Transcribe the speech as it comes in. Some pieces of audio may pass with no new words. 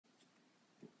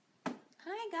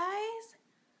guys.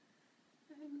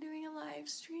 I'm doing a live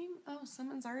stream. Oh,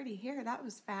 someone's already here. That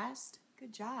was fast.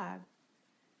 Good job.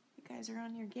 You guys are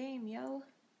on your game, yo.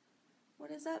 What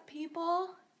is up, people?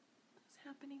 What's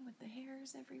happening with the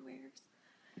hairs everywhere?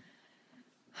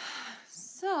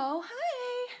 So,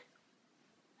 hi.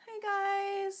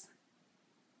 Hi, guys.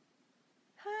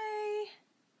 Hi.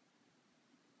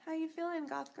 How you feeling,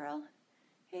 goth girl?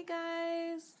 Hey,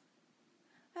 guys.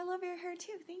 I love your hair,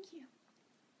 too. Thank you.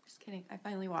 Just kidding. I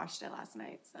finally washed it last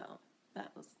night, so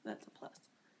that's a plus.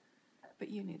 But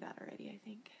you knew that already, I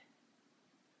think.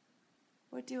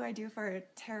 What do I do for a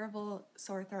terrible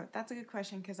sore throat? That's a good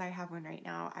question because I have one right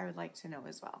now. I would like to know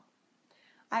as well.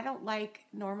 I don't like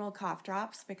normal cough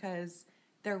drops because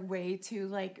they're way too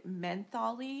like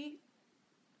mentholy.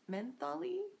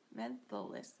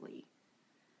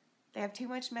 They have too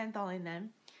much menthol in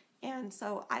them. And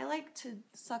so I like to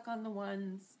suck on the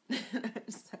ones,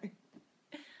 sorry,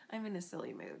 I'm in a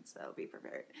silly mood, so be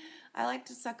prepared. I like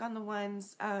to suck on the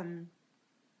ones,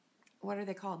 what are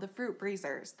they called? The fruit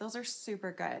breezers. Those are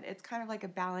super good. It's kind of like a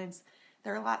balance.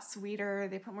 They're a lot sweeter.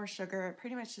 They put more sugar. It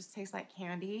pretty much just tastes like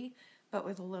candy, but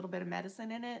with a little bit of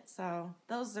medicine in it. So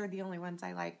those are the only ones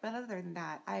I like. But other than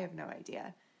that, I have no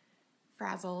idea.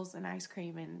 Frazzles and ice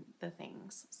cream and the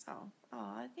things. So,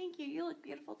 aw, thank you. You look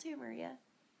beautiful too, Maria.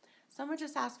 Someone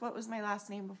just asked what was my last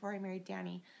name before I married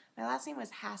Danny. My last name was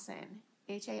Hasson,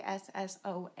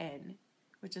 Hasson,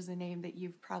 which is a name that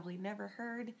you've probably never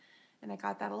heard. And I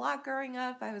got that a lot growing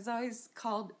up. I was always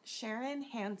called Sharon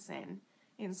Hansen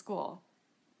in school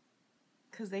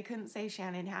because they couldn't say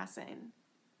Shannon Hasson.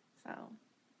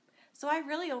 So I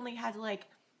really only had to like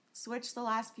switch the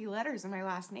last few letters in my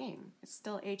last name. It's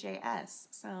still H-A-S,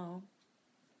 so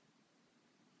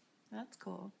that's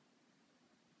cool.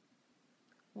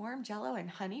 Warm Jello and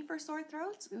honey for sore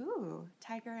throats? Ooh,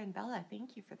 Tiger and Bella,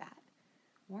 thank you for that.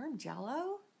 Warm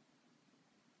Jello?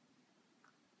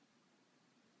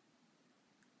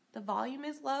 The volume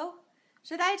is low?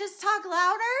 Should I just talk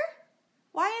louder?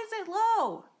 Why is it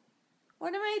low?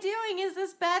 What am I doing? Is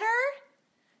this better?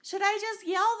 Should I just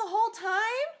yell the whole time?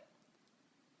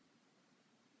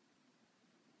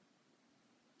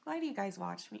 Why do you guys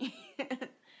watch me?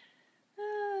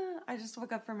 I just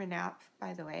woke up from a nap,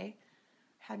 by the way.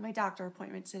 Had my doctor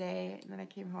appointment today, and then I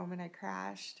came home and I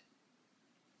crashed.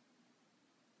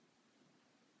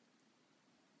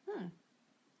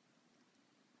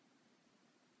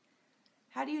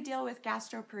 How do you deal with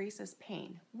gastroparesis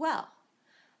pain? Well,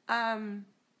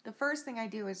 the first thing I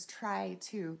do is try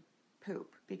to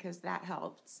poop because that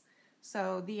helps.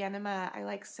 So the enema, I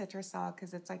like Citrusol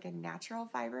because it's like a natural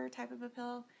fiber type of a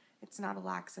pill. It's not a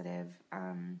laxative.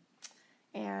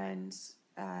 And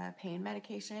pain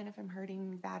medication if I'm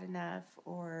hurting bad enough,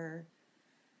 or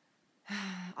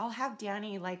I'll have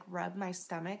Danny like rub my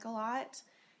stomach a lot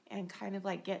and kind of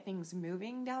like get things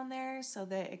moving down there so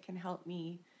that it can help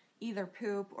me either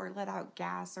poop or let out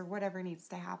gas or whatever needs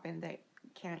to happen that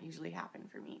can't usually happen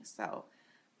for me. So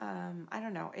I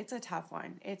don't know. It's a tough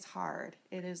one. It's hard.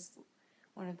 It is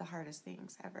one of the hardest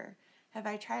things ever. Have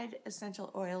I tried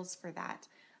essential oils for that?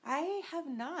 I have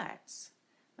not.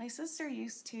 My sister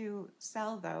used to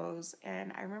sell those,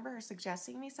 and I remember her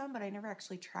suggesting me some, but I never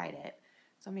actually tried it.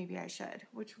 So maybe I should.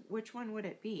 Which one would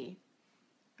it be?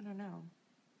 I don't know.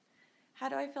 How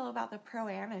do I feel about the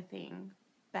Pro-Ana thing,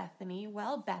 Bethany?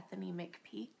 Well, Bethany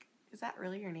McPeak. Is that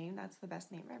really your name? That's the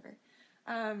best name ever.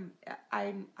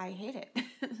 I hate it.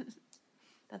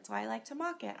 That's why I like to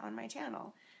mock it on my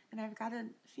channel. And I've got a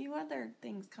few other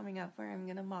things coming up where I'm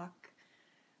going to mock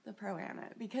the Pro-Ana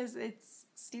because it's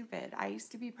stupid. I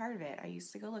used to be part of it. I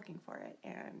used to go looking for it,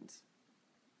 and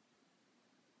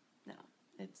no,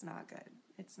 it's not good.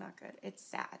 It's not good. It's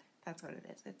sad. That's what it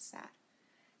is. It's sad.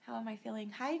 How am I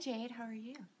feeling? Hi, Jade. How are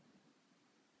you?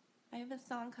 I have a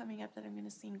song coming up that I'm going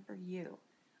to sing for you.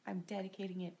 I'm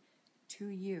dedicating it to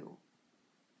you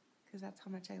because that's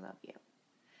how much I love you.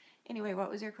 Anyway, what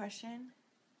was your question?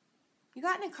 You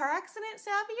got in a car accident,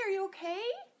 Savvy? Are you okay?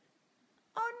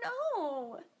 Oh,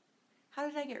 no. How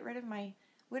did I get rid of my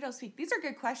widow's peak? These are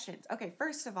good questions. Okay,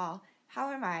 first of all,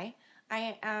 how am I?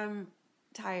 I am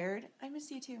tired. I miss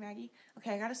you too, Maggie.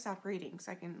 Okay, I got to stop reading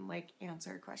so I can, like,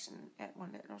 answer a question at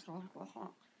one.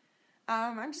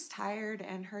 I'm just tired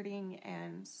and hurting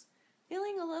and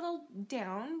feeling a little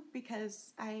down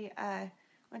because I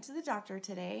went to the doctor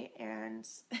today, and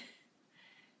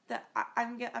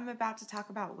I'm about to talk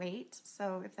about weight,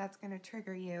 so if that's going to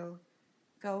trigger you,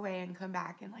 go away and come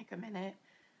back in like a minute.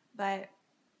 But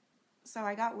so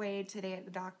I got weighed today at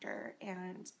the doctor,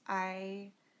 and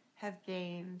I have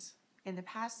gained, in the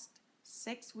past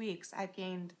 6 weeks, I've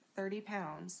gained 30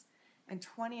 pounds, And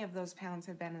 20 of those pounds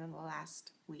have been in the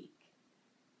last week,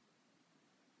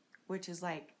 which is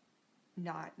like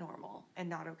not normal and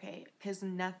not okay because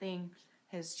nothing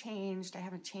has changed. I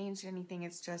haven't changed anything.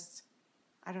 It's just,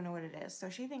 I don't know what it is. So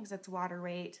she thinks it's water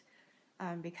weight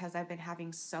because I've been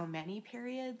having so many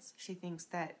periods. She thinks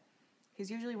that,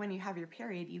 because usually when you have your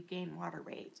period, you gain water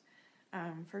weight.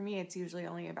 For me, it's usually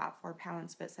only about 4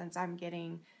 pounds, but since I'm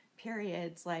getting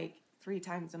periods like 3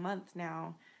 times a month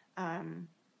now,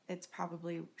 it's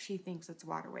probably, she thinks it's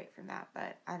water weight from that,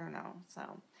 but I don't know.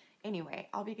 So anyway,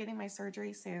 I'll be getting my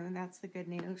surgery soon. That's the good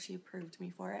news. She approved me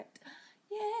for it.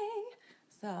 Yay!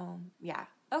 So yeah.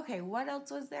 Okay, what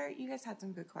else was there? You guys had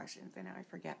some good questions, and now I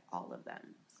forget all of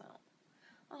them. So,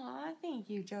 aw, thank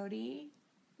you, Jody.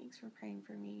 Thanks for praying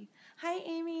for me. Hi,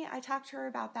 Amy. I talked to her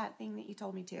about that thing that you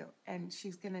told me to, and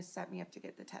she's going to set me up to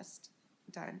get the test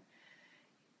done.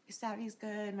 Savvy's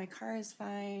good. My car is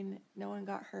fine. No one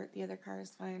got hurt. The other car is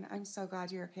fine. I'm so glad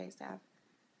you're okay, Sav.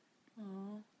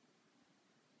 Aw.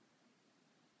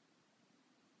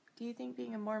 Do you think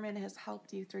being a Mormon has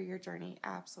helped you through your journey?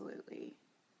 Absolutely.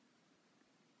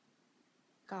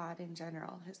 God in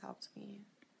general has helped me.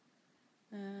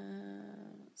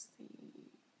 Let's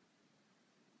see.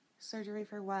 Surgery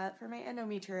for what? For my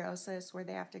endometriosis, where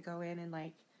they have to go in and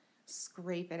like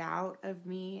scrape it out of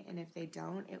me, and if they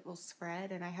don't, it will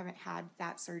spread. And I haven't had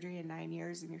that surgery in 9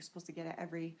 years, and you're supposed to get it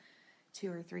every 2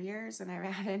 or 3 years, and I've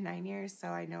had it in 9 years, so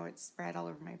I know it's spread all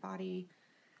over my body.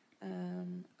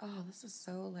 Oh, this is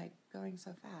so like going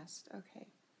so fast. Okay.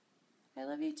 I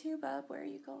love you too, bub. Where are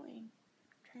you going?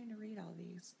 I'm trying to read all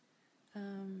these.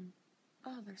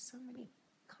 Oh, there's so many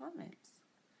comments.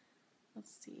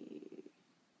 Let's see.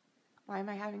 Why am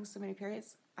I having so many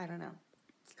periods? I don't know.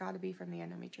 It's got to be from the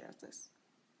endometriosis,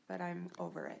 but I'm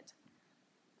over it.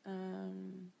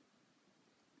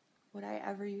 Would I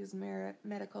ever use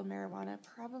medical marijuana?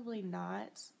 Probably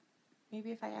not.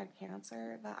 Maybe if I had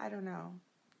cancer, but I don't know.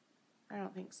 I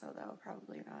don't think so, though.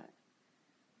 Probably not.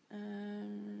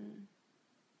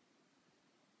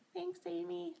 Thanks,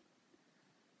 Amy.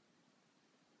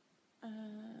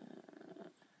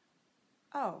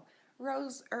 Oh,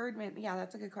 Rose Erdman. Yeah,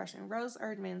 that's a good question. Rose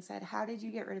Erdman said, how did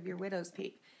you get rid of your widow's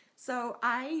peak? So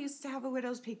I used to have a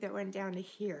widow's peak that went down to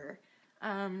here.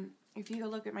 If you go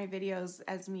look at my videos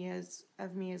of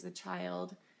me as a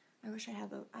child, I wish I had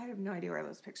those. I have no idea where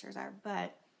those pictures are,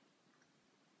 but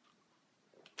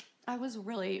I was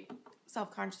really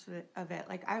self-conscious of it.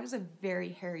 Like, I was a very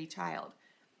hairy child.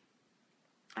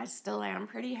 I still am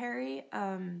pretty hairy.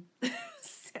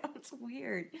 Sounds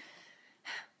weird.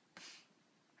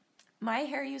 My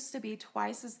hair used to be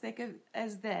twice as thick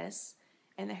as this,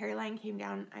 and the hairline came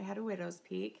down. I had a widow's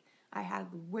peak. I had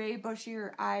way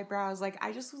bushier eyebrows. Like,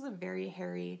 I just was a very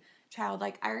hairy child.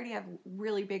 Like, I already have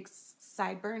really big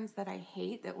sideburns that I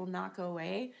hate that will not go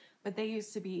away, but they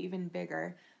used to be even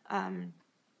bigger.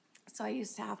 So I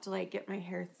used to have to like get my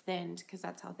hair thinned because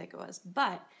that's how thick it was.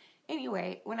 But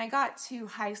anyway, when I got to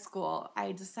high school,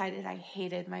 I decided I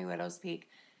hated my widow's peak.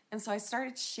 And so I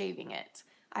started shaving it.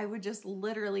 I would just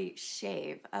literally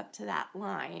shave up to that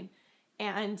line.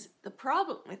 And the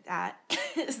problem with that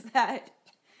is that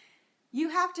you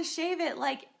have to shave it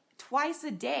like twice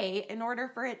a day in order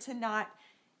for it to not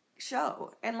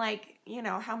show. And like, you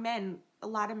know, how a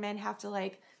lot of men have to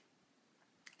like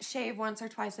shave once or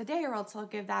twice a day, or else they'll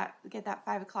get that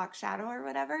 5 o'clock shadow or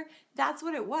whatever. That's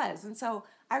what it was. And so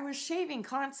I was shaving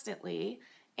constantly,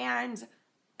 and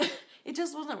it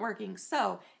just wasn't working.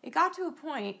 So it got to a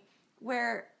point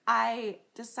where I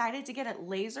decided to get it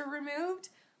laser removed,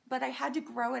 but I had to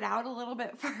grow it out a little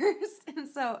bit first. And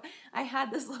so I had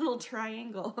this little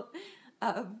triangle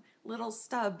of little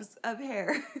stubs of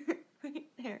hair right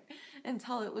there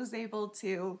until it was able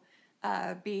to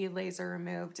be laser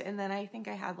removed. And then I think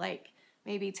I had like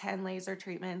maybe 10 laser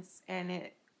treatments, and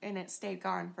it stayed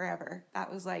gone forever.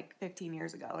 That was like 15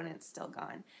 years ago, and it's still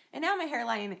gone. And now my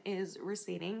hairline is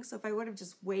receding, so if I would have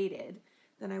just waited,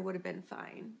 then I would have been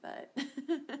fine. But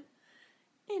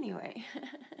anyway,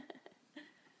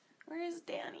 where is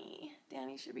Danny?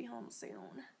 Danny should be home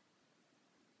soon.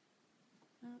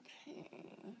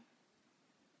 Okay.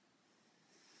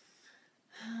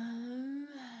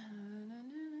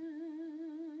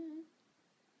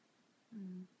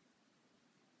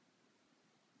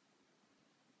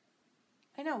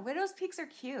 I know, widow's peaks are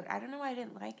cute. I don't know why I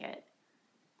didn't like it.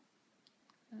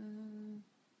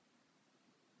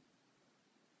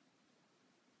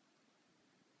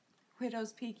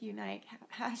 Widow's Peak Unite.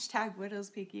 Hashtag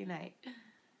Widow's Peak Unite.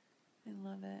 I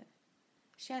love it.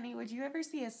 Shanny, would you ever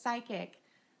see a psychic?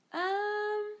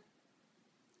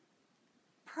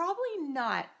 Probably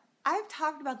not. I've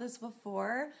talked about this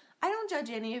before. I don't judge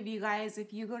any of you guys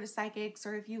if you go to psychics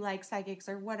or if you like psychics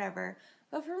or whatever.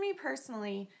 But for me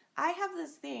personally, I have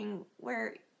this thing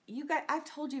where you guys, I've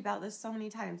told you about this so many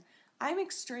times. I'm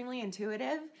extremely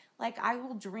intuitive. Like, I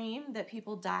will dream that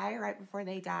people die right before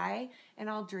they die, and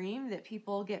I'll dream that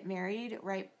people get married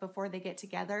right before they get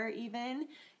together, even.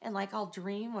 And like, I'll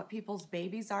dream what people's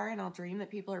babies are, and I'll dream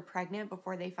that people are pregnant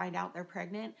before they find out they're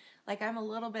pregnant. Like, I'm a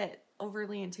little bit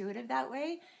overly intuitive that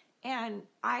way. And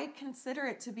I consider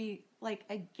it to be like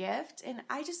a gift, and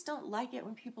I just don't like it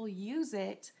when people use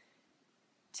it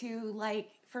to like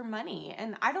for money.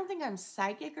 And I don't think I'm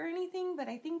psychic or anything, but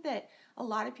I think that a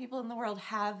lot of people in the world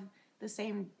have the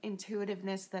same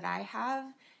intuitiveness that I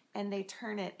have, and they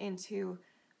turn it into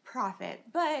profit.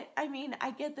 But I mean,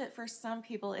 I get that for some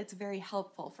people it's very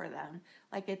helpful for them.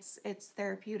 Like, it's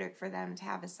therapeutic for them to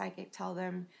have a psychic tell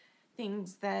them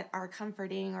things that are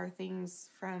comforting, or things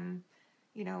from,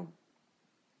 you know,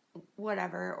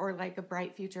 whatever, or like a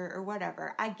bright future or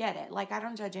whatever. I get it. Like, I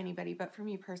don't judge anybody, but for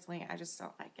me personally, I just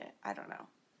don't like it. I don't know.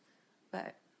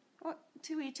 But well,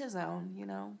 to each his own, you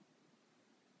know.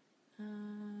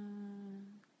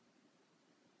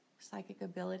 Psychic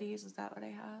abilities, is that what I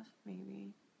have?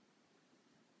 Maybe.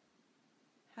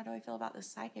 How do I feel about the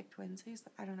psychic twins?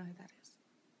 I don't know who that is.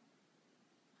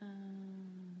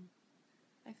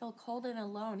 I feel cold and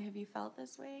alone. Have you felt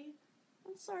this way?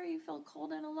 I'm sorry you feel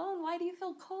cold and alone. Why do you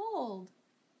feel cold?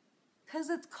 Because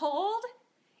it's cold?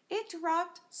 It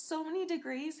dropped so many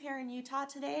degrees here in Utah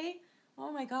today.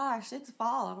 Oh my gosh, it's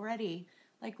fall already.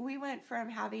 Like, we went from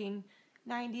having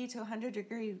 90 to 100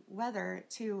 degree weather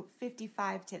to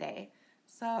 55 today.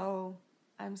 So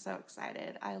I'm so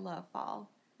excited. I love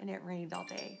fall. And it rained all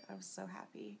day. I was so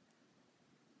happy.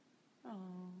 Oh.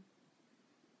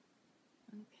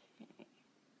 Okay.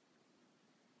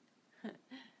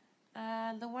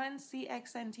 The one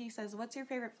CXNT says, what's your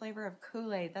favorite flavor of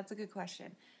Kool-Aid? That's a good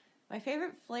question. My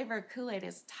favorite flavor of Kool-Aid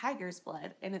is tiger's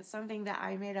blood, and it's something that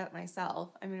I made up myself.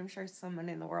 I mean, I'm sure someone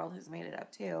in the world has made it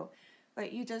up too.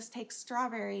 But you just take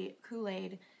strawberry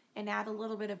Kool-Aid and add a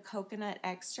little bit of coconut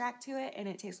extract to it, and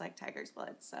it tastes like tiger's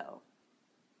blood. So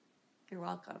you're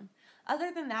welcome.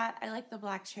 Other than that, I like the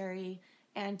black cherry,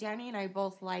 and Danny and I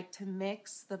both like to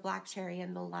mix the black cherry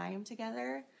and the lime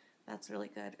together. That's really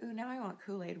good. Ooh, now I want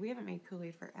Kool-Aid. We haven't made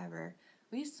Kool-Aid forever.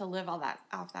 We used to live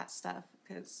off that stuff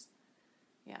because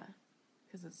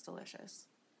it's delicious.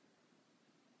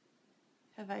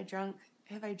 Have I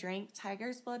drank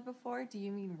tiger's blood before? Do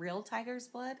you mean real tiger's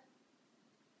blood?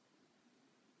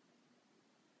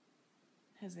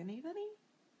 Has anybody?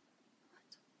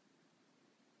 What?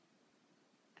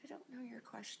 I don't know your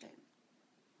question.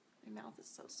 My mouth is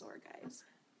so sore, guys.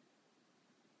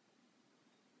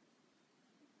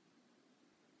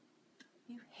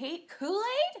 You hate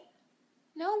Kool-Aid?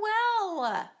 No,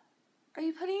 well. Are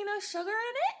you putting enough sugar in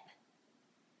it?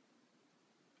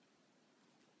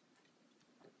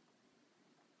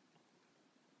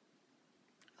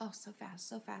 Oh, so fast,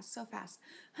 so fast, so fast.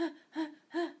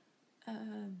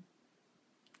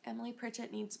 Emily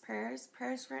Pritchett needs prayers.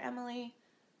 Prayers for Emily.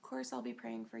 Of course, I'll be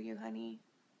praying for you, honey.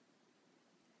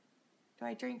 Do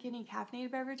I drink any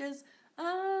caffeinated beverages?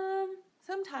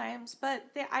 Sometimes, but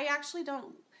I actually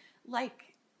don't like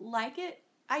it.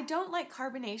 I don't like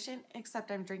carbonation,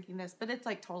 except I'm drinking this, but it's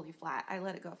like totally flat. I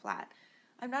let it go flat.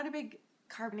 I'm not a big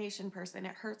carbonation person.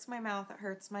 It hurts my mouth. It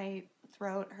hurts my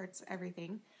throat. It hurts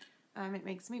everything. It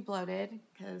makes me bloated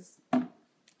because,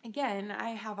 again,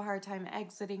 I have a hard time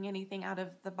exiting anything out of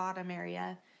the bottom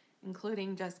area,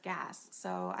 including just gas.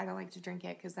 So I don't like to drink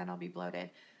it because then I'll be bloated.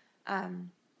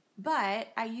 But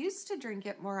I used to drink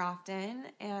it more often,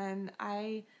 and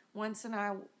once in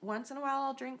a while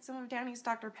I'll drink some of Danny's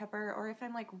Dr. Pepper, or if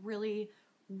I'm like really,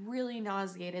 really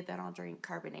nauseated, then I'll drink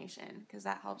carbonation because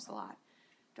that helps a lot.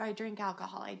 Do I drink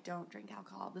alcohol? I don't drink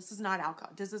alcohol. This is not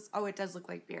alcohol. Oh, it does look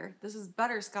like beer. This is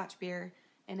butterscotch beer,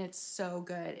 and it's so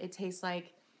good. It tastes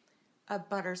like a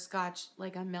butterscotch,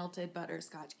 like a melted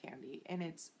butterscotch candy, and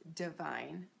it's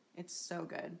divine. It's so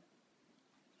good.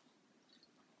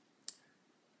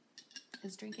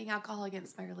 Is drinking alcohol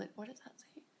against my religion? What does that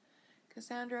say?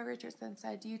 Cassandra Richardson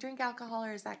said, do you drink alcohol,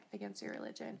 or is that against your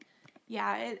religion?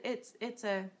 Yeah, it's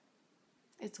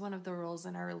one of the rules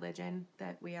in our religion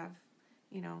that we have,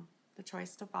 the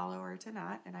choice to follow or to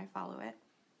not, and I follow it.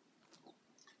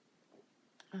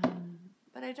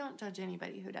 But I don't judge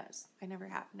anybody who does. I never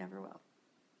have, never will.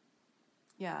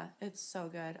 Yeah, it's so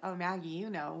good. Oh, Maggie,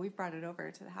 we've brought it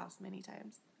over to the house many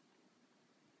times.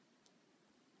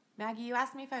 Maggie, you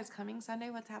asked me if I was coming Sunday.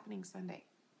 What's happening Sunday?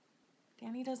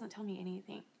 Danny doesn't tell me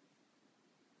anything.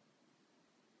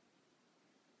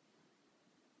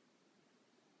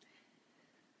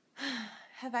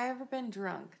 Have I ever been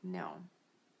drunk? No.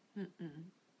 Mm-mm.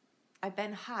 I've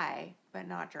been high, but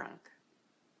not drunk.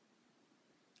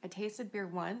 I tasted beer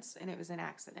once, and it was an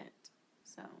accident.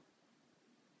 So,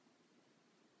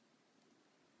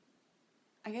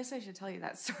 I guess I should tell you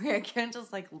that story. I can't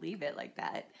just, like, leave it like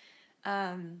that.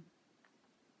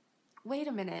 Wait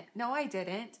a minute. No, I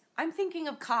didn't. I'm thinking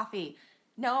of coffee.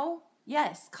 No?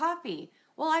 Yes, coffee.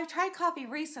 Well, I've tried coffee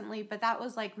recently, but that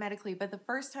was, like, medically. But the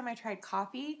first time I tried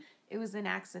coffee, it was an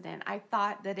accident. I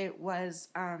thought that it was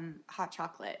hot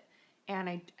chocolate, and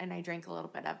I drank a little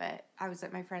bit of it. I was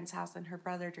at my friend's house, and her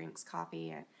brother drinks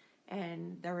coffee,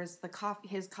 and there was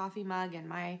his coffee mug and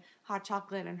my hot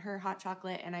chocolate and her hot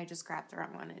chocolate, and I just grabbed the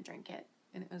wrong one and drank it,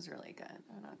 and it was really good.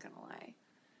 I'm not gonna lie.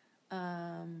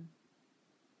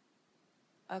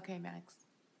 Okay, Max.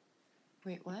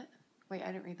 Wait, what? Wait,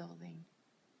 I didn't read the whole thing.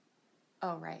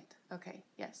 Oh, right. Okay.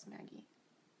 Yes, Maggie.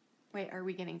 Wait, are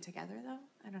we getting together, though?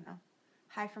 I don't know.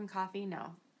 High from coffee?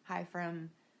 No. High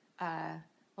from,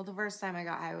 well, the first time I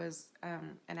got high was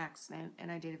an accident,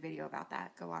 and I did a video about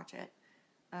that. Go watch it.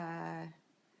 Have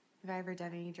I ever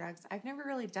done any drugs? I've never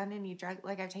really done any drugs.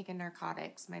 Like, I've taken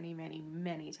narcotics many, many,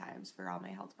 many times for all my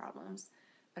health problems.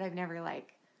 But I've never,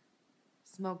 like,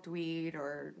 smoked weed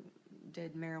or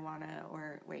did marijuana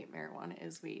or, wait, marijuana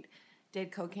is weed.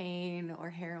 Did cocaine or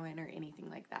heroin or anything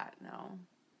like that. No.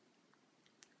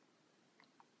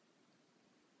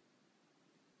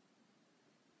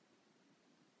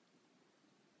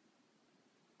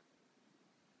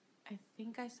 I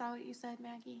think I saw what you said,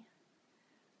 Maggie.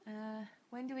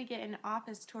 When do we get an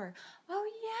office tour? Oh,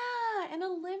 yeah, and a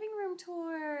living room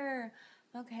tour.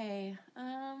 Okay,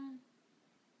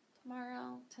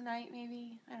 tomorrow, tonight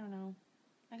maybe? I don't know.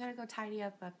 I gotta go tidy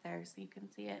up there so you can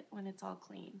see it when it's all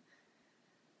clean.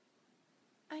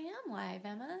 I am live,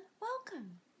 Emma.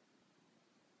 Welcome.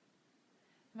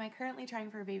 Am I currently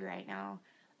trying for a baby right now?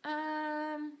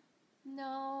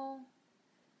 No.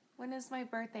 When is my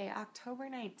birthday? October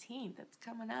 19th. It's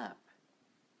coming up.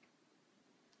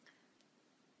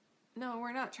 No,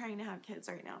 we're not trying to have kids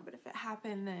right now, but if it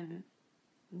happened,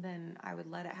 then I would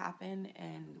let it happen,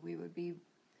 and we would be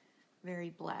very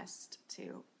blessed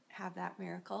to have that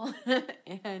miracle.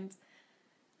 And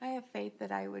I have faith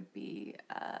that I would be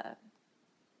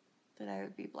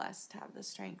blessed to have the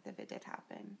strength if it did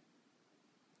happen.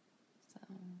 So,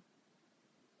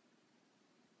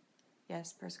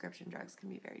 yes, prescription drugs can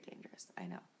be very dangerous. I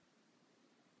know.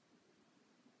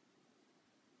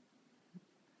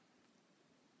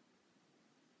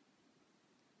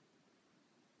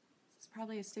 This is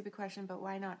probably a stupid question, but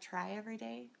why not try every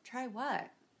day? Try what?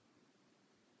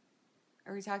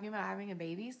 Are we talking about having a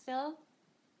baby still?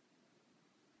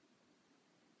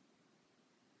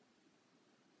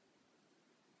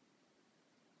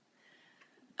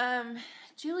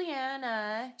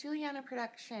 Juliana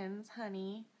Productions,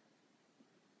 honey.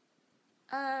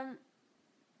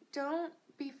 Don't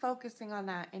be focusing on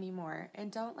that anymore,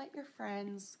 and don't let your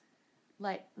friends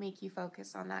make you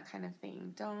focus on that kind of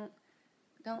thing. Don't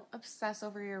obsess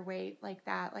over your weight like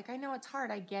that. Like, I know it's hard.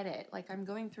 I get it. Like, I'm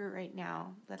going through it right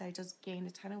now that I just gained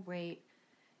a ton of weight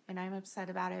and I'm upset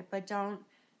about it. But don't,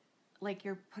 like,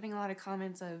 you're putting a lot of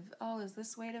comments of, oh, is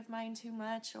this weight of mine too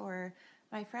much? Or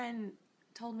my friend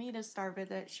told me to starve it,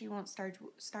 that she won't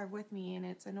starve with me and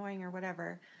it's annoying or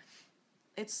whatever.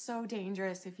 It's so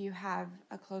dangerous if you have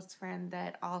a close friend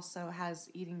that also has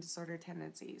eating disorder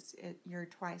tendencies. You're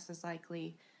twice as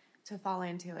likely to fall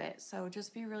into it. So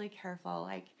just be really careful.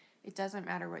 Like, it doesn't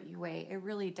matter what you weigh. It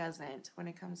really doesn't when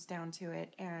it comes down to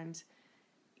it. And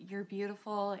you're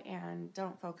beautiful, and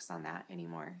don't focus on that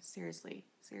anymore. Seriously.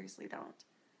 Seriously don't.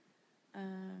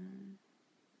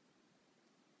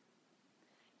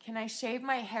 Can I shave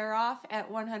my hair off at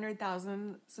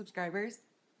 100,000 subscribers?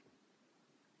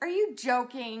 Are you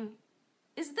joking?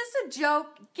 Is this a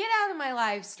joke? Get out of my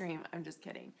live stream. I'm just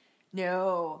kidding.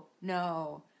 No.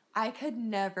 I could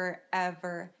never,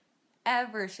 ever,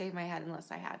 ever shave my head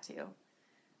unless I had to.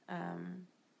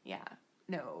 Yeah,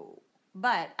 no.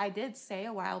 But I did say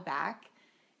a while back,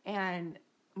 and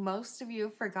most of you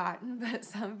have forgotten, but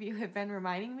some of you have been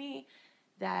reminding me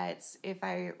that if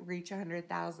I reach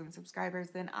 100,000 subscribers,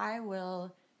 then I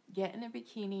will get in a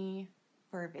bikini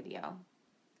for a video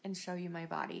and show you my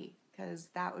body, because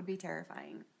that would be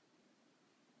terrifying.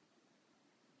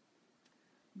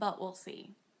 But we'll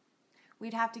see.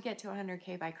 We'd have to get to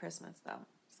 100K by Christmas, though,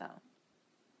 so.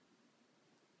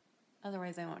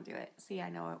 Otherwise, I won't do it. See, I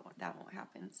know that won't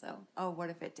happen, so. Oh, what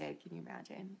if it did? Can you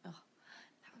imagine? Oh,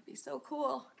 that would be so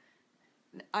cool.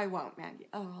 I won't, Maggie.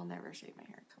 Oh, I'll never shave my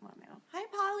hair. Come on now. Hi,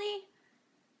 Polly.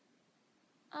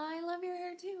 I love your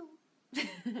hair, too.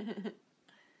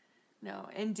 No,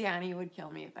 and Danny would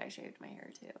kill me if I shaved my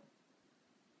hair too.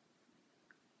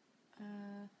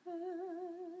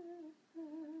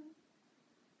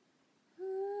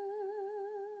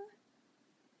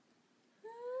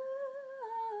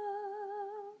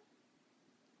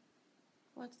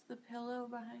 What's the pillow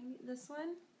behind this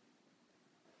one?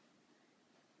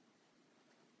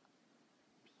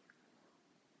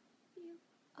 You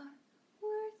are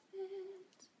worth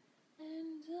it,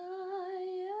 and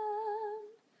I am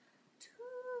too.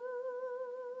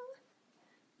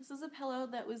 This is a pillow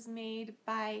that was made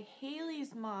by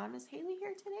Haley's mom. Is Haley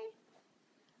here today?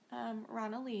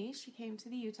 Rana Lee. She came to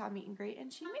the Utah meet and greet,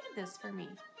 and she made this for me.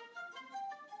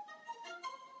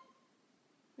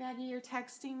 Maggie, you're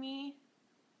texting me.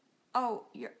 Oh,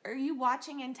 are you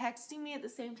watching and texting me at the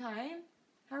same time?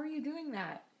 How are you doing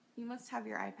that? You must have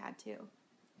your iPad too.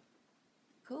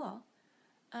 Cool.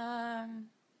 Have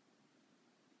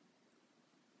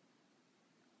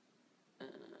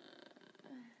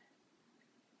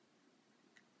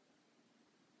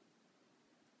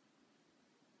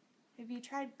you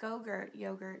tried Go-Gurt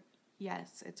yogurt?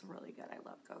 Yes, it's really good. I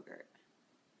love Go-Gurt.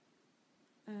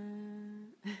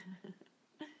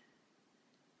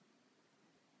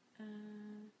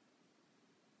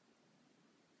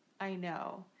 I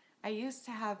know. I used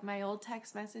to have my old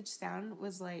text message sound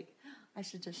was like, I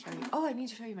should just show you. Oh, I need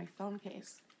to show you my phone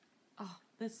case. Oh,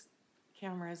 this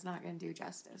camera is not going to do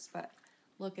justice, but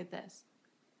look at this.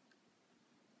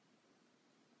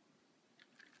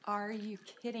 Are you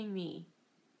kidding me?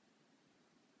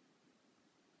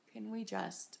 Can we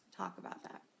just talk about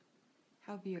that?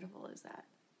 How beautiful is that?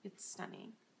 It's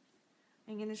stunning.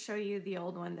 I'm going to show you the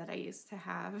old one that I used to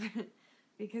have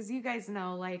because you guys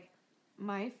know, like,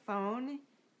 my phone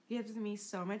gives me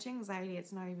so much anxiety,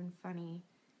 it's not even funny.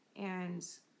 And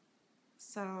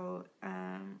so, what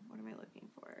am I looking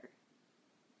for?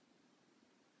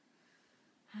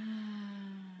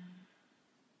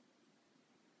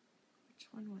 Which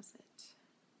one was it?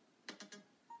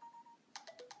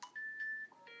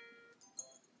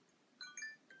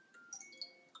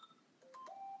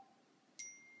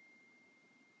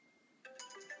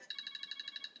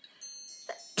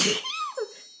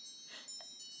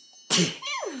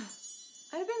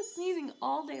 I've been sneezing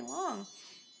all day long.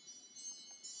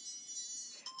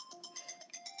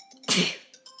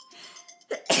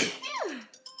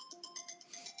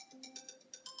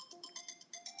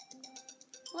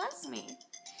 Bless me.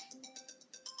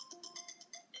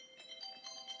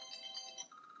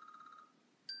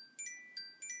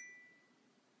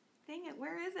 Dang it,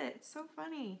 where is it? It's so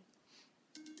funny.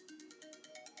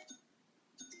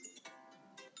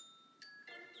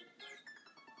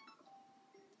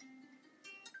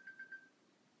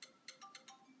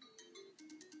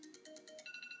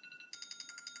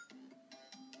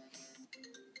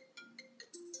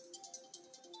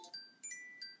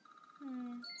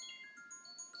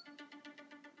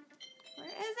 Where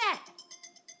is it?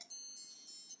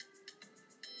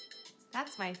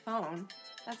 That's my phone.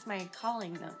 That's my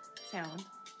calling note sound.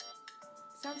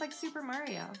 Sounds like Super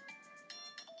Mario.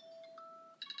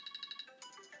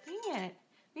 Dang it.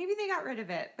 Maybe they got rid of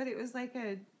it, but it was like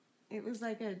a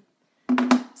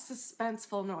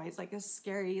suspenseful noise, like a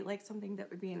scary, like something that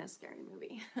would be in a scary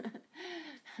movie.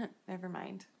 Never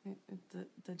mind.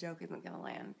 The joke isn't going to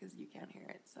land because you can't hear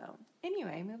it. So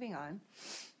anyway, moving on.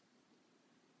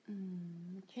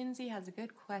 Kinsey has a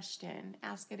good question.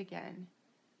 Ask it again.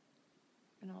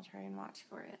 And I'll try and watch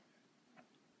for it.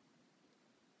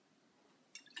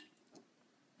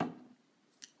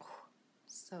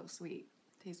 So sweet.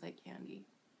 Tastes like candy.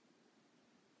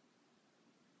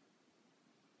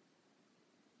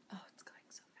 Oh, it's going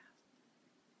so fast.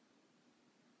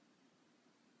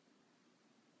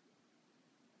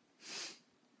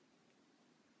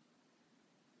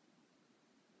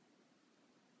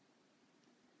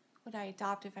 Would I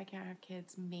adopt if I can't have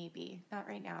kids? Maybe. Not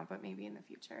right now, but maybe in the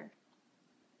future.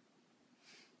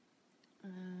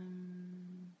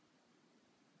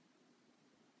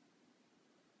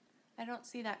 I don't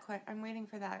see that I'm waiting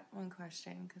for that one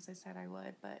question because I said I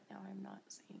would, but now I'm not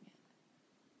seeing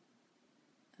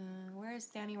it. Where is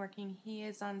Danny working? He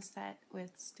is on set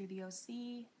with Studio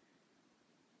C,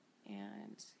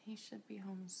 and he should be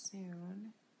home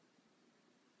soon.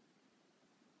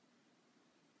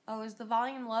 Oh, is the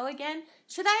volume low again?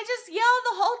 Should I just yell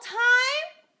the whole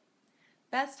time?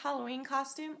 Best Halloween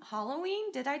costume?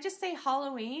 Halloween? Did I just say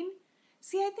Halloween?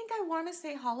 See, I think I want to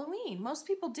say Halloween. Most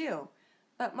people do.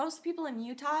 But most people in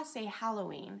Utah say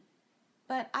Halloween.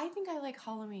 But I think I like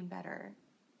Halloween better.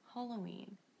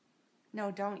 Halloween. No,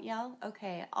 don't yell.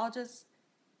 Okay, I'll just...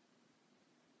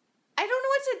 I don't know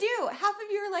what to do. Half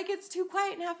of you are like, it's too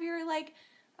quiet, and half of you are like,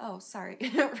 Oh, sorry.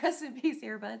 Rest in peace,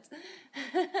 earbuds.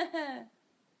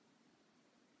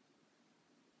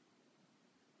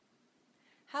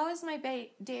 How has my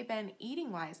day been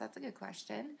eating-wise? That's a good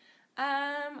question. What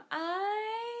have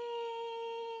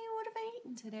I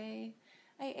eaten today?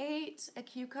 I ate a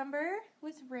cucumber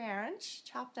with ranch,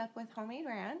 chopped up with homemade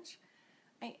ranch.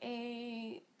 I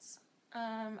ate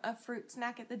a fruit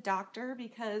snack at the doctor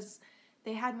because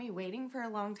they had me waiting for a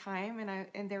long time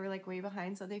and they were like way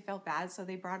behind, so they felt bad. So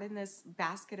they brought in this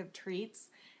basket of treats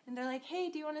and they're like, hey,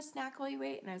 do you want a snack while you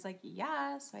wait? And I was like,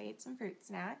 yeah. So I ate some fruit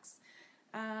snacks.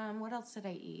 What else did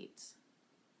I eat?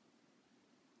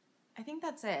 I think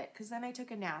that's it, because then I took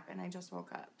a nap and I just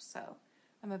woke up. So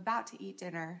I'm about to eat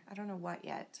dinner. I don't know what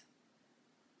yet.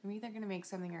 I'm either going to make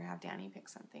something or have Danny pick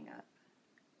something up.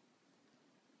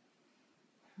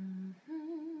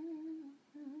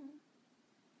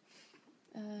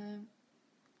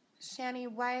 Shanny,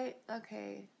 why,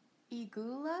 okay,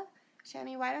 Igula?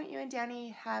 Shanny, why don't you and Danny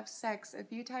have sex a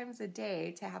few times a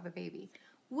day to have a baby?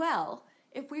 Well,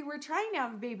 if we were trying to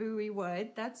have a baby, we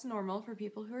would. That's normal for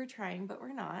people who are trying, but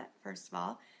we're not, first of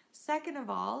all. Second of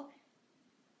all,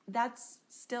 that's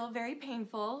still very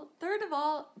painful. Third of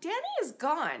all, Danny is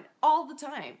gone all the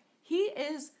time. He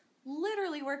is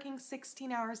literally working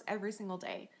 16 hours every single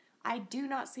day. I do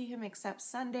not see him except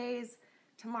Sundays.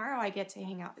 Tomorrow I get to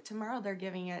hang out. Tomorrow they're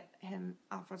giving him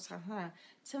off.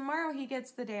 Tomorrow he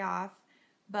gets the day off,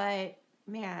 but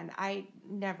man, I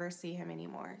never see him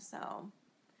anymore. So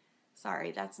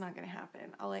sorry, that's not going to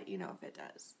happen. I'll let you know if it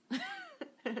does.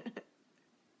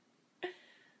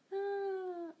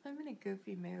 I'm in a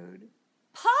goofy mood.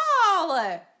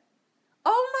 Paul!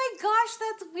 Oh my gosh,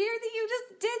 that's weird that you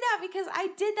just did that because I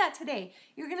did that today.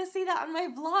 You're going to see that on my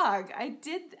vlog.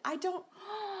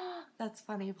 That's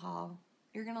funny, Paul.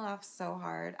 You're going to laugh so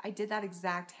hard. I did that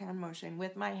exact hand motion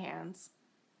with my hands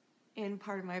in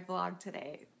part of my vlog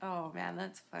today. Oh man,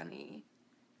 that's funny.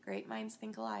 Great minds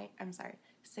think alike. I'm sorry.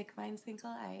 Sick minds think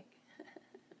alike.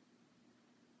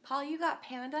 Paul, you got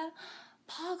panda?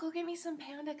 Paul, go get me some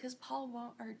panda because Paul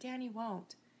won't, or Danny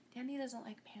won't. Danny doesn't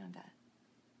like panda.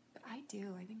 But I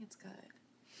do. I think it's good.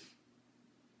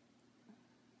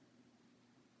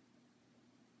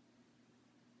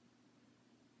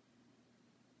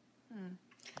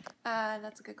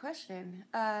 That's a good question.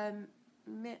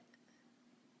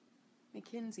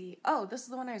 Mackenzie. Oh, this is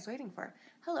the one I was waiting for.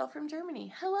 Hello from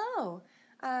Germany. Hello.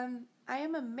 I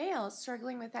am a male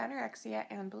struggling with anorexia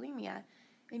and bulimia.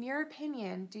 In your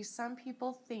opinion, do some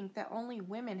people think that only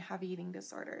women have eating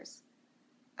disorders?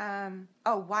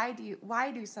 Why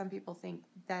do some people think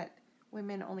that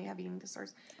women only have eating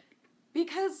disorders?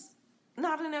 Because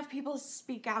not enough people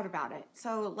speak out about it.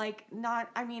 So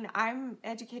I'm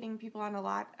educating people on a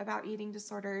lot about eating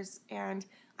disorders, and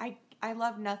I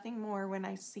love nothing more when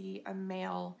I see a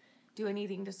male do an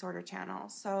eating disorder channel.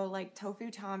 So like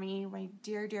Tofu Tommy, my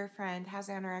dear, dear friend, has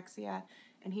anorexia,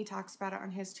 and he talks about it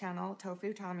on his channel.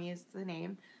 Tofu Tommy is the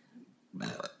name.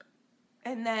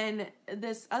 And then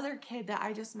this other kid that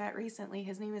I just met recently,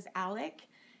 his name is Alec,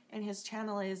 and his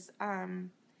channel is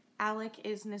Alec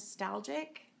is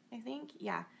Nostalgic, I think.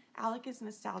 Yeah, Alec is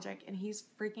Nostalgic, and he's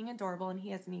freaking adorable, and he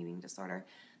has an eating disorder.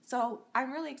 So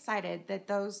I'm really excited that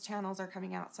those channels are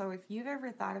coming out. So if you've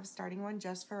ever thought of starting one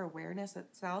just for awareness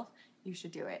itself, you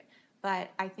should do it. But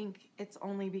I think it's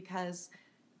only because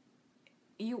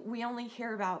we only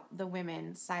hear about the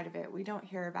women's side of it. We don't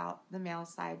hear about the male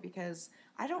side because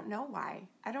I don't know why.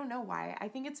 I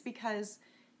think it's because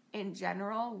in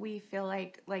general, we feel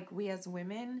like we as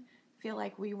women feel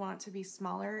like we want to be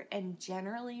smaller, and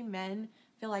generally men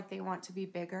feel like they want to be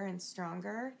bigger and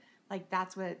stronger. Like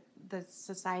that's what the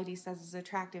society says is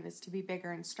attractive, is to be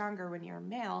bigger and stronger when you're a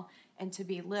male and to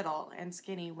be little and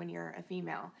skinny when you're a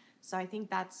female. So I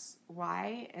think that's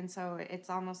why. And so it's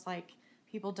almost like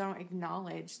people don't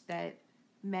acknowledge that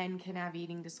men can have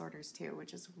eating disorders too,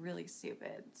 which is really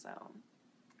stupid. So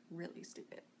really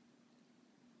stupid.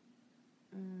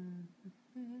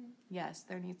 Yes,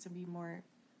 there needs to be more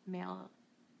male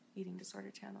eating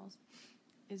disorder channels.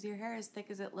 Is your hair as thick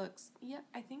as it looks? Yeah,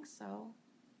 I think so.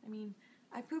 I mean,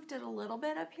 I poofed it a little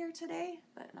bit up here today,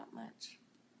 but not much.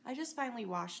 I just finally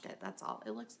washed it, that's all.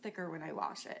 It looks thicker when I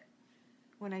wash it.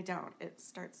 When I don't, it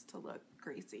starts to look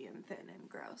greasy and thin and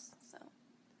gross, so.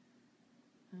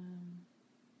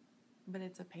 But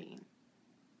it's a pain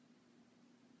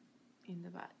in the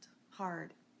butt.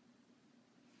 Hard.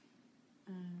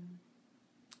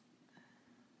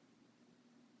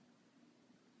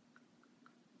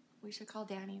 We should call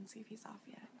Danny and see if he's off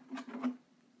yet.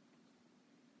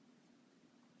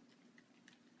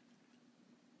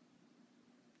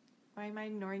 Why am I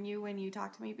ignoring you when you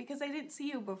talk to me? Because I didn't see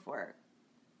you before.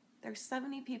 There's so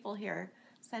many people here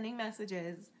sending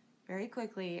messages very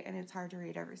quickly, and it's hard to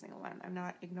read every single one. I'm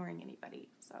not ignoring anybody,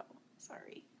 so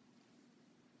sorry.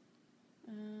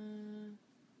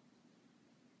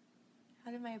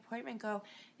 How did my appointment go?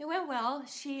 It went well.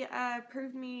 She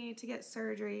approved me to get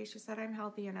surgery. She said I'm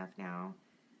healthy enough now.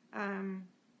 And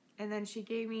then she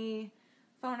gave me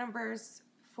phone numbers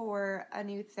for a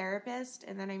new therapist,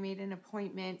 and then I made an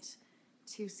appointment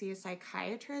to see a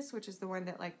psychiatrist, which is the one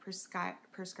that like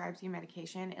prescribes you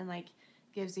medication and like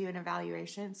gives you an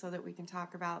evaluation so that we can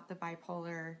talk about the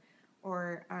bipolar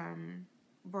or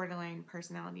borderline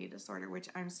personality disorder, which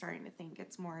I'm starting to think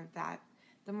it's more of that.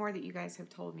 The more that you guys have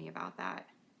told me about that,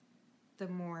 the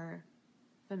more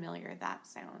familiar that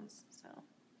sounds. So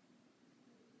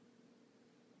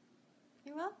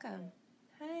you're welcome.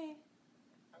 Hi.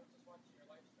 I was just watching your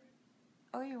live stream.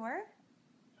 Oh, you were?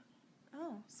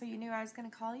 Oh, so you knew I was going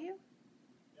to call you?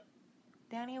 Yep.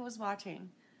 Danny was watching.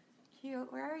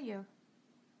 Cute. Where are you?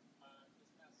 Just passing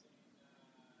Smith's.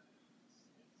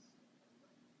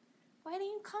 Why didn't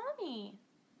you call me?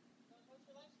 I was watching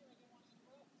your live stream. I didn't want to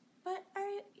interrupt. But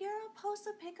you're supposed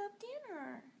to pick up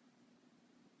dinner.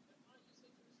 I thought you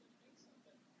said you were going to make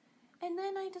something. And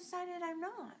then I decided I'm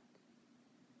not.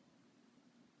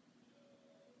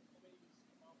 Maybe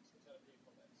mom switch out a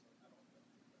vehicle then, so I don't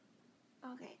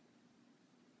know. Okay.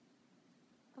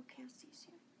 Okay, I'll see you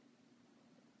soon.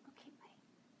 Okay, bye.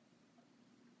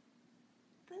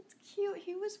 That's cute.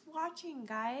 He was watching,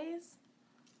 guys.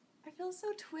 I feel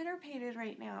so Twitter-pated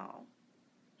right now.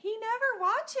 He never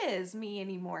watches me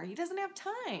anymore. He doesn't have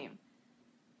time.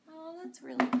 Oh, that's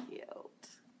really cute.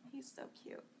 He's so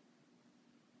cute.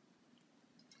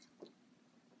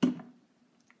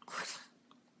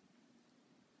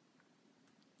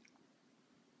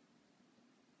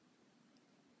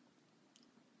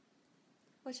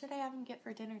 What should I have him get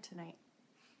for dinner tonight?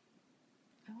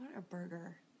 I want a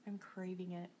burger. I'm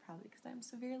craving it, probably because I'm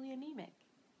severely anemic.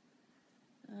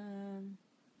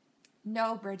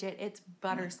 No, Bridget, it's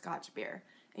butterscotch beer.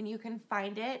 And you can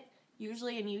find it,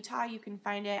 usually in Utah, you can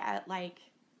find it at like,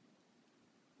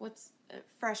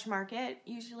 Fresh Market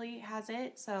usually has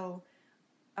it. So,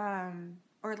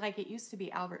 or like it used to be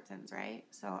Albertsons, right?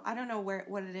 So I don't know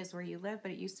what it is where you live,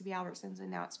 but it used to be Albertsons and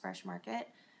now it's Fresh Market.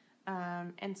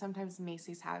 And sometimes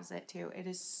Macy's has it too. It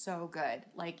is so good.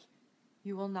 Like,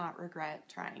 you will not regret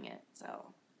trying it. So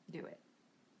do it.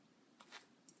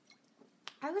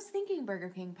 I was thinking Burger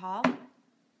King, Paul.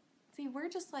 See, we're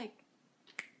just like,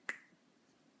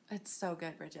 it's so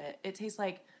good, Bridget. It tastes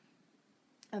like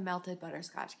a melted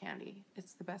butterscotch candy.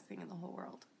 It's the best thing in the whole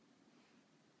world.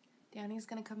 Danny's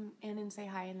going to come in and say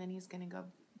hi, and then he's going to go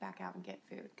back out and get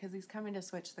food because he's coming to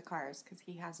switch the cars because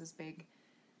he has his big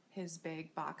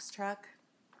box truck.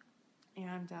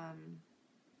 And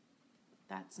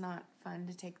that's not fun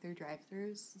to take through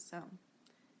drive-thrus, so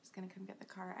he's going to come get the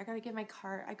car. I got to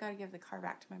give the car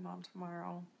back to my mom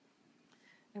tomorrow.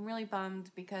 I'm really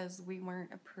bummed because we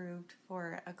weren't approved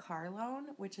for a car loan,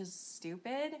 which is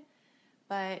stupid.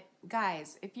 But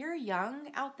guys, if you're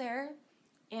young out there,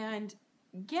 and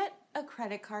get a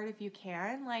credit card if you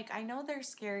can. Like, I know they're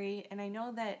scary, and I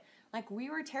know that, like, we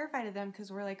were terrified of them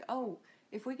because we're like, oh,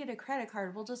 if we get a credit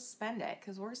card, we'll just spend it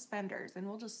because we're spenders, and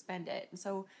we'll just spend it. And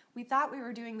so we thought we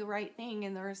were doing the right thing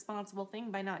and the responsible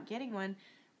thing by not getting one.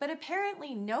 But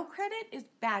apparently no credit is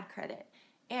bad credit.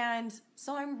 And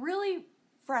so I'm really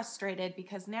frustrated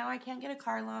because now I can't get a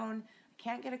car loan. I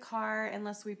can't get a car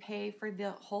unless we pay for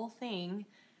the whole thing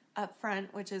up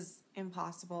front, which is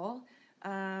impossible.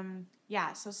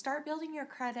 Yeah, so start building your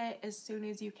credit as soon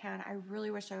as you can. I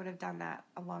really wish I would have done that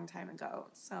a long time ago.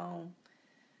 So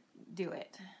do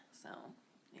it. So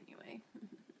anyway,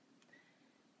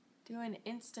 do an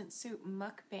instant soup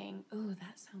mukbang. Ooh,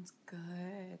 that sounds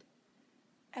good.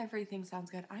 Everything sounds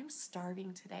good. I'm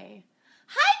starving today.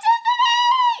 Hi,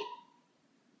 Tiffany!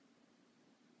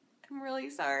 I'm really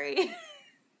sorry.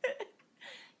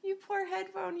 You poor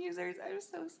headphone users. I'm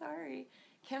so sorry.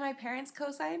 Can my parents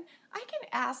co-sign? I can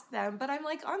ask them, but I'm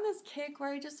like on this kick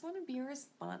where I just want to be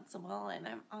responsible, and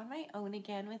I'm on my own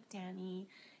again with Danny.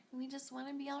 We just want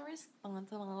to be all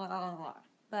responsible. Blah, blah, blah.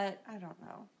 But I don't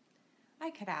know. I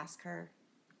could ask her.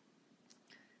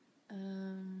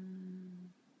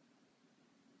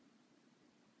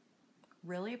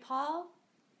 Really, Paul?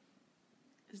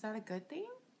 Is that a good thing?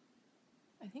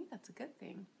 I think that's a good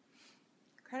thing.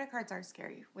 Credit cards are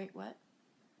scary. Wait, what?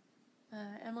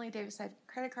 Emily Davis said,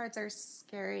 credit cards are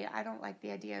scary. I don't like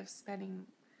the idea of spending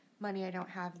money I don't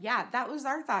have. Yeah, that was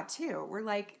our thought too. We're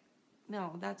like,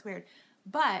 no, that's weird.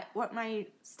 But what my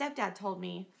stepdad told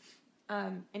me,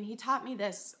 and he taught me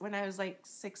this when I was like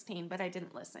 16, but I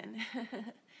didn't listen.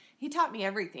 He taught me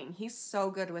everything. He's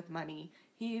so good with money.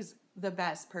 He's the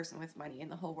best person with money in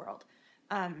the whole world.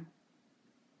 And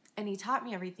he taught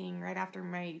me everything right after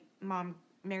my mom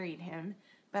married him,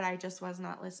 but I just was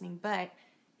not listening. But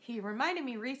he reminded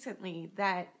me recently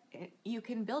that you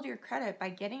can build your credit by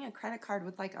getting a credit card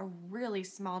with like a really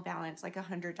small balance, like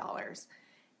 $100,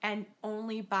 and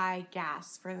only buy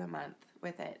gas for the month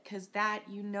with it, because that,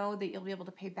 you know, that you'll be able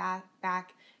to pay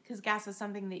back, because gas is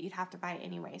something that you'd have to buy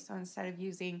anyway. So instead of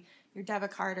using your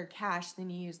debit card or cash, then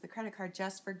you use the credit card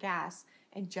just for gas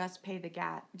and just pay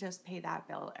that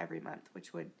bill every month,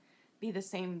 which would be the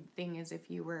same thing as if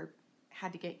you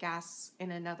had to get gas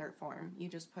in another form. You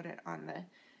just put it on the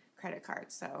credit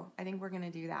card. So I think we're going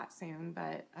to do that soon,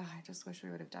 but I just wish we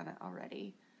would have done it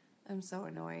already. I'm so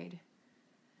annoyed.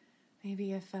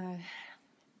 Maybe if,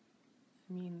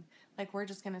 like, we're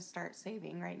just going to start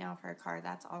saving right now for a car.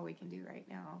 That's all we can do right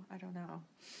now. I don't know.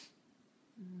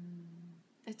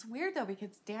 It's weird, though,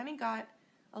 because Danny got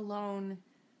a loan,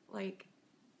 like,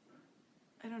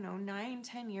 I don't know,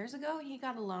 9-10 years ago. He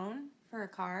got a loan for a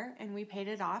car, and we paid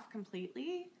it off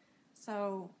completely.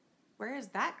 So where is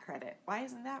that credit? Why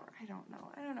isn't that? I don't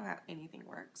know. I don't know how anything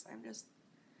works. I'm just...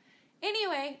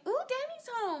 Anyway, ooh, Danny's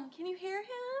home. Can you hear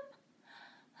him?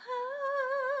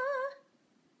 Ah.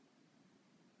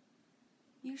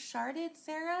 You sharded,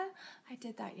 Sarah? I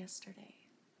did that yesterday.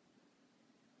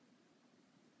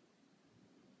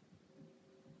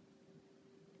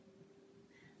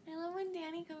 I love when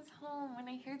Danny comes home. When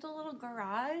I hear the little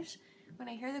garage, when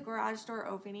I hear the garage door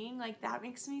opening, like, that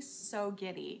makes me so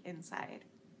giddy inside.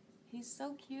 He's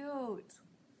so cute.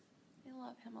 I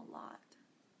love him a lot.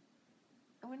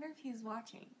 I wonder if he's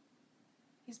watching.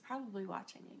 He's probably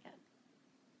watching again.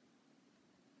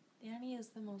 Danny is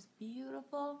the most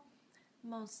beautiful,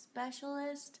 most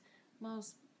specialist,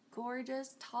 most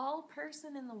gorgeous, tall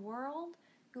person in the world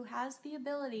who has the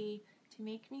ability to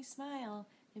make me smile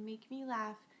and make me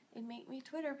laugh and make me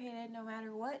Twitter-pated no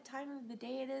matter what time of the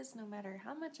day it is, no matter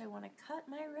how much I want to cut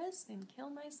my wrist and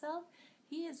kill myself.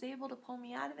 He is able to pull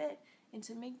me out of it and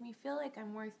to make me feel like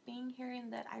I'm worth being here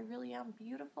and that I really am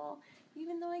beautiful.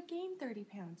 Even though I gained 30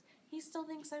 pounds, he still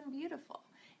thinks I'm beautiful.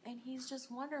 And he's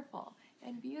just wonderful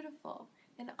and beautiful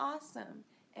and awesome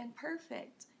and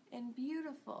perfect and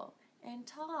beautiful and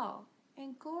tall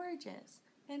and gorgeous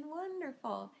and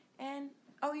wonderful. And,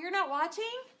 oh, you're not watching?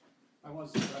 I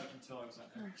was right until I was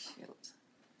out there. Oh, shoot.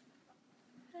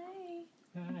 Hi.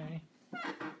 Hi.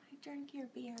 I drank your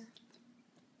beer.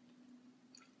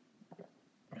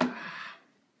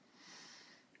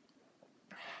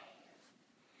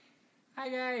 Hi,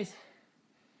 guys.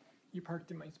 You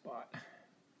parked in my spot.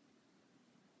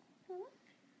 Hmm?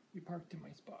 You parked in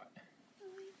my spot.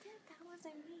 Oh, I did. That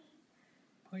wasn't me.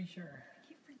 Play sure. I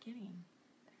keep forgetting.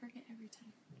 I forget every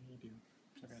time. Yeah, you do.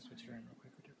 So I gotta switch it around real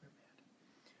quick with your grandma.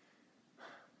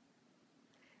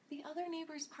 The The other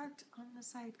neighbors parked on the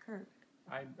side curb.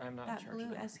 I'm not that in charge blue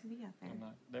of that. SUV out there. I'm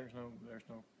not. There's no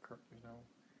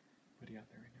hoodie out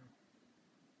there right now.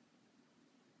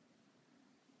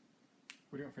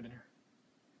 What do you want for dinner?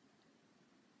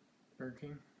 Burger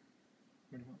King?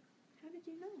 What do you want? How did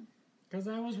you know? Because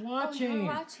I was watching. Oh, you were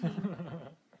watching.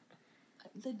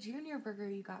 The junior burger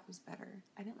you got was better.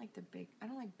 I don't like big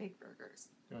burgers.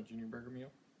 You want a junior burger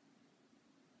meal?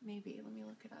 Maybe. Let me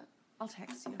look it up. I'll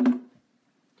text you.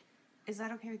 Is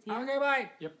that okay with you? Okay, bye.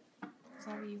 Yep. Is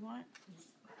that what you want?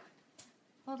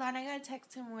 Hold on, I gotta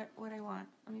text him what I want.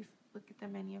 Let me look at the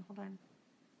menu. Hold on.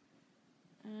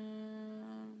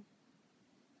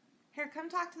 Here, come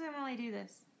talk to them while I do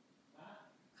this.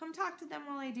 Come talk to them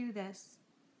while I do this.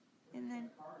 And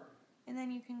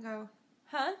then you can go,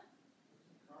 huh?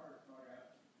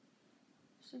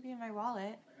 Should be in my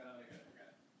wallet.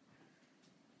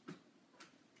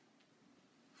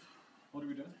 What are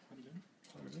we doing?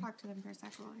 Talk to them for a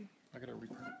second. I gotta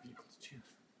reprint vehicles too.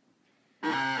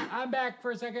 I'm back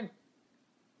for a second.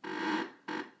 Oh,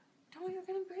 you're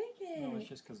gonna break it. No, it's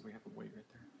just because we have a weight right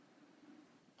there.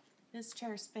 This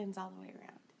chair spins all the way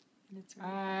around. And it's really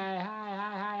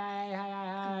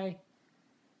Hi.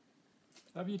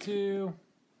 Love you too.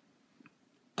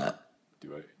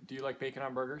 Do you like bacon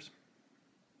on burgers?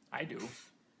 I do. What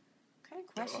kind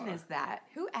of question is that?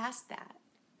 Who asked that?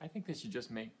 I think they should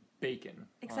just make bacon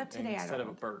Except today I instead of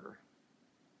a don't. burger.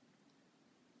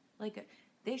 Like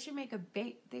they should make a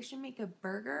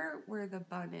burger where the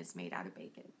bun is made out of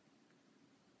bacon.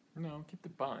 No, keep the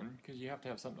bun because you have to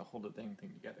have something to hold the thing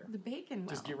together. The bacon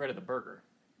will. Just get rid of the burger.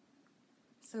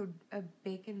 So a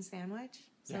bacon sandwich?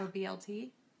 So Yeah. a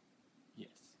BLT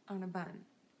Yes. on a bun.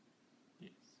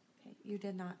 Yes. Okay, you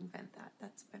did not invent that.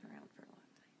 That's been around for a long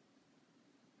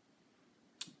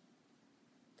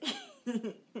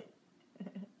time.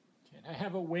 Can I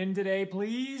have a win today,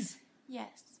 please?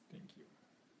 Yes. Thank you.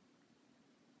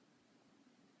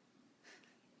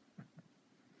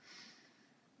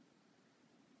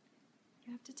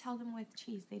 You have to tell them with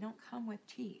cheese. They don't come with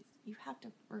cheese. You have to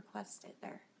request it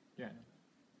there. Yeah.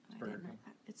 I Burger didn't know King.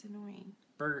 that. It's annoying.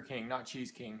 Burger King, not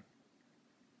Cheese King.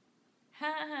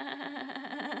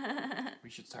 We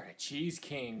should start a Cheese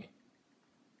King.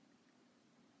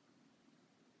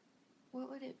 What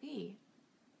would it be?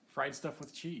 Fried stuff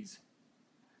with cheese.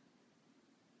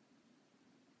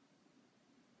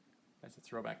 That's a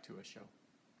throwback to a show.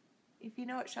 If you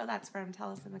know what show that's from,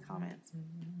 tell us in the comments.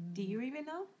 Do you even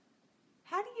know?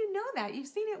 How do you know that? You've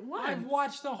seen it once. I've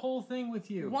watched the whole thing with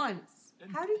you. Once.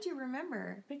 How did you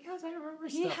remember? Because I remember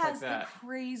He stuff has like that. the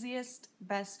craziest,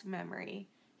 best memory.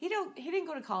 He didn't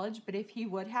go to college, but if he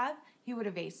would have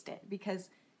aced it because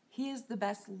he is the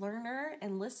best learner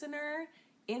and listener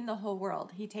in the whole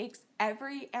world. He takes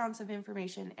every ounce of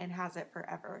information and has it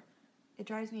forever. It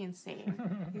drives me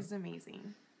insane. He's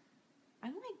amazing.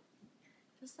 I'm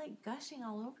just gushing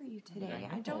all over you today.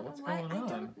 I I don't know what's what. going I on?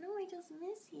 don't know. I just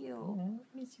miss you. Oh,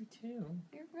 I miss you too.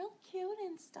 You're real cute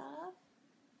and stuff.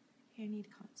 Here, I need to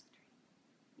concentrate.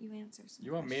 You answer some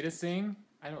You want me to questions. sing?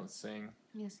 I don't sing.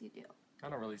 Yes, you do. I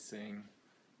don't really sing.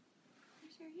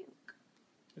 Where's your uke?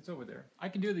 It's over there. I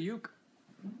can do the uke.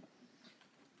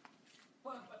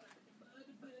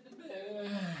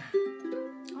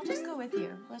 I'll just go with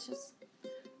you.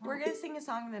 We're going to sing a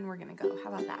song and then we're going to go. How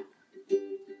about that?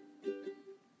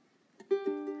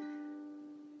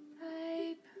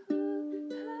 I poo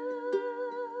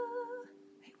poo.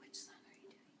 Wait, which song are you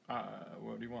doing?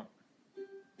 What do you want?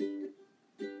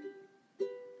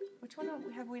 Which one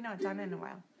have we not done in a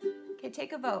while? Okay,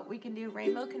 take a vote. We can do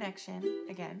Rainbow Connection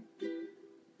again.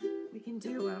 We can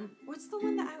do, what's the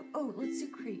one that let's do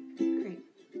Creep. Creep.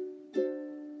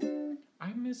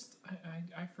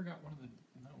 I forgot one of the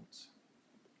notes.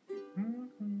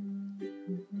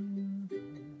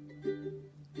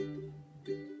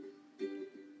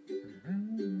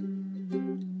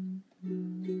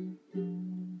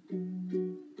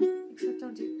 Except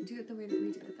don't do it the way that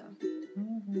we do it, though.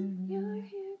 You're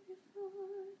here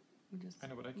before. I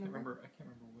know, but I can't remember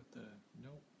what the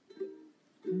note.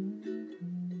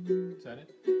 Is that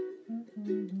it?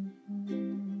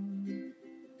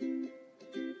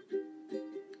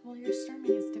 Well, your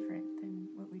strumming is different than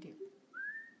what we do.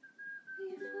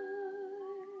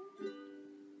 Before,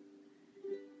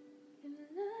 and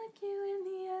look you in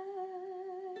the eye.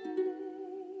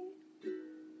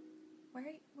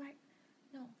 Why?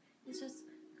 No, it's just.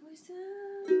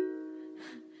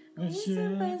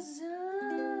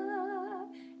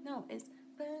 No, it's.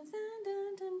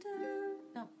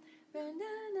 No.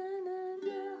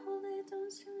 Hold it,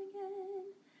 don't strum again.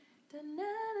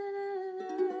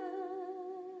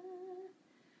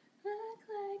 Look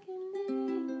like an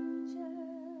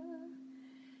angel.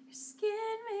 Your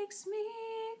skin makes me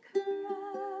cry.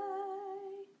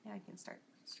 Yeah, I can start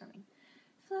strumming.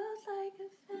 Float like a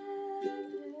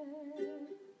feather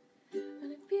on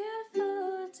a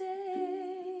beautiful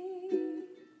day.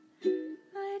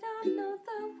 I don't know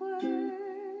the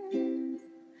words.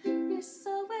 You're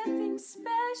so effing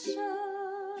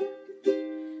special.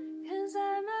 'Cause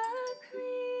I'm a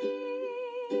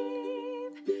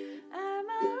creep. I'm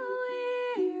a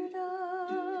weirdo.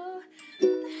 What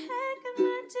the heck am I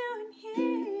doing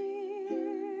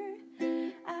here?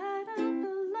 I don't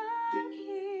belong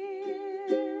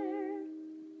here.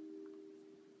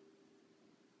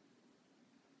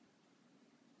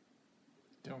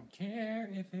 Don't care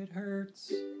if it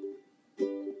hurts.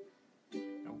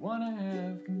 I wanna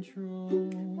have control.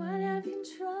 Wanna have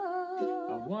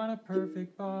control. I want a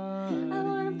perfect body. I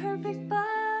want a perfect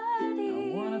body.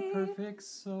 I want a perfect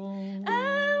soul.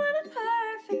 I want a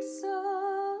perfect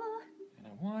soul. And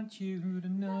I want you to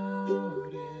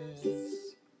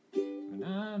notice when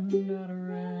I'm not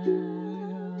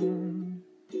around.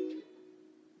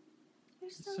 You're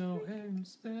So very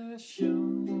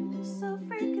special. so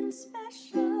freaking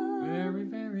special. Very,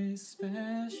 very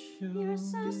special. You're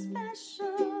so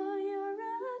special. You're a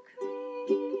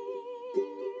creep.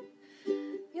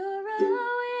 You're a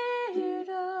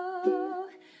weirdo.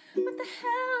 What the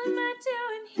hell am I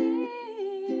doing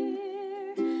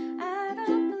here? I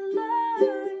don't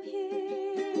belong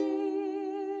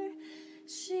here.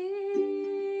 She's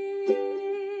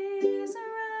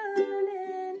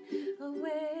running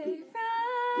away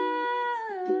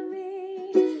from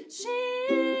me.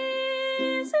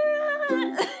 She's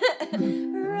run,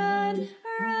 run,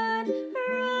 run,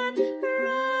 run.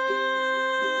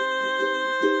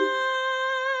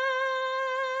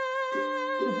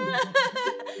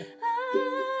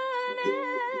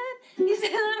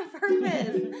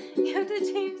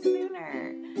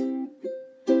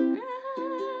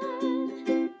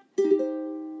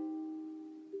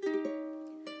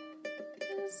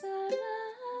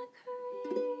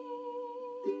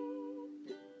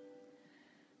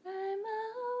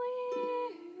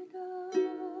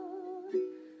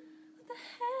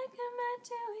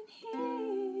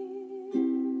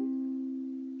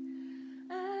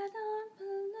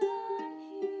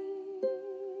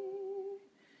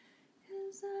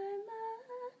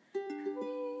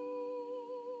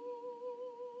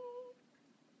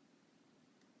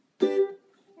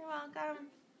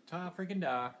 Ta freaking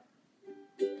da.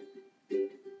 Oh,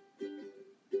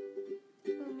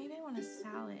 maybe I want a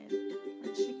salad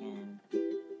or chicken.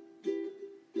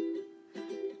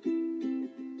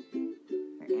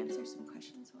 Or answer some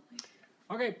questions while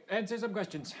I... Okay, answer some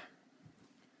questions.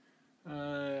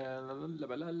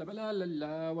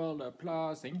 Well,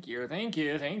 applause. Thank you.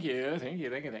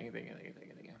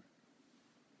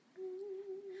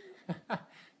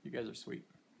 You guys are sweet.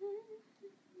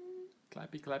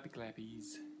 Clappy, clappy,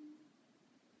 clappies.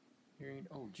 Hearing,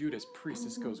 oh, Judas Priest,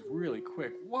 this goes really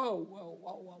quick. Whoa.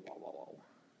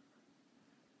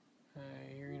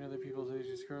 Hearing other people say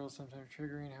just girls sometimes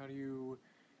triggering. How do you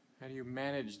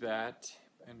manage that?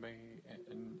 And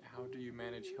how do you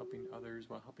manage helping others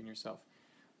while helping yourself?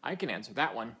 I can answer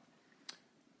that one.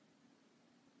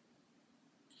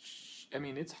 I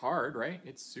mean, it's hard, right?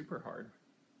 It's super hard.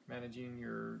 Managing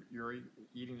your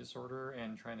eating disorder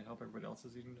and trying to help everybody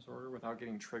else's eating disorder without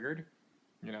getting triggered,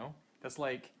 you know? That's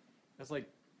like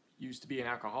used to be an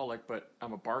alcoholic, but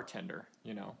I'm a bartender,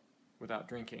 you know, without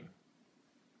drinking.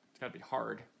 It's got to be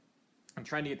hard. I'm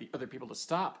trying to get the other people to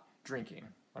stop drinking.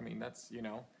 I mean, that's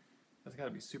got to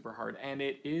be super hard, and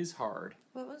it is hard.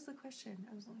 What was the question?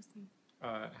 I was listening.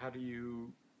 How do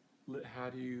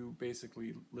you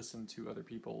basically listen to other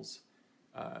people's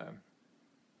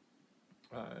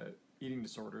eating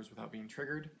disorders without being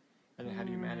triggered, and then how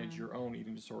do you manage your own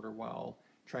eating disorder while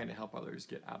trying to help others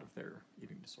get out of their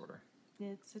eating disorder?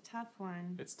 It's a tough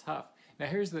one. It's tough. Now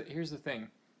here's the thing.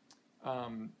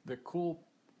 The cool.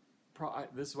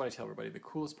 This is what I tell everybody. The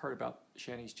coolest part about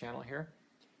Shanny's channel here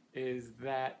is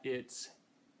that it's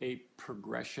a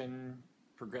progressive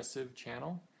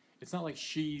channel. It's not like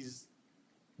she's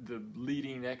the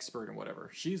leading expert and whatever.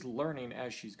 She's learning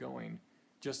as she's going,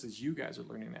 just as you guys are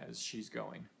learning as she's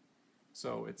going.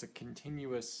 So it's a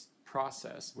continuous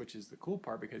process, which is the cool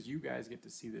part because you guys get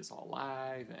to see this all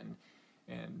live and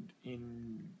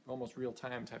in almost real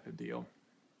time type of deal.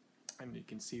 And you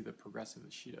can see the progressive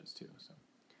that she does too. So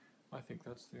I think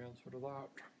that's the answer to that.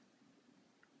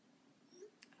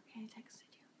 Okay, I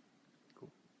texted you.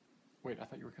 Cool. Wait, I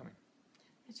thought you were coming.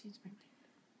 I changed my mind.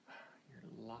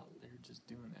 You're just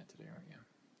doing that today, aren't you?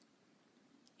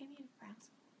 I need a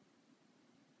frazzle.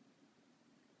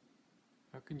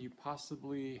 How can you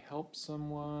possibly help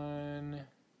someone?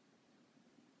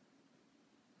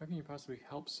 How can you possibly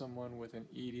help someone with an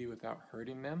ED without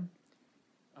hurting them?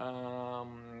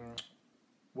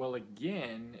 Well,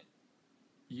 again,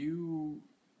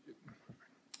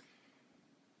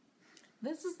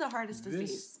 This is the hardest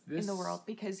disease in the world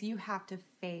because you have to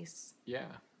face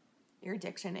your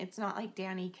addiction. It's not like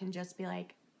Danny can just be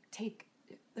like, take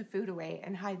the food away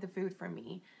and hide the food from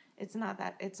me. It's not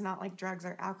that. It's not like drugs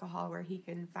or alcohol where he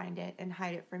can find it and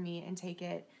hide it from me and take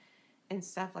it and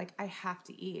stuff. Like I have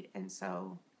to eat. And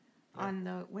so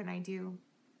when I do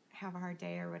have a hard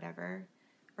day or whatever,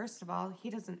 first of all, he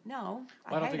doesn't know.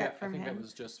 Well, I hide it from him.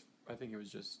 I think it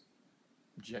was just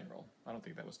general. I don't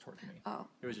think that was towards me. Oh.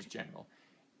 It was just general.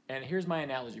 And here's my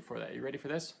analogy for that. You ready for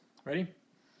this? Ready?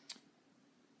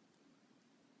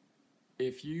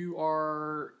 If you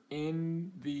are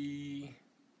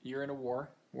you're in a war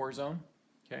zone,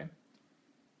 okay?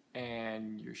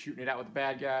 And you're shooting it out with the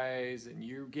bad guys and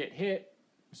you get hit,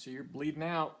 so you're bleeding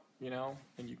out, you know,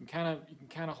 and you can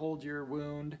kind of hold your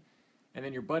wound, and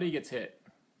then your buddy gets hit.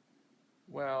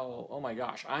 Well, oh my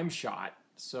gosh, I'm shot,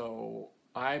 so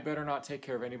I better not take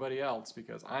care of anybody else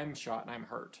because I'm shot and I'm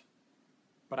hurt.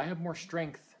 But I have more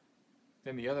strength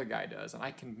than the other guy does, and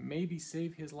I can maybe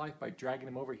save his life by dragging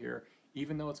him over here,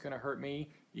 even though it's going to hurt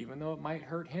me, even though it might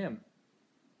hurt him.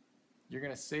 You're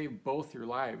going to save both your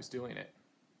lives doing it.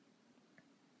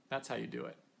 That's how you do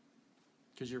it.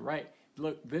 Because you're right.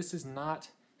 Look, this is not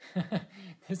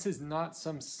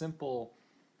some simple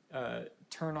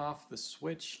turn off the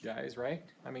switch, guys, right?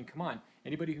 I mean, come on.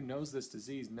 Anybody who knows this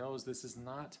disease knows this is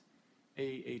not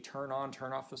a turn on,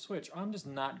 turn off the switch. I'm just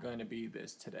not going to be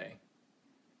this today.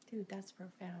 Dude, that's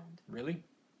profound. Really?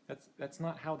 That's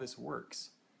not how this works.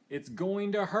 It's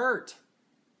going to hurt.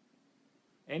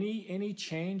 Any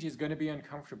change is going to be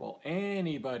uncomfortable.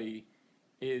 Anybody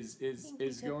is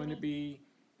going to be,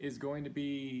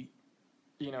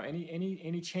 you know,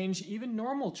 any change, even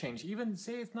normal change, even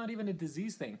say it's not even a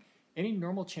disease thing. Any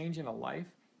normal change in a life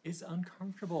is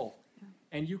uncomfortable. Yeah.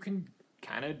 And you can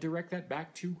kind of direct that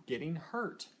back to getting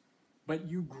hurt. But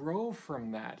you grow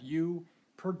from that. You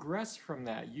progress from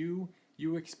that. You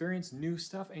experience new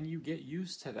stuff and you get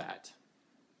used to that.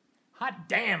 Hot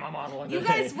damn, I'm on one today. You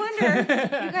guys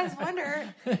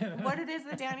wonder what it is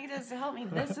that Danny does to help me.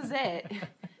 This is it.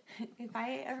 If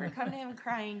I ever come to him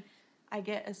crying, I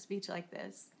get a speech like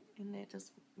this, and it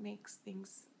just makes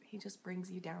things he just brings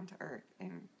you down to earth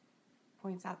and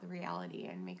points out the reality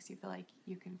and makes you feel like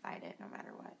you can fight it no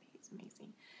matter what. He's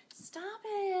amazing. Stop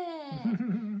it!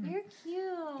 You're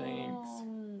cute. Thanks.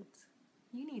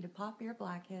 You need to pop your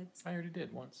blackheads. I already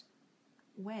did once.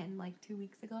 When? Like 2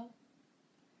 weeks ago?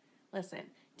 Listen,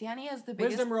 Danny has the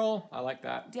biggest Wisdom roll. I like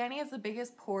that. Danny has the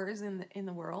biggest pores in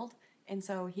the world, and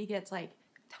so he gets like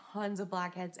tons of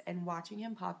blackheads, and watching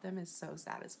him pop them is so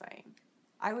satisfying.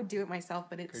 I would do it myself,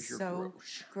 but 'Cause it's you're so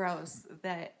gross. gross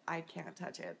that I can't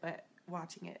touch it, but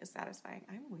watching it is satisfying.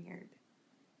 I'm weird.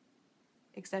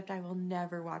 Except I will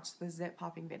never watch the zit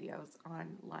popping videos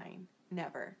online.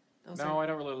 Never. No, I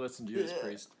don't really listen to Judas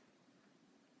Priest.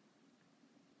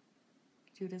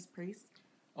 Judas Priest.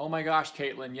 Oh my gosh,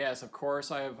 Caitlin, yes, of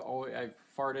course I've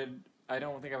farted. I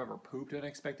don't think I've ever pooped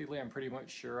unexpectedly. I'm pretty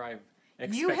much sure I've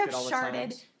expected You have all the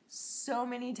sharted times. so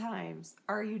many times.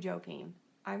 Are you joking?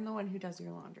 I'm the one who does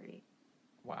your laundry.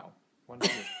 Wow. Why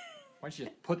don't you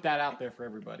just put that out there for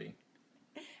everybody?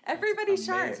 Everybody That's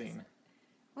sharts. amazing.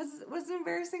 What's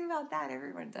embarrassing about that?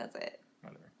 Everyone does it.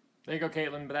 Whatever. There you go,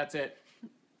 Caitlin, but that's it.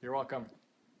 You're welcome.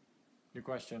 Your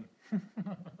question. Am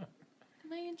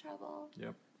I in trouble?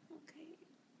 Yep. Okay.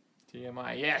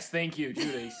 TMI. Yes, thank you,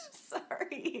 Judy.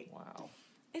 Sorry. Wow.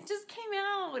 It just came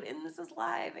out and this is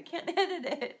live. I can't edit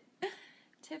it.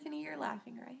 Tiffany, you're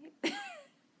laughing, right?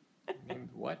 Named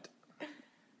what?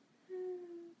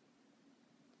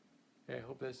 Okay, I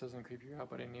hope this doesn't creep you out,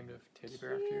 but I named a teddy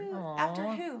bear after you. Cute. Aww. After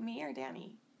who? Me or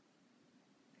Danny?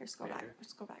 Here, let's go back. Better.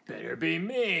 Let's go back. Better be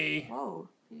me. Whoa.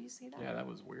 Did you see that? Yeah, that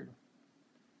was weird.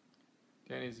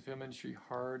 Danny, is the film industry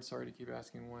hard? Sorry to keep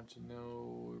asking. Want to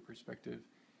know your perspective.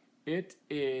 It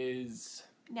is.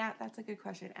 Nat, that's a good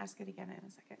question. Ask it again in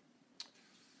a second.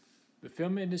 The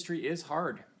film industry is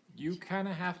hard. You kind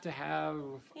of have to have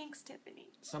Thanks, Tiffany.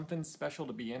 something special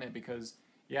to be in it because,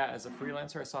 yeah, as a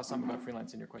freelancer, I saw something about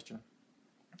freelance in your question.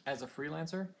 As a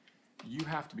freelancer, you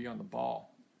have to be on the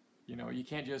ball. You know, you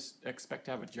can't just expect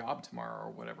to have a job tomorrow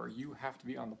or whatever. You have to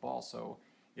be on the ball. So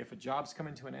if a job's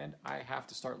coming to an end, I have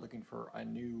to start looking for a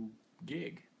new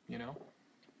gig, you know?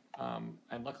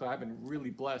 And luckily I've been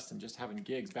really blessed in just having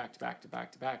gigs back to back to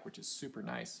back to back, which is super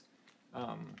nice.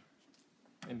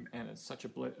 And it's such a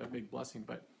big blessing,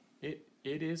 but it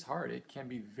is hard. It can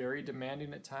be very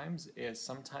demanding at times, as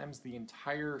sometimes the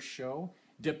entire show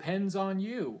depends on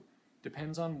you,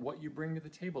 depends on what you bring to the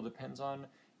table, depends on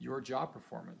your job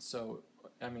performance. So,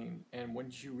 I mean, and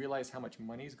once you realize how much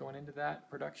money is going into that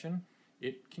production,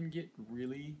 it can get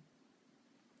really,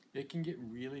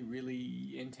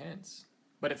 really intense.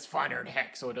 But it's funner than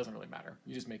heck, so it doesn't really matter.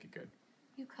 You just make it good.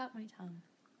 You cut my tongue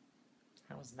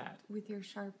How was that? with your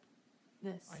sharpness.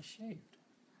 I shaved.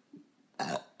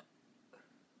 This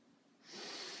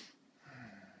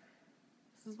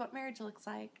is what marriage looks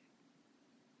like.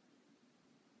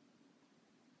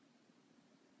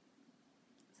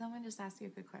 Someone just asked you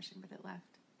a good question, but it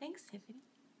left. Thanks, Tiffany.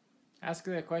 Ask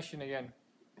that question again.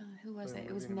 Who was it? We're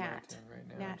It was moving to Nat. Mountain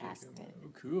right now. Nat Jacob. asked it. Oh,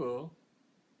 cool.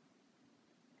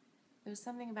 It was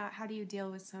something about how do you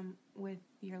deal with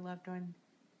your loved one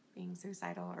being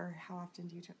suicidal, or how often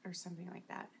do you, or something like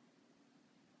that.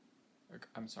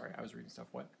 I'm sorry, I was reading stuff.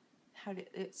 What?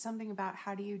 It's something about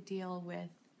how do you deal with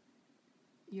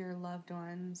your loved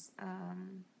ones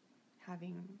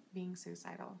being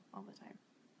suicidal all the time,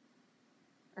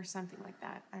 or something like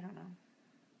that. I don't know.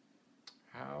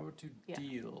 How to Yeah.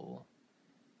 deal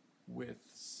with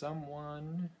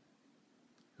someone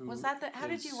who Was that how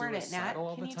did is you word it, Nat? suicidal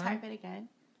all Can the you time? type it again?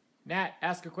 Nat,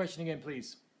 ask a question again,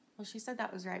 please. Well, she said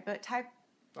that was right, but type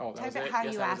Oh, that type was it it? how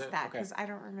Yes, you that was asked it? that, Okay. because I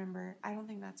don't remember. I don't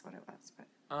think that's what it was, but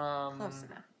close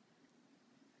enough.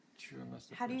 True, unless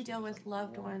the How do you person deal with doesn't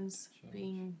loved want ones to change.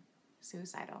 being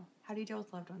suicidal? How do you deal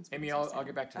with loved ones being Amy, suicidal? I'll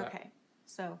get back to that. Okay,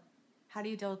 so how do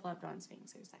you deal with loved ones being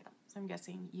suicidal? So I'm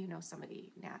guessing you know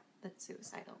somebody, Nat, that's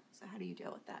suicidal. So how do you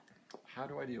deal with that? How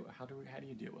do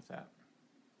you deal with that?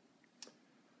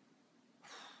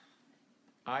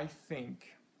 I think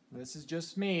this is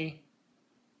just me,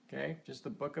 okay? Just the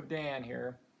book of Dan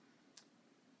here.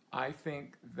 I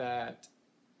think that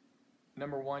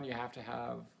number one, you have to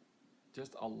have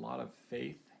just a lot of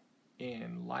faith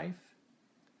in life.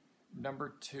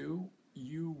 Number two,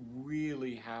 you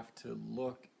really have to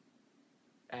look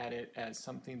at it as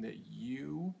something that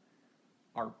you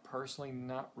are personally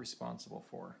not responsible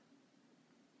for.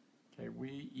 Okay,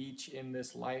 we each in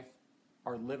this life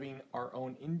are living our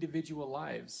own individual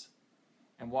lives.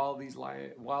 And while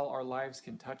our lives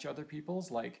can touch other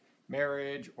people's, like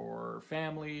marriage or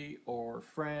family or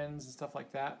friends and stuff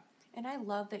like that. And I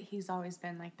love that he's always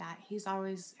been like that. He's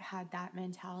always had that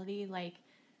mentality. Like,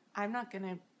 I'm not going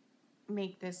to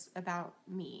make this about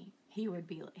me. he would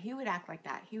act like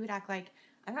that. He would act like,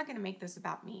 I'm not going to make this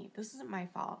about me. This isn't my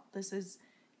fault. This is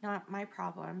not my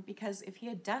problem. Because if he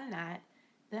had done that,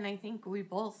 then I think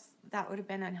that would have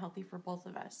been unhealthy for both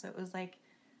of us. So it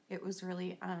was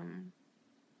really,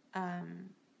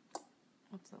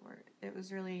 what's the word? It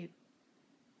was really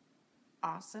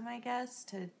awesome, I guess,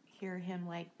 to hear him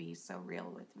like be so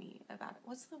real with me about it.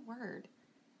 What's the word?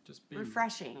 Just be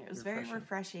refreshing. It was very refreshing.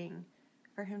 refreshing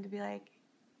for him to be like,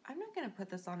 I'm not going to put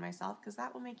this on myself because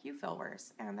that will make you feel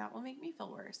worse and that will make me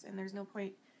feel worse. And there's no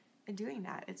point in doing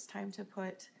that. It's time to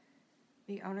put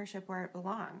the ownership where it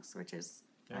belongs, which is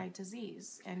my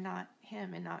disease and not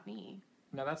him and not me.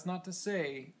 Now, that's not to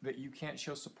say that you can't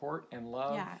show support and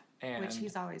love and which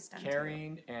he's always done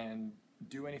caring and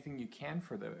do anything you can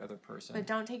for the other person. But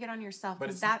don't take it on yourself, But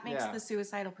because it's- that makes yeah. the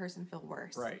suicidal person feel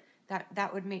worse. Right.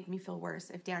 That would make me feel worse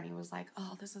if Danny was like,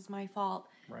 oh, this is my fault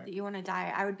Right. that you want to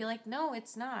die. I would be like, no,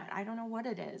 it's not. I don't know what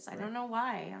it is. I don't know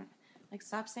why. Like,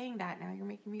 stop saying that now. You're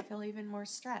making me feel even more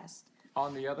stressed.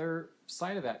 On the other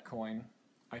side of that coin,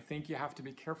 I think you have to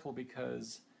be careful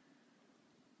because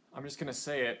I'm just gonna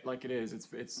say it like it is.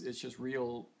 It's just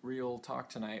real talk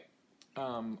tonight.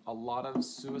 A lot of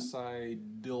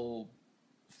suicidal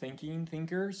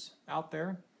thinkers out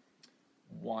there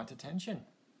want attention.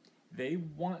 They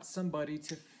want somebody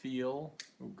to feel.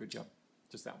 Oh, good job.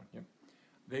 Just that one. Yep.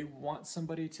 They want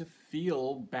somebody to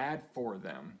feel bad for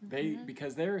them.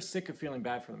 Because they're sick of feeling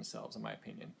bad for themselves, in my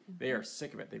opinion. They are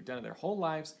sick of it. They've done it their whole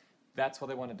lives. That's why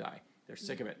they want to die. They're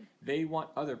sick of it. They want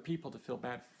other people to feel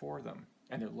bad for them.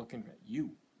 And they're looking at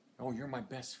you. Oh, you're my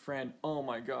best friend. Oh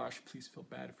my gosh, please feel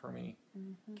bad for me.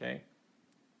 Okay?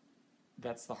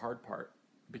 That's the hard part.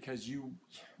 Because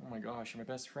oh my gosh, you're my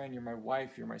best friend, you're my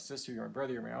wife, you're my sister, you're my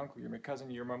brother, you're my uncle, you're my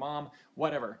cousin, you're my mom,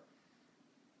 whatever.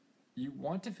 You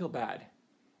want to feel bad.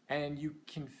 And you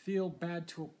can feel bad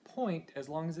to a point as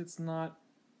long as it's not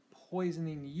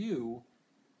poisoning you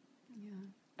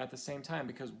at the same time.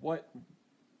 Because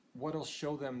what'll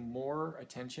show them more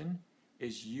attention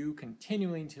is you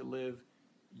continuing to live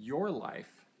your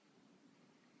life,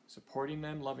 supporting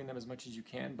them, loving them as much as you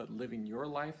can, but living your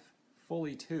life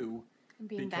fully too. And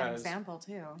being that example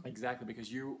too. Exactly,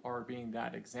 because you are being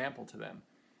that example to them.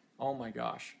 Oh my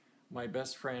gosh, my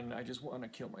best friend, I just want to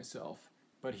kill myself.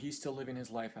 But he's still living his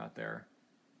life out there,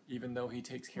 even though he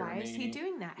takes care of me. Why is he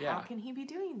doing that? Yeah. How can he be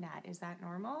doing that? Is that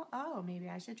normal? Oh, maybe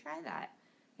I should try that.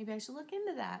 Maybe I should look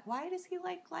into that. Why does he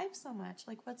like life so much?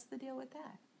 Like, what's the deal with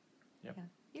that? Yep. Yeah.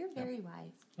 You're very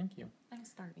wise. Thank you. I'm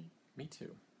starving. Me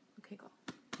too. Okay, go.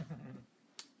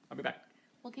 I'll be back.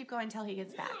 We'll keep going until he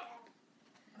gets back.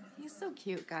 He's so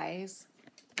cute, guys.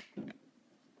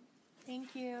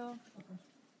 Thank you.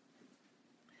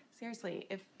 Seriously,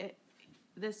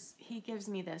 he gives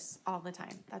me this all the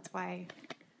time. That's why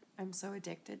I'm so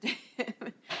addicted to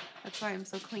him. That's why I'm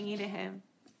so clingy to him.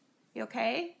 You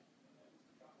okay?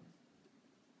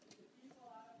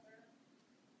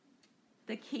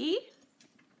 The key?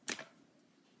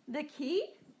 The key?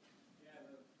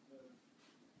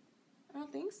 I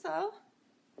don't think so.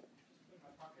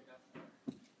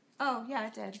 Oh, yeah,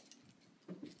 it did.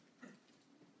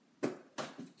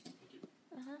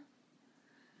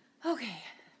 Okay,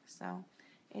 so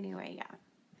anyway, yeah,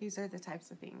 these are the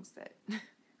types of things that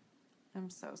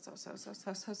I'm so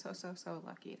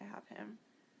lucky to have him.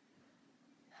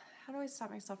 How do I stop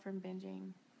myself from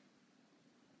binging?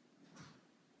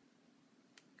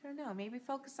 I don't know, maybe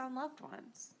focus on loved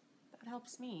ones. That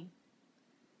helps me.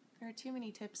 There are too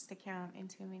many tips to count and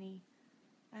too many,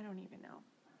 I don't even know.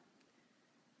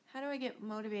 How do I get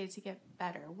motivated to get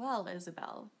better? Well,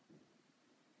 Isabel,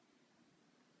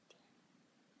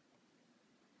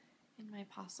 and my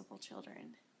possible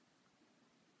children.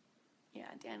 Yeah,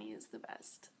 Danny is the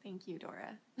best. Thank you,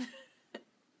 Dora.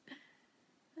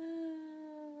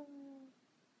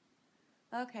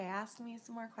 Okay, ask me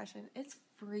some more questions. It's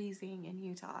freezing in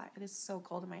Utah. It is so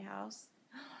cold in my house.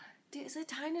 Dude, is it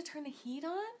time to turn the heat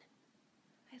on?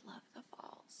 I love the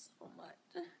fall so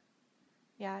much.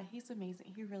 Yeah, he's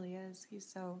amazing. He really is. He's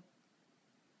so...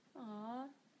 Aww.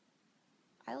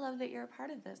 I love that you're a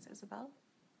part of this, Isabel.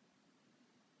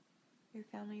 Your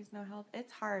family is no help.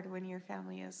 It's hard when your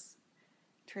family is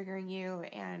triggering you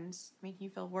and making you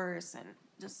feel worse and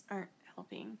just aren't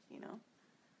helping, you know.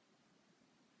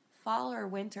 Fall or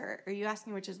winter? Are you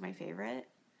asking which is my favorite?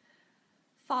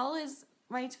 Fall is...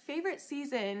 My favorite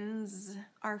seasons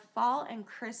are fall and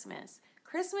Christmas.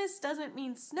 Christmas doesn't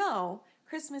mean snow.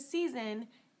 Christmas season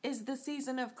is the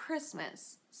season of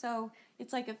Christmas. So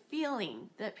it's like a feeling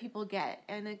that people get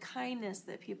and a kindness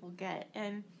that people get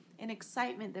and an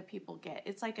excitement that people get.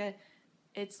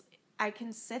 I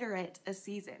consider it a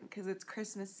season because it's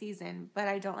Christmas season, but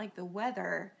I don't like the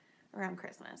weather around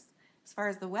Christmas. As far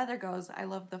as the weather goes, I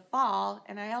love the fall,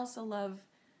 and I also love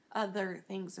other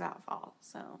things about fall.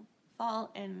 So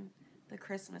fall and the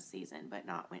Christmas season, but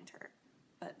not winter,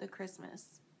 but the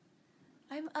Christmas.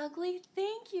 I'm ugly.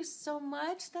 Thank you so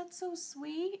much. That's so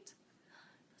sweet.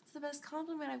 That's the best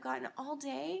compliment I've gotten all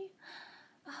day.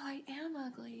 Oh, I am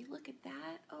ugly. Look at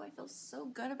that. Oh, I feel so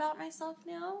good about myself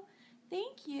now.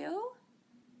 Thank you.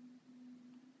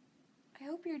 I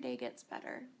hope your day gets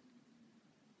better.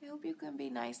 I hope you can be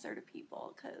nicer to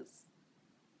people because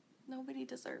nobody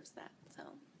deserves that. So,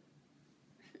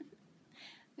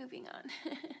 moving on.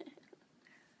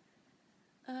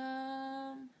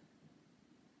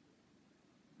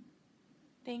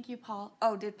 Thank you, Paul.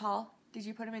 Oh, did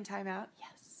you put him in timeout?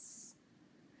 Yes.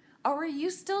 Oh, are you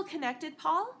still connected,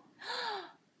 Paul?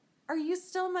 Are you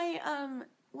still my,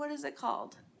 what is it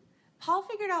called? Paul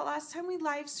figured out last time we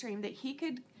live streamed that he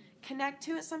could connect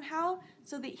to it somehow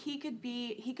so that he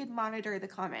could monitor the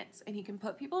comments and he can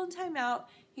put people in timeout,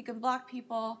 he can block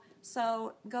people.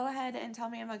 So go ahead and tell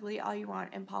me I'm ugly all you want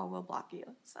and Paul will block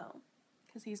you. So,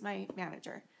 because he's my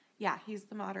manager. Yeah, he's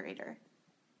the moderator.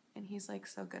 And he's like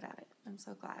so good at it. I'm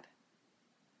so glad.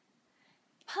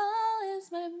 Paul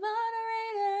is my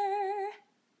moderator.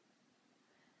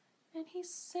 And he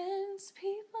sends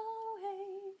people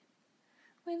away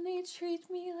when they treat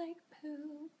me like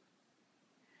poo.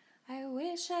 I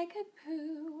wish I could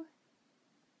poo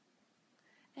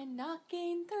and not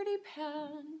gain 30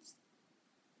 pounds.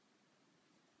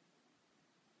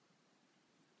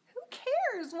 Who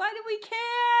cares? Why do we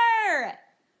care?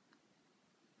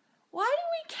 Why do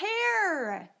we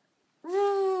care?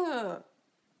 Ugh.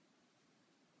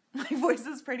 My voice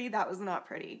is pretty. That was not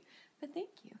pretty. But thank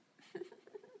you.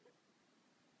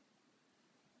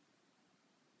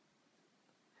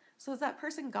 So is that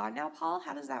person gone now, Paul?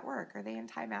 How does that work? Are they in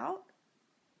timeout?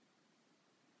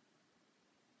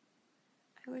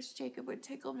 I wish Jacob would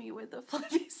tickle me with a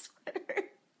fluffy sweater.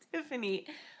 Tiffany,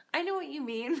 I know what you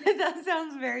mean, but that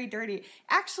sounds very dirty.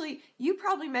 Actually, you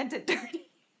probably meant it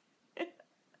dirty.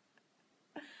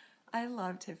 I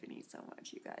love Tiffany so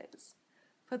much, you guys.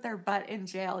 Put their butt in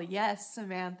jail. Yes,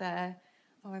 Samantha.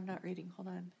 Oh, I'm not reading. Hold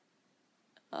on.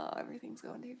 Oh, everything's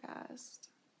going too fast.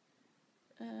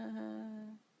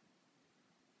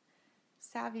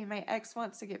 Savvy, my ex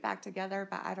wants to get back together,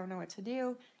 but I don't know what to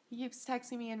do. He keeps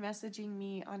texting me and messaging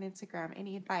me on Instagram.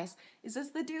 Any advice? Is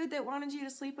this the dude that wanted you to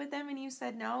sleep with him and you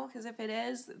said no? Because if it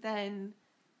is, then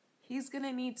he's going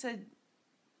to need to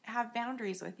have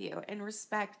boundaries with you and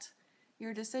respect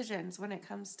your decisions when it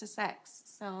comes to sex.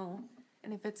 So,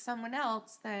 and if it's someone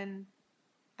else, then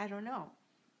I don't know.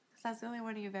 Because that's the only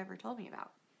one you've ever told me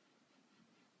about.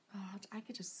 Oh, I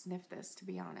could just sniff this, to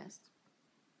be honest.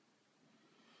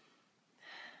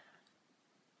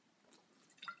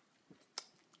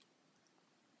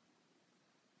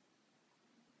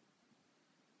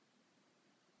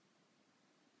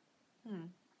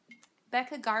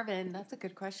 Becca Garvin, that's a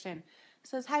good question.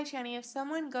 Says, hi, Shanny. If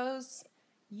someone goes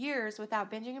years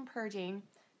without binging and purging,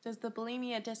 does the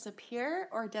bulimia disappear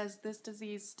or does this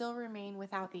disease still remain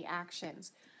without the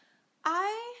actions?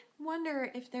 I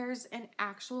wonder if there's an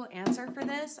actual answer for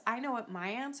this. I know what my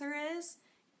answer is.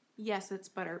 Yes, it's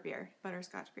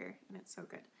butterscotch beer, and it's so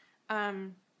good.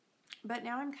 But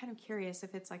now I'm kind of curious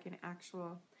if it's like an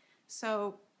actual.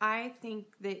 So I think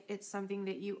that it's something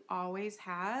that you always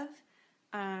have.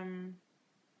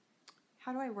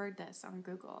 How do I word this on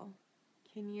Google?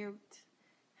 Can you,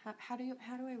 how do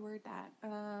I word that?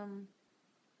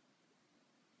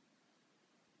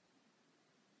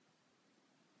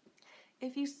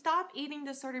 If you stop eating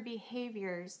disorder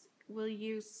behaviors, will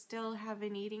you still have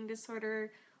an eating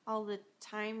disorder all the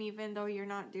time, even though you're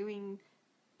not doing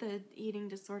the eating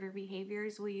disorder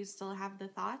behaviors? Will you still have the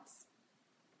thoughts?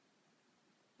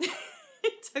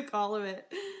 It took all of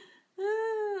it.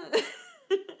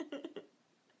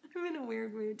 I'm in a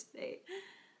weird mood today.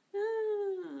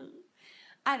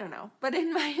 I don't know, but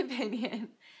in my opinion,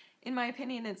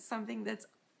 it's something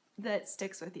that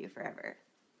sticks with you forever.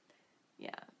 Yeah,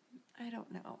 I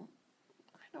don't know.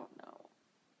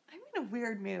 I'm in a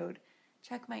weird mood.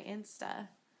 Check my Insta.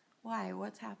 Why?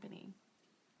 What's happening?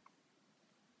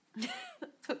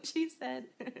 That's what she said.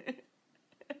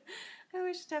 I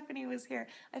wish Tiffany was here.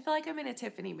 I feel like I'm in a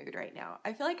Tiffany mood right now.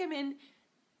 I feel like I'm in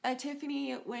a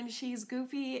Tiffany when she's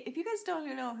goofy. If you guys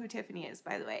don't know who Tiffany is,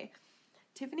 by the way,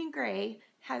 Tiffany Gray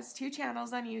has 2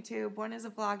 channels on YouTube. One is a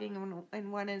vlogging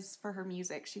and one is for her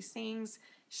music. She sings.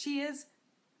 She is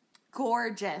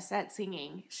gorgeous at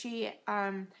singing. She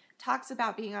talks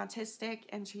about being autistic,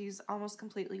 and she's almost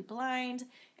completely blind,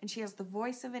 and she has the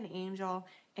voice of an angel,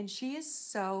 and she is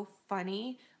so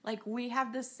funny. Like, we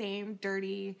have the same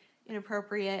dirty,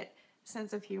 inappropriate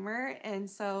sense of humor, and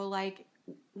so, like,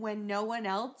 when no one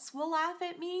else will laugh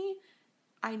at me,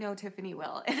 I know Tiffany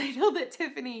will. And I know that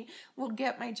Tiffany will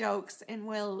get my jokes and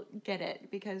will get it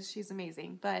because she's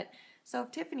amazing. But so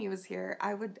if Tiffany was here,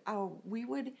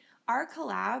 our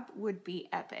collab would be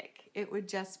epic. It would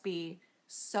just be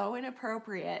so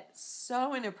inappropriate,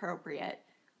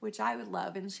 which I would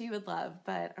love and she would love,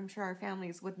 but I'm sure our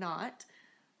families would not.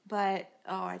 But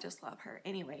oh, I just love her.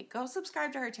 Anyway, go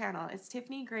subscribe to her channel. It's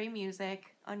Tiffany Gray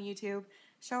Music on YouTube.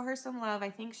 Show her some love. I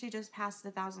think she just passed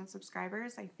 1,000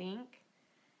 subscribers, I think.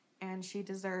 And she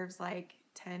deserves like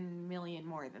 10 million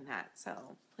more than that. So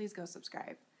please go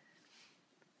subscribe.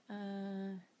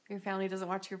 Your family doesn't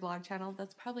watch your vlog channel.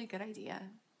 That's probably a good idea.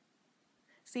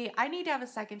 See, I need to have a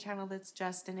second channel that's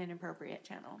just an inappropriate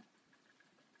channel,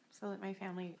 so that my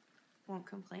family won't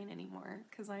complain anymore.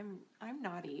 Because I'm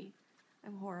naughty.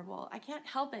 I'm horrible. I can't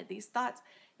help it. These thoughts.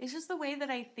 It's just the way that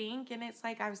I think. And it's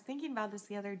like, I was thinking about this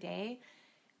the other day.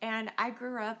 And I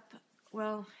grew up,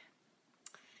 well,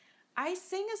 I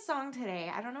sing a song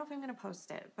today. I don't know if I'm going to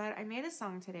post it, but I made a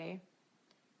song today.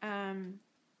 And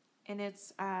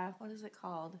it's, what is it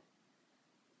called?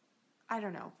 I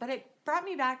don't know. But it brought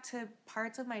me back to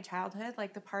parts of my childhood,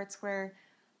 like the parts where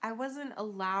I wasn't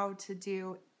allowed to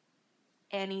do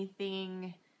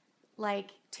anything,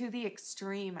 like, to the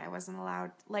extreme. I wasn't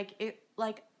allowed,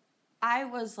 I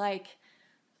was like,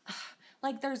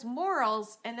 there's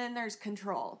morals and then there's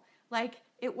control. Like,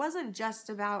 it wasn't just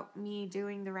about me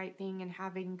doing the right thing and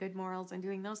having good morals and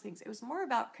doing those things. It was more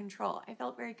about control. I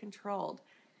felt very controlled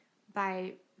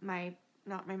by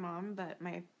not my mom, but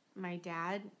my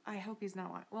dad. I hope he's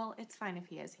not, well, it's fine if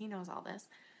he is. He knows all this.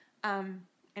 And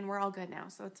we're all good now,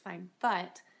 so it's fine.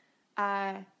 But,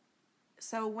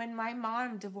 so when my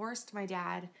mom divorced my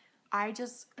dad, I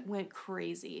just went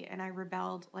crazy and I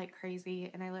rebelled like crazy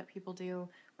and I let people do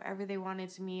whatever they wanted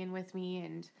to me and with me.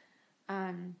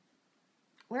 And,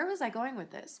 where was I going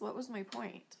with this? What was my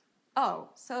point? Oh,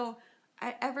 so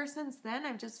ever since then,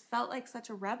 I've just felt like such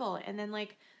a rebel. And then,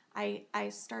 like, I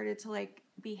started to, like,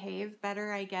 behave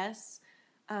better, I guess,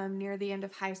 near the end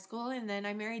of high school. And then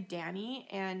I married Danny,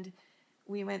 and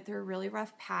we went through a really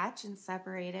rough patch and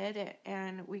separated.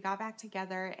 And we got back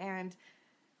together, and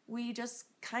we just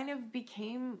kind of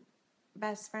became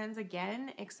best friends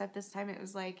again, except this time it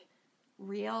was, like,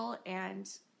 real. And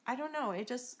I don't know,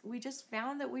 we just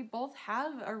found that we both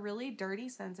have a really dirty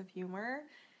sense of humor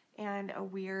and a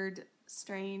weird,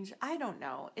 strange, I don't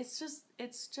know. It's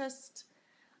just,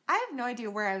 I have no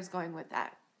idea where I was going with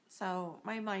that. So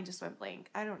my mind just went blank.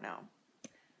 I don't know.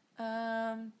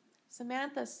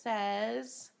 Samantha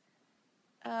says,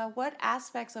 what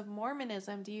aspects of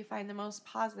Mormonism do you find the most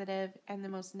positive and the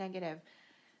most negative?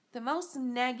 The most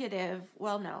negative,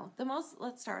 well, no,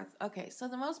 let's start with, okay, so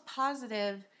the most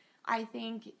positive, I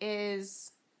think,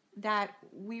 is that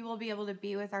we will be able to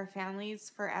be with our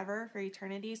families forever, for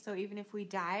eternity. So even if we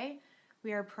die,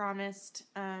 we are promised,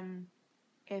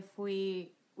 we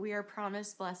are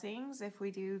promised blessings if we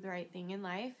do the right thing in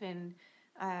life and,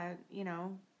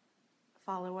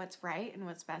 follow what's right and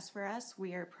what's best for us.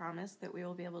 We are promised that we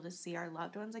will be able to see our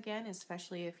loved ones again,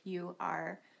 especially if you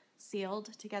are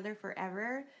sealed together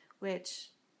forever,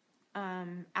 which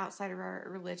outside of our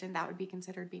religion, that would be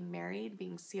considered being married.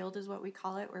 Being sealed is what we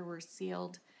call it, where we're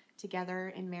sealed together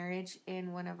in marriage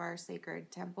in one of our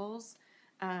sacred temples.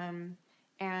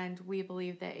 And we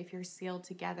believe that if you're sealed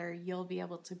together, you'll be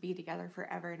able to be together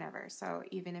forever and ever. So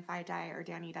even if I die or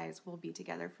Danny dies, we'll be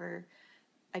together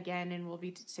again, and we'll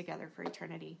be together for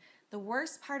eternity. The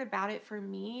worst part about it for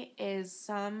me is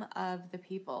some of the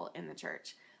people in the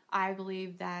church. I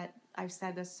believe that, I've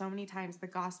said this so many times, the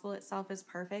gospel itself is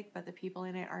perfect, but the people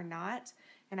in it are not.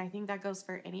 And I think that goes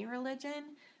for any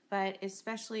religion, but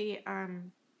especially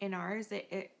in ours,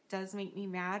 it does make me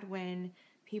mad when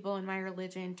people in my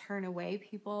religion turn away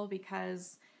people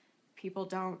because people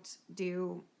don't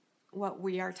do what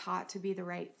we are taught to be the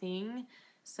right thing.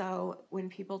 So when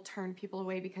people turn people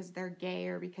away because they're gay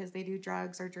or because they do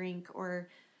drugs or drink or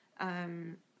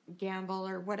gamble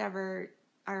or whatever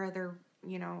our other,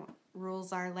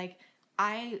 rules are, like,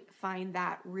 I find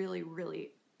that really,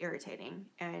 really irritating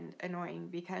and annoying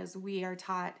because we are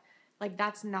taught, like,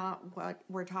 that's not what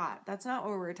we're taught. That's not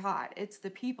what we're taught. It's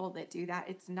the people that do that.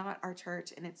 It's not our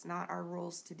church, and it's not our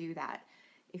rules to do that.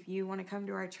 If you want to come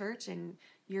to our church and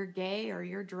you're gay or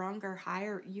you're drunk or high,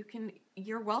 or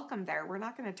you're welcome there. We're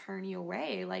not going to turn you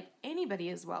away. Like, anybody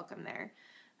is welcome there.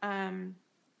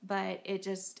 But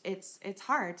it's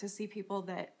hard to see people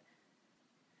that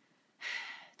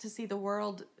to see the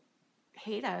world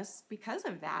hate us because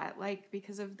of that, like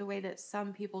because of the way that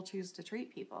some people choose to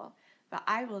treat people. But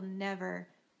I will never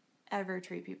ever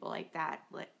treat people like that.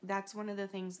 Like that's one of the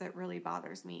things that really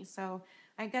bothers me. So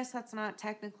I guess that's not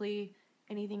technically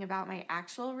anything about my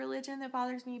actual religion that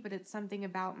bothers me, but it's something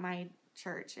about my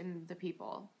church and the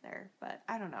people there. But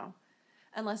I don't know.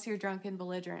 Unless you're drunk and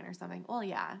belligerent or something. Well,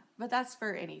 yeah, but that's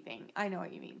for anything. I know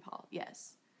what you mean, Paul.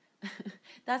 Yes.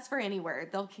 That's for anywhere.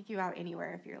 They'll kick you out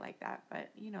anywhere if you're like that,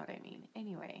 but you know what I mean.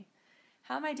 Anyway,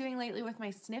 how am I doing lately with my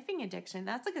sniffing addiction?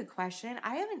 That's a good question.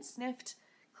 I haven't sniffed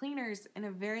cleaners in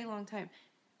a very long time.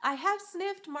 I have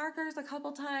sniffed markers a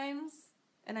couple times,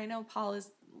 and I know Paul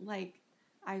is like,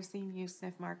 I've seen you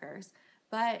sniff markers,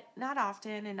 but not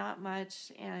often and not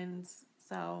much, and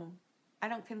so I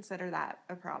don't consider that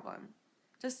a problem.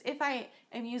 Just if I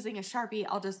am using a Sharpie,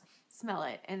 I'll just smell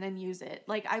it and then use it.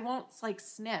 Like I won't like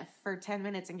sniff for 10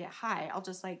 minutes and get high. I'll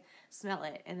just like smell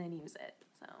it and then use it.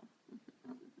 So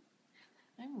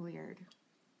I'm weird.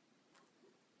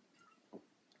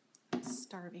 I'm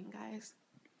starving, guys.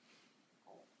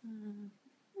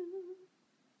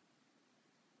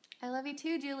 I love you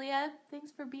too, Julia.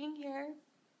 Thanks for being here.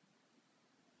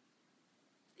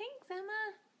 Thanks,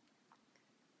 Emma.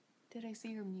 Did I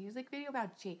see your music video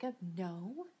about Jacob?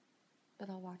 No, but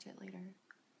I'll watch it later.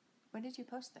 When did you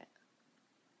post it?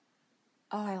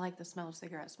 Oh, I like the smell of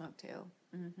cigarette smoke too.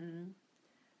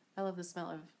 I love the smell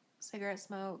of cigarette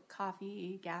smoke,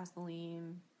 coffee,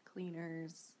 gasoline,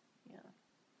 cleaners. Yeah.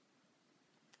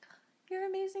 You're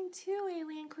amazing too,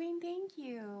 Alien Queen. Thank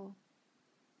you.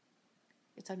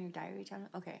 It's on your diary channel?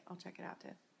 Okay, I'll check it out,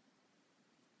 Tiff.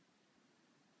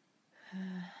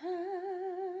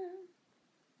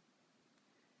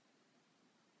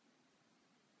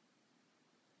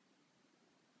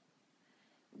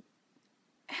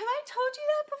 Have I told you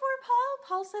that before, Paul?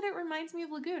 Paul said it reminds me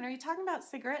of Lagoon. Are you talking about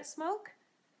cigarette smoke?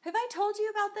 Have I told you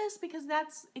about this? Because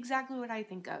that's exactly what I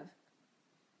think of.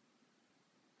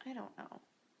 I don't know.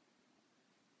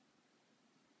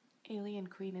 Alien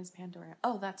Queen is Pandora.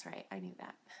 Oh, that's right. I knew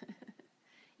that.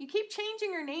 You keep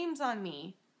changing your names on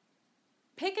me.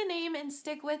 Pick a name and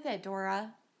stick with it,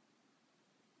 Dora.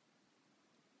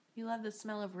 You love the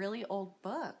smell of really old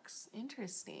books.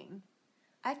 Interesting.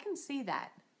 I can see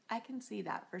that. I can see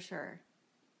that for sure.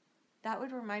 That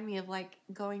would remind me of like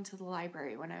going to the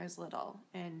library when I was little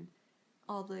and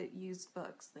all the used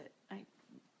books that I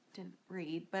didn't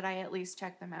read, but I at least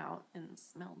checked them out and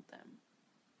smelled them.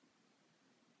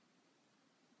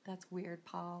 That's weird,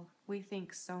 Paul. We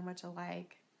think so much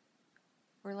alike.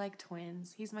 We're like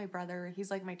twins. He's my brother. He's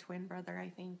like my twin brother, I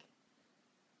think.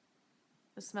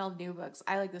 The smell of new books.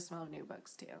 I like the smell of new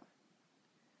books too.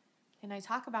 Can I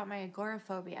talk about my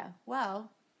agoraphobia?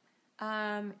 Well,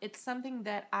 it's something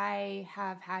that I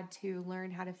have had to learn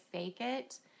how to fake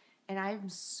it. And I'm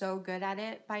so good at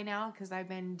it by now because I've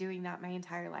been doing that my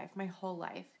entire life, my whole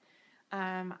life.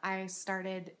 I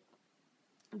started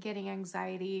getting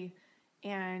anxiety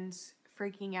and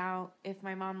freaking out if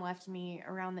my mom left me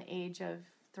around the age of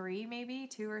 3, maybe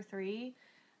 2 or 3.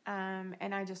 And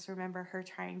I just remember her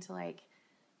trying to like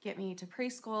get me to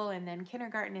preschool and then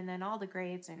kindergarten and then all the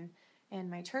grades and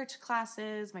my church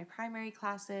classes, my primary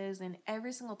classes, and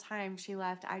every single time she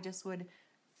left, I just would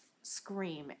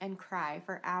scream and cry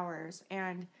for hours,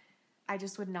 and I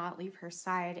just would not leave her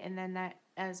side. And then that,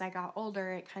 as I got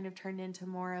older, it kind of turned into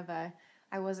more of a,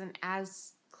 I wasn't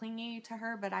as clingy to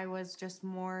her, but I was just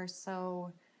more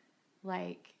so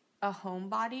like a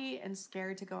homebody and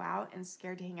scared to go out and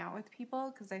scared to hang out with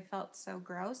people because I felt so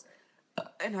gross.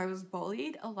 And I was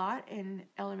bullied a lot in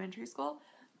elementary school.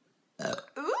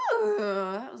 Ooh,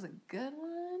 that was a good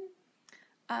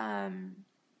one.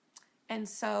 And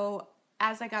so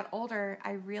as I got older,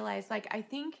 I realized, like, I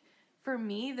think for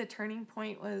me, the turning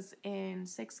point was in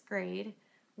 6th grade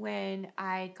when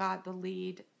I got the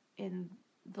lead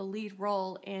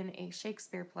role in a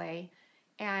Shakespeare play.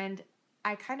 And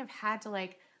I kind of had to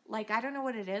like, I don't know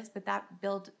what it is, but that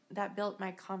built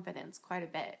my confidence quite a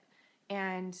bit.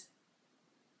 And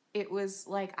it was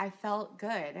like I felt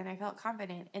good and I felt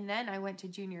confident. And then I went to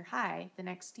junior high the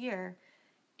next year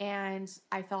and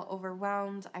I felt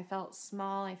overwhelmed. I felt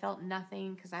small. I felt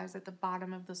nothing because I was at the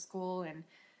bottom of the school. And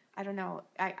I don't know,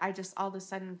 I just all of a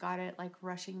sudden got it like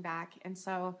rushing back. And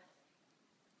so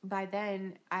by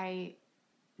then I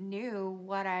knew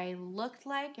what I looked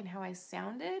like and how I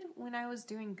sounded when I was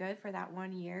doing good for that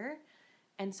 1 year.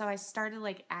 And so I started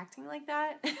like acting like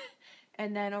that.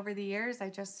 And then over the years, I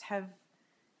just have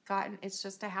gotten, it's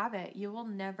just a habit. You will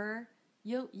never,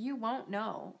 you won't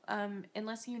know.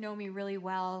 Unless you know me really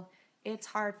well, it's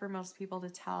hard for most people to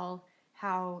tell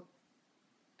how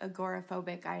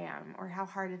agoraphobic I am, or how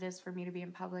hard it is for me to be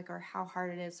in public, or how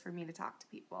hard it is for me to talk to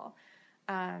people.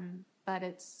 But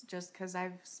it's just because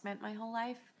I've spent my whole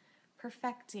life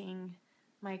perfecting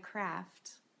my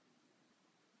craft.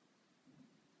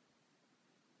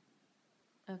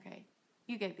 Okay,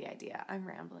 you get the idea. I'm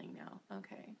rambling now.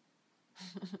 Okay.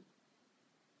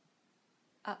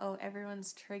 Uh-oh,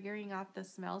 everyone's triggering off the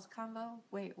smells combo.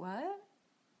 Wait, what?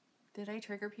 Did I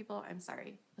trigger people? I'm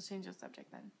sorry. Let's change the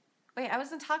subject then. Wait, I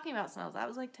wasn't talking about smells. That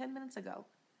was like 10 minutes ago.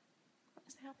 What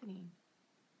is happening?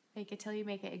 Make it till you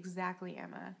make it exactly,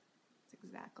 Emma. It's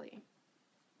exactly.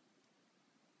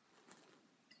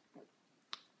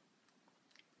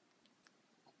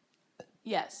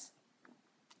 Yes,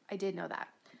 I did know that.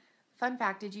 Fun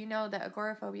fact, did you know that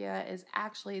agoraphobia is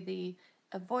actually the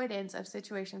avoidance of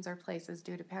situations or places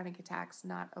due to panic attacks,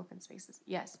 not open spaces?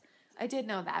 Yes, I did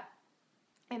know that.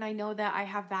 And I know that I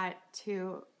have that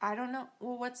too. I don't know.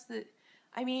 Well,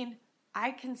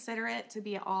 I consider it to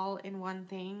be all in one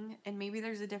thing, and maybe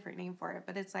there's a different name for it,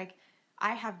 but it's like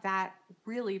I have that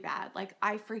really bad. Like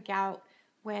I freak out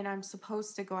when I'm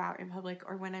supposed to go out in public,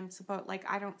 or when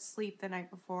I don't sleep the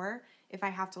night before if I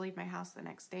have to leave my house the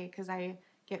next day, because I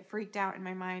get freaked out in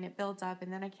my mind. It builds up,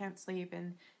 and then I can't sleep,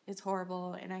 and it's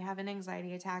horrible, and I have an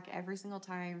anxiety attack every single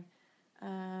time.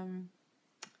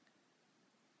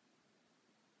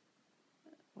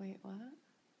 Wait, what?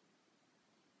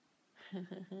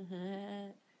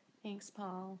 Thanks,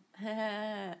 Paul.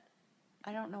 I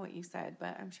don't know what you said,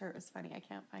 but I'm sure it was funny. I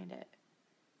can't find it.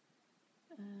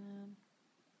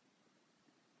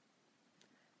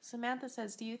 Samantha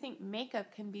says, "Do you think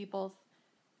makeup can both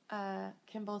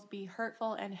be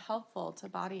hurtful and helpful to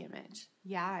body image?"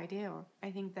 Yeah, I do.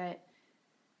 I think that.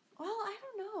 Well, I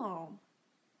don't know.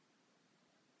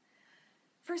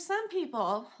 For some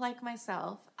people, like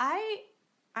myself,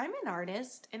 I'm an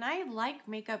artist, and I like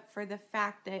makeup for the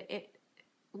fact that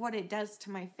what it does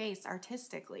to my face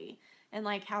artistically, and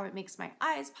like how it makes my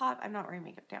eyes pop. I'm not wearing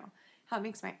makeup now. How it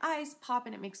makes my eyes pop,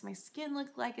 and it makes my skin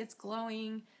look like it's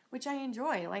glowing, which I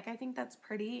enjoy. Like, I think that's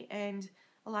pretty, and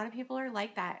a lot of people are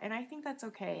like that, and I think that's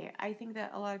okay. I think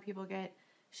that a lot of people get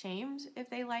shamed if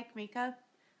they like makeup,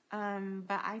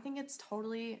 but I think it's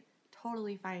totally,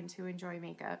 totally fine to enjoy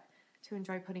makeup, to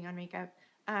enjoy putting on makeup.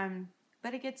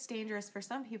 But it gets dangerous for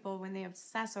some people when they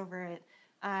obsess over it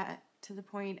to the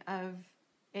point of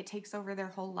it takes over their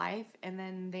whole life, and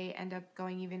then they end up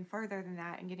going even further than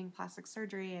that and getting plastic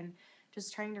surgery and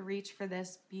just trying to reach for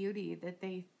this beauty that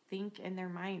they think in their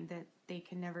mind that they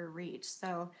can never reach.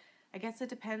 So I guess it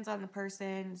depends on the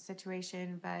person,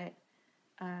 situation, but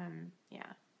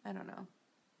yeah, I don't know.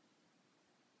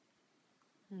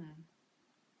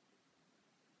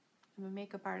 I'm a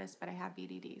makeup artist, but I have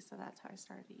BDD, so that's how I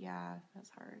started. Yeah, that's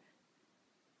hard.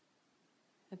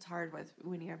 It's hard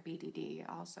when you have BDD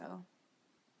also.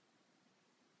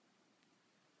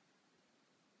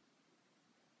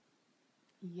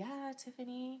 Yeah,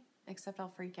 Tiffany. Except I'll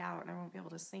freak out and I won't be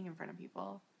able to sing in front of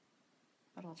people.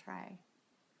 But I'll try.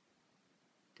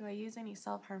 Do I use any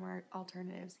self-harm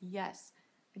alternatives? Yes.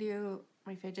 I do.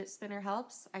 My fidget spinner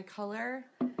helps. I color.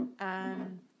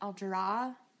 I'll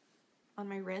draw on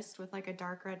my wrist with like a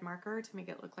dark red marker to make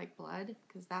it look like blood,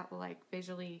 because that will like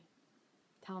visually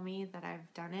tell me that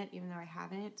I've done it even though I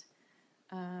haven't.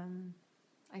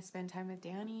 I spend time with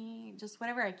Danny. Just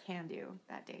whatever I can do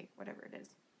that day, whatever it is.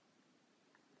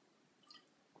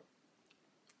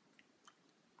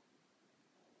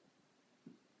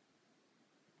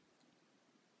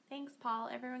 Thanks, Paul.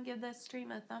 Everyone give this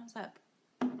stream a thumbs up.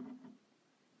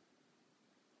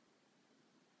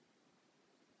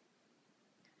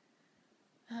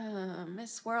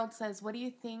 Miss World says, "What do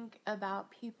you think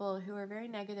about people who are very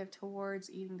negative towards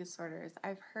eating disorders?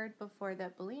 I've heard before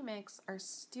that bulimics are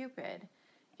stupid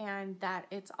and that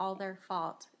it's all their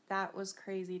fault. That was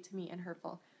crazy to me and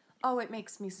hurtful." Oh, it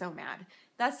makes me so mad.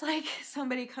 That's like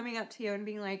somebody coming up to you and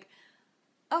being like,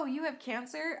 "Oh, you have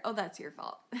cancer? Oh, that's your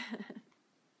fault."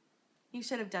 You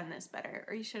should have done this better,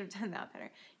 or you should have done that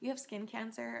better. You have skin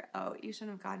cancer? Oh, you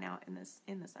shouldn't have gone out in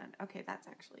the sun. Okay, that's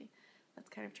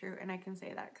kind of true, and I can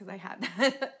say that because I had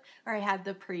that, or I had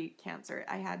the pre-cancer.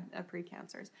 I had a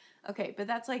pre-cancers. Okay, but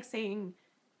that's like saying,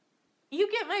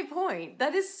 you get my point.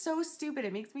 That is so stupid.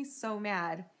 It makes me so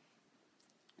mad.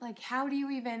 Like, how do you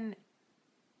even,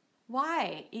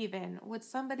 why even would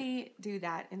somebody do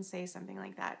that and say something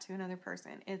like that to another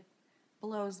person? It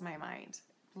blows my mind.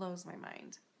 Blows my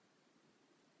mind.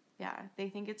 Yeah, they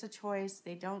think it's a choice.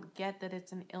 They don't get that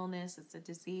it's an illness, it's a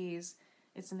disease,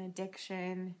 it's an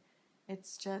addiction.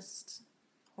 It's just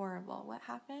horrible. What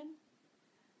happened?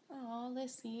 Oh,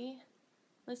 Lissy,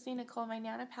 Nicole, my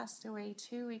Nana passed away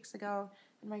 2 weeks ago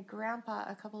And my grandpa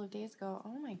a couple of days ago,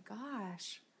 oh my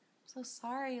gosh. I'm so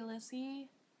sorry, Lissy.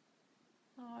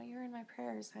 Oh, you're in my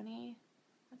prayers, honey.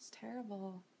 That's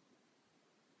terrible.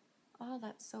 Oh,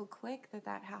 that's so quick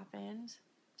that happened.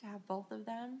 To have both of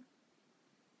them.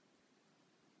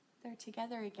 They're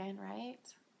together again, right?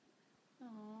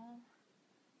 Oh,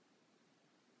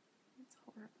 that's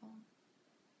horrible.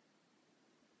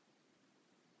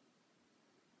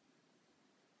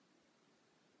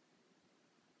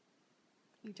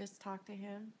 You just talked to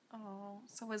him? Oh,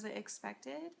 so was it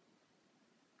expected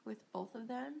with both of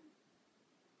them?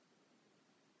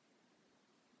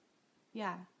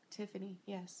 Yeah, Tiffany,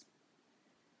 yes.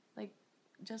 Like,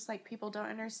 just like people don't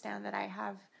understand that I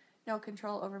have no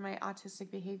control over my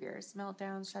autistic behaviors,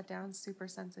 meltdowns, shutdowns, super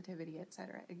sensitivity,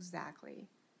 etc. Exactly.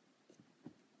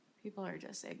 People are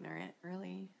just ignorant,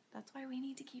 really. That's why we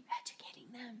need to keep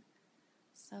educating them.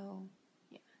 So,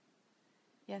 yeah.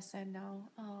 Yes and no.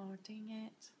 Oh, dang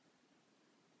it.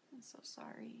 I'm so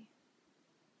sorry.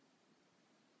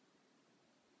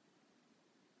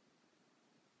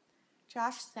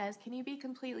 Josh says, can you be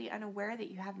completely unaware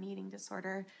that you have an eating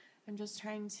disorder? I'm just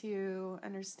trying to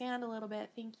understand a little bit.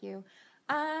 Thank you.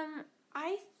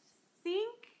 I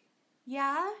think,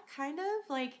 yeah, kind of.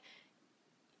 Like,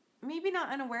 maybe not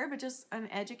unaware, but just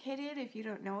uneducated if you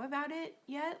don't know about it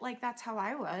yet. Like, that's how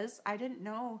I was. I didn't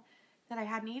know that I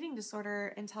had an eating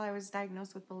disorder until I was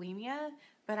diagnosed with bulimia,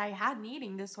 but I had an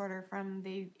eating disorder from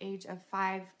the age of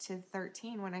 5 to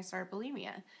 13 when I started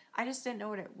bulimia. I just didn't know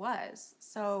what it was.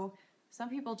 So some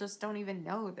people just don't even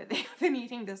know that they have an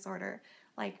eating disorder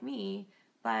like me.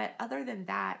 But other than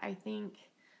that, I think,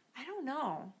 I don't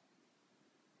know.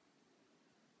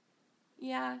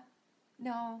 Yeah,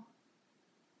 no.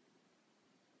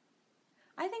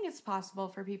 I think it's possible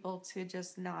for people to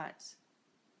just not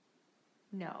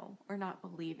know or not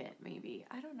believe it, maybe.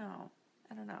 I don't know.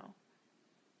 I don't know.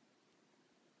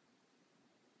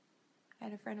 I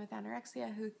had a friend with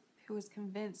anorexia who was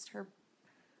convinced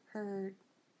her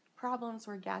problems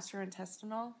were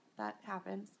gastrointestinal. That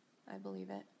happens. I believe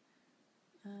it.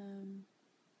 I'm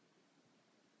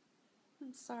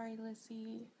sorry,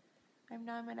 Lissy. I'm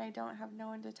numb and I don't have no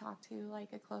one to talk to,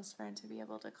 like a close friend to be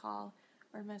able to call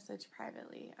or message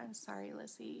privately. I'm sorry,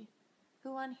 Lissy.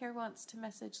 Who on here wants to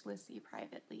message Lissy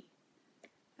privately?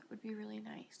 That would be really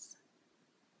nice.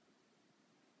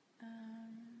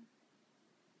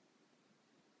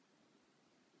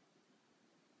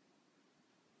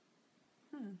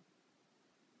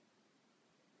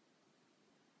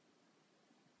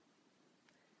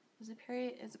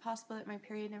 Is it possible that my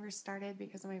period never started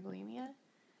because of my bulimia?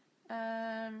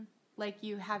 Like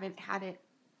you haven't had it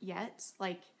yet,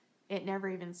 like it never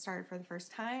even started for the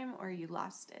first time, or you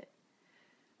lost it.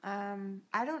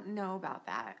 I don't know about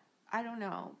that. I don't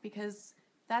know, because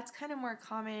that's kind of more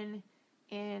common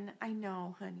in, I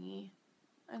know, honey.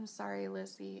 I'm sorry,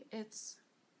 Lizzie.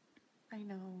 I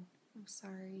know. I'm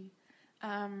sorry.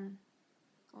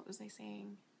 What was I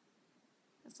saying?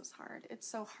 This is hard. It's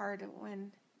so hard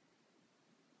when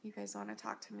you guys want to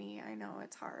talk to me. I know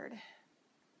it's hard.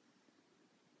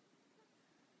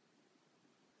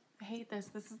 I hate this.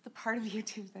 This is the part of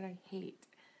YouTube that I hate.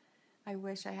 I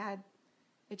wish I had.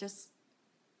 It just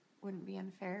wouldn't be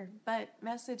unfair. But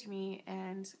message me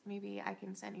and maybe I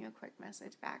can send you a quick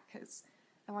message back, because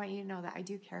I want you to know that I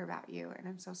do care about you and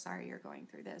I'm so sorry you're going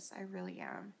through this. I really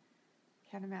am.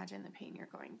 Can't imagine the pain you're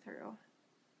going through.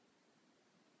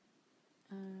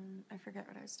 I forget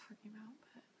what I was talking about,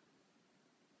 but...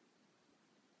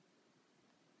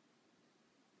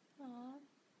 Aww.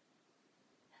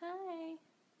 Hi.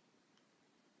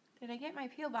 Did I get my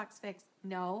P.O. box fixed?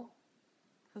 No,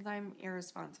 because I'm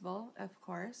irresponsible, of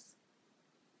course.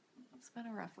 It's been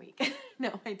a rough week.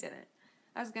 No, I didn't.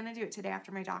 I was going to do it today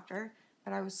after my doctor,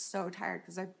 but I was so tired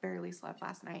because I barely slept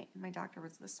last night, and my doctor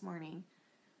was this morning.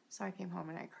 So I came home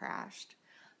and I crashed.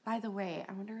 By the way,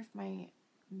 I wonder if my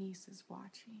niece is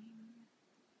watching.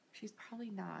 She's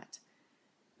probably not.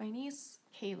 My niece,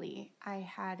 Kaylee,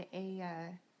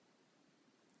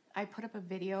 I put up a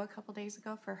video a couple days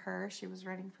ago for her. She was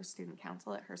running for student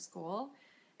council at her school,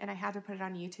 and I had to put it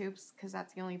on YouTube because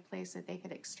that's the only place that they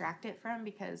could extract it from,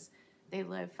 because they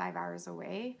live 5 hours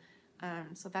away.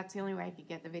 So that's the only way I could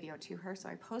get the video to her. So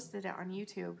I posted it on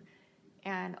YouTube,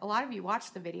 and a lot of you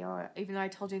watched the video, even though I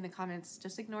told you in the comments,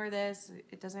 just ignore this.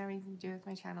 It doesn't have anything to do with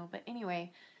my channel. But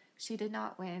anyway, she did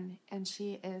not win, and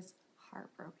she is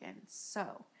heartbroken.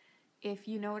 So if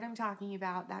you know what I'm talking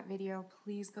about, that video,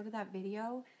 please go to that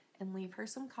video and leave her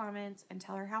some comments and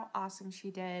tell her how awesome she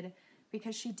did,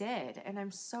 because she did, and I'm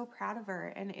so proud of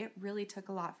her, and it really took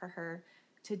a lot for her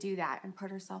to do that and put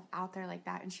herself out there like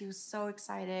that. And she was so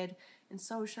excited and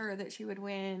so sure that she would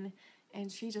win.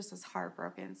 And she just was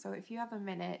heartbroken. So if you have a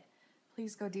minute,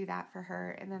 please go do that for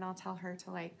her. And then I'll tell her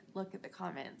to like look at the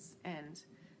comments and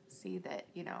see that,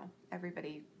 you know,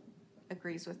 everybody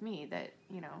agrees with me that,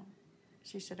 you know,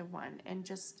 she should have won. And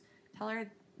just tell her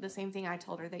the same thing I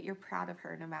told her, that you're proud of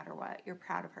her no matter what. You're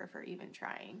proud of her for even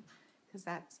trying. Because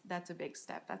that's a big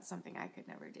step. That's something I could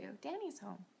never do. Danny's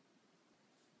home.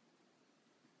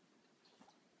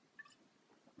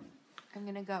 I'm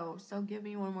going to go. So give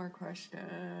me one more question.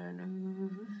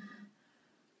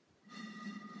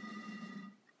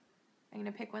 I'm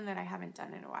going to pick one that I haven't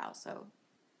done in a while. So,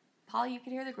 Paul, you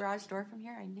could hear the garage door from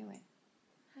here? I knew it.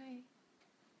 Hi.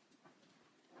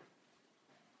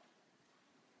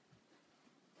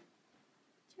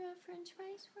 Do you have french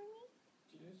fries for me?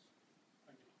 Yes.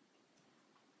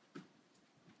 Okay.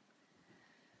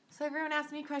 So everyone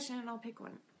asked me a question and I'll pick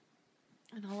one.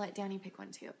 And I'll let Danny pick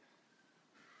one too.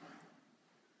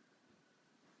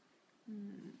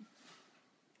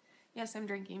 Yes, I'm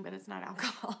drinking, but it's not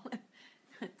alcohol.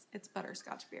 It's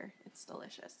butterscotch beer. It's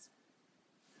delicious.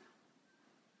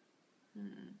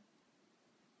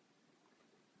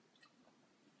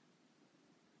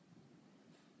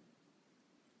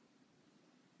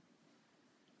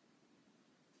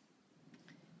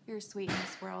 You're sweet in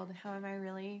this world. How am I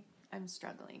really? I'm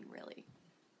struggling, really.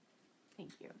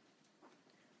 Thank you.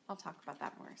 I'll talk about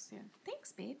that more soon.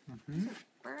 Thanks, babe.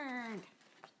 Burned.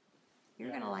 You're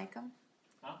Yeah. going to like them.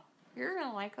 Huh? You're going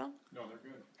to like them. No, they're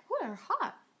good. Ooh, they're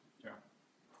hot. Yeah.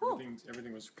 Cool.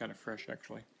 Everything was kind of fresh,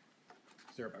 actually.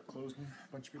 They're about closing.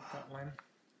 A bunch of people got in line.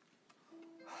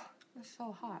 It's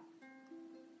so hot.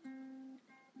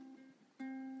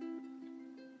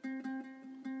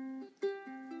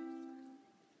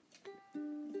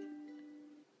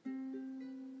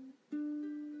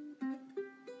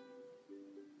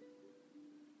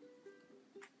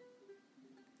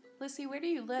 Lissy, where do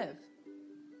you live?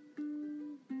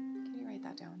 Can you write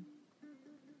that down?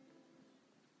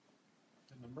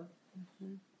 The number?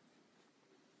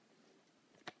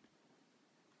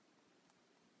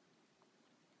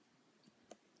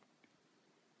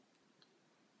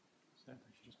 Sad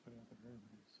that she just put it out there for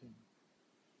everybody to see.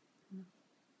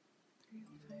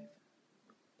 305.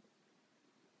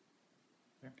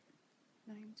 Yeah.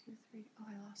 923. Oh,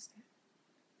 I lost it.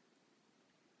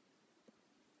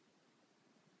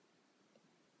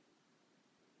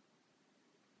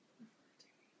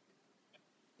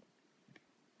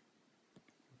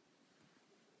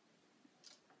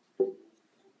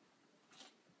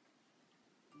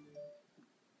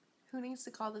 Who needs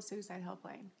to call the suicide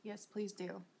helpline? Yes, please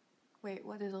do. Wait,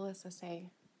 what did Alyssa say?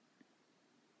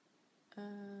 Let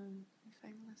me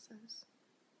find Alyssa's.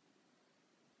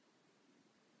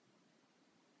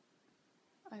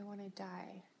 I want to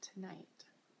die tonight.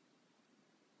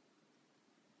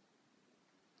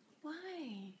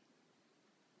 Why?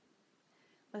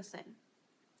 Listen,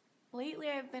 lately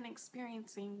I've been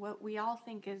experiencing what we all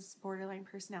think is borderline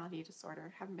personality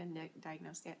disorder. Haven't been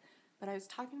diagnosed yet. But I was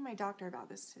talking to my doctor about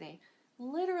this today.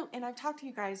 Literally, and I've talked to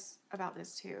you guys about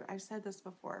this too. I've said this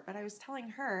before, but I was telling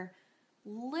her,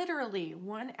 literally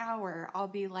 1 hour, I'll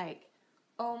be like,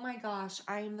 oh my gosh,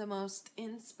 I am the most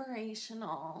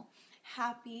inspirational,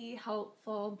 happy,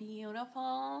 hopeful,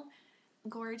 beautiful,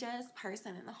 gorgeous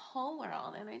person in the whole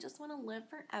world. And I just want to live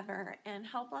forever and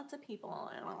help lots of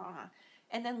people.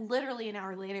 And then literally an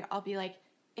hour later, I'll be like,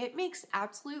 it makes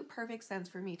absolute perfect sense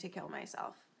for me to kill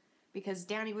myself. Because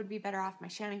Danny would be better off, my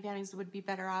Shanny Fannies would be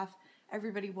better off,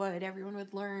 everyone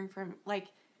would learn from, like,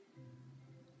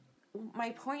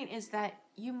 my point is that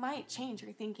you might change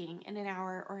your thinking in an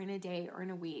hour or in a day or in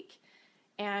a week.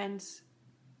 And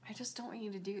I just don't want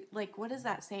you to do, like, what is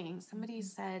that saying? Somebody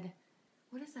said,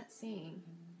 what is that saying?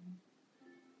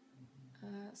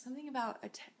 Something about, a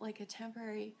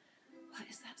temporary, what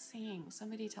is that saying?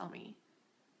 Somebody tell me.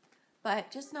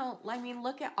 But just know, I mean,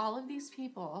 look at all of these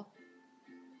people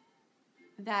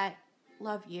that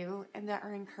love you and that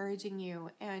are encouraging you,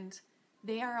 and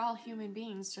they are all human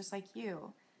beings just like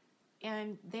you,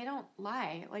 and they don't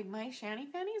lie. Like, my Shanny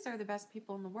Fannies are the best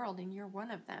people in the world, and you're one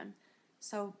of them.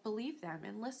 So believe them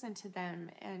and listen to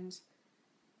them. And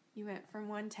you went from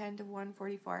 110 to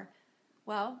 144.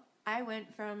 Well, I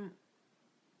went from,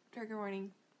 trigger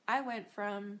warning, I went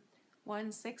from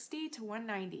 160 to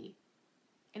 190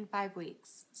 in 5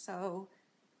 weeks. So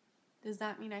does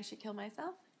that mean I should kill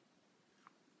myself?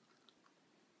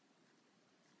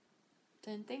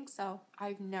 Didn't think so.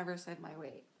 I've never said my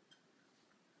weight.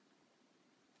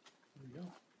 There you go.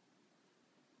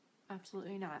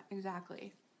 Absolutely not.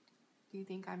 Exactly. Do you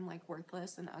think I'm like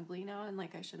worthless and ugly now and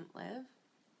like I shouldn't live?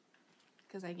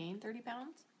 because I gained 30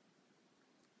 pounds?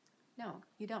 No,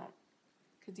 you don't.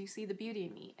 Because you see the beauty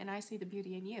in me, and I see the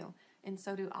beauty in you. And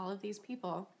so do all of these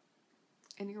people.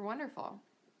 And you're wonderful.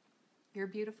 You're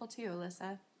beautiful too,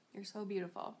 Alyssa. You're so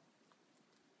beautiful.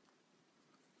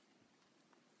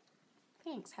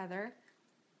 Thanks, Heather.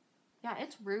 Yeah,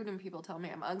 it's rude when people tell me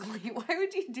I'm ugly. Why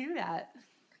would you do that?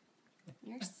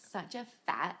 You're such a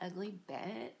fat, ugly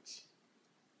bitch.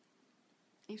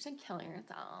 You should kill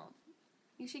yourself.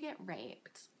 You should get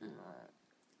raped. Ugh.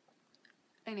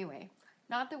 Anyway,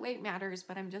 not that weight matters,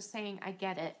 but I'm just saying I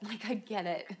get it. Like, I get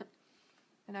it.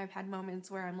 And I've had moments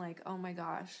where I'm like, oh my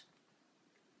gosh.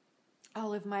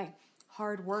 All of my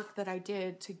hard work that I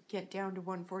did to get down to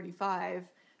 145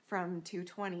 from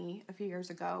 220 a few years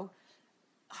ago.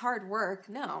 Hard work?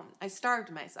 No, I starved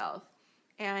myself.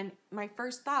 And my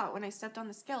first thought when I stepped on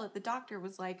the scale at the doctor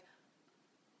was like,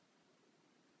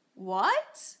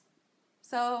 what?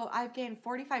 So I've gained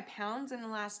 45 pounds in the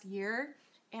last year,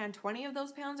 and 20 of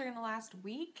those pounds are in the last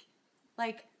week.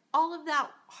 Like, all of that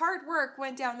hard work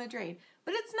went down the drain.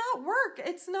 But it's not work.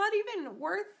 It's not even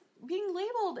worth being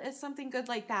labeled as something good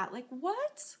like that. Like,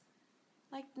 what?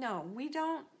 Like, no, we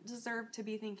don't deserve to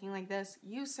be thinking like this.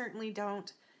 You certainly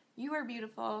don't. You are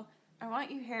beautiful. I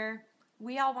want you here.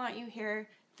 We all want you here.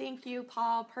 Thank you,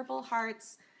 Paul. Purple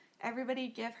hearts. Everybody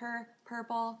give her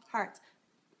purple hearts.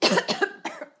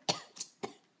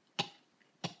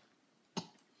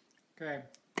 Okay.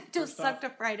 Just sucked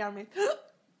up right down me.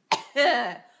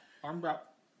 Arms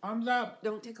up. Arms up.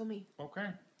 Don't tickle me. Okay.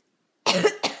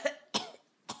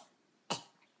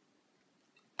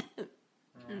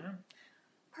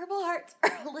 Purple hearts for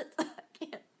Alyssa. I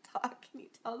can't talk. Can you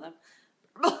tell them?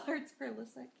 Purple hearts for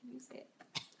Alyssa. Can you say it?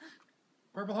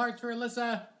 Purple hearts for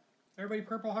Alyssa. Everybody,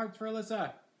 purple hearts for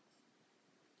Alyssa.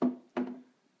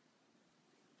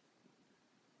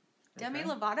 Demi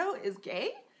Lovato is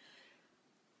gay?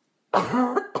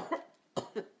 Purple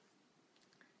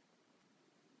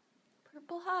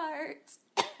hearts.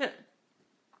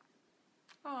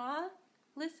 Aw.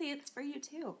 Lissy, it's for you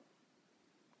too.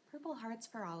 Purple hearts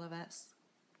for all of us.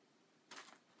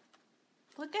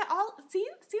 Look at all, see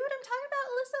what I'm talking about,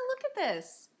 Alyssa? Look at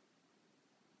this.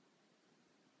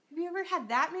 Have you ever had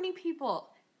that many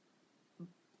people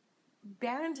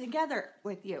band together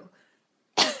with you?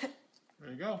 There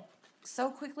you go. So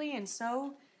quickly and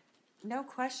so no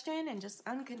question and just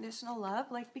unconditional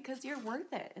love, like, because you're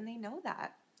worth it and they know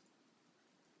that.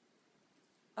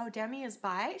 Oh, Demi is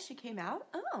bi? She came out?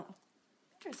 Oh,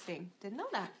 interesting. Didn't know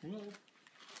that.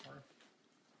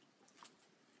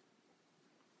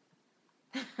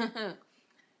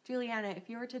 Juliana, if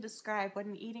you were to describe what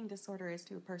an eating disorder is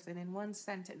to a person in one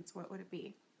sentence, what would it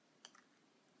be?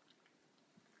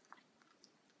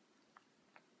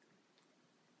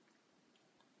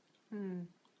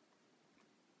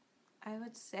 I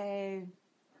would say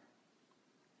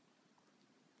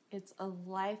it's a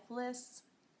lifeless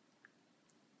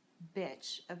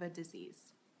bitch of a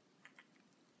disease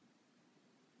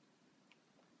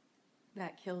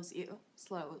that kills you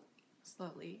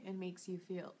slowly and makes you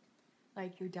feel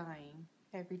like you're dying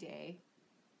every day,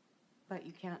 but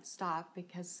you can't stop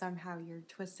because somehow your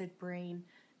twisted brain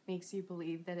makes you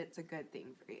believe that it's a good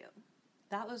thing for you.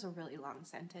 That was a really long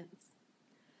sentence.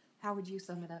 How would you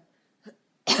sum it up?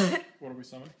 What are we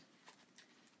summing?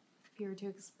 If you were to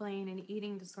explain an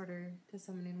eating disorder to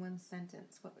someone in one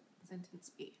sentence, what would the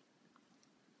sentence be?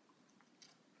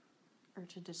 Or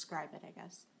to describe it, I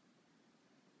guess.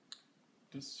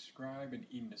 Describe an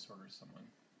eating disorder to someone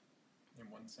in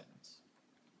one sentence.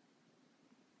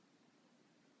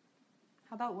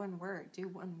 How about one word? Do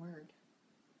one word.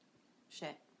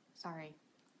 Shit. Sorry.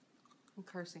 I'm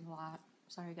cursing a lot.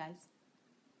 Sorry, guys.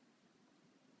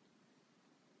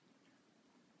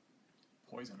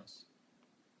 Poisonous.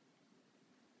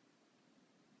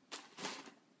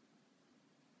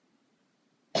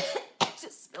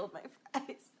 Just spilled my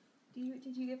fries.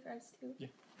 Did you get fries too? Yeah.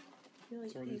 You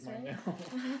like So are these, these mine right?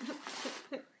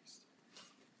 now?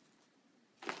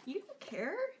 You don't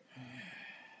care?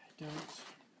 Don't.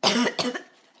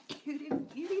 You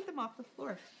eat them off the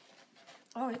floor.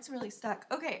 Oh, it's really stuck.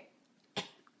 Okay.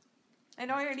 I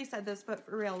know I already said this, but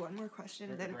for real, one more question,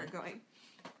 and then we're going.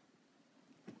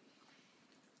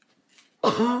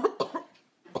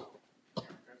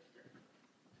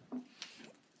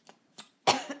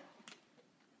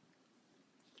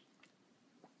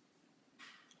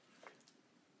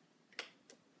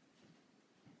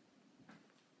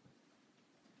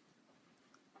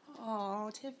 Oh,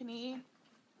 Tiffany.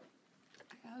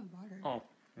 I have water. Oh.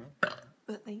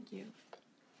 But thank you.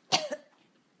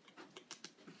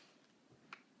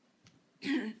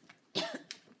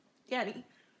 Danny.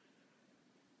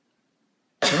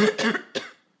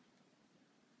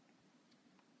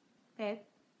 Babe,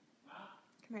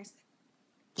 come here.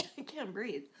 I can't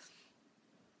breathe.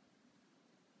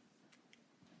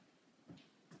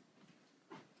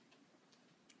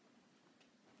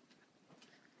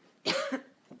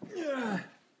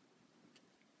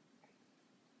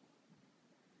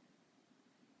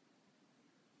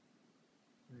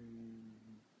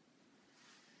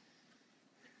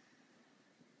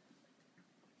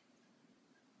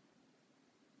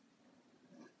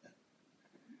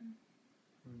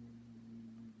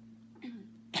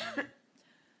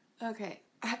 Okay,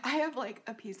 I have like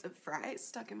a piece of fry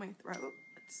stuck in my throat.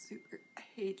 It's super, I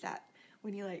hate that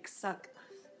when you like suck.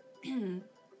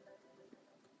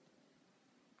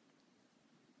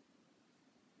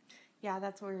 Yeah,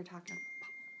 that's what we were talking about.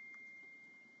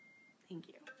 Thank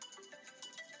you.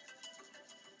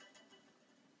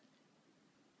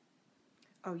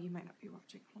 Oh, you might not be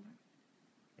watching. Hold on.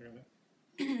 Look at that.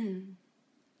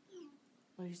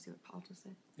 Let me see what Paul just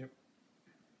said. Yep.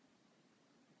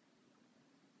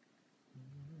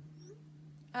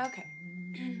 Okay.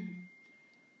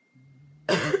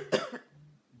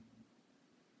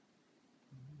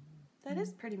 That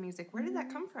is pretty music. Where did that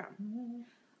come from?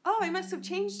 Oh, I must have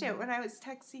changed it when I was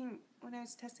testing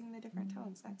the different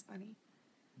tones. That's funny.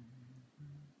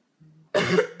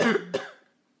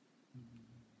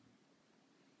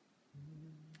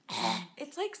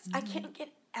 It's like I can't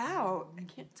get out. I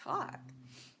can't talk.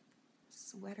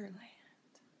 Sweaterland.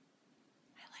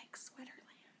 I like Sweaterland.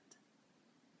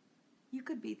 You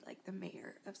could be like the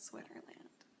mayor of Sweaterland.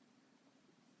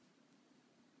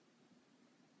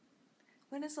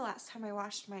 When is the last time I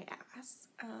washed my ass?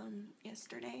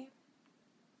 Yesterday.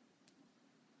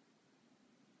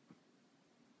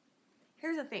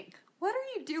 Here's the thing. What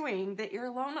are you doing that you're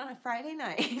alone on a Friday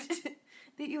night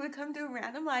that you would come to a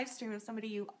random live stream of somebody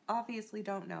you obviously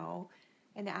don't know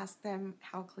and ask them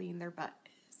how clean their butt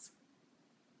is?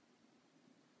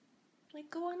 Like,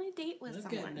 go on a date with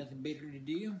someone. I've got nothing better to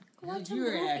do. Go watch a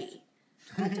movie.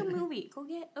 Go watch a movie. Go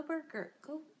get a burger.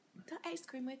 Go to ice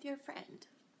cream with your friend.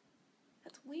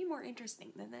 That's way more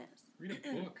interesting than this. Read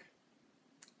a book.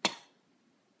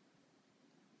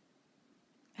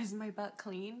 Is my butt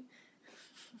clean?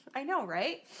 I know,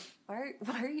 right? Why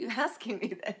are you asking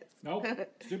me this? Nope.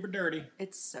 Super dirty.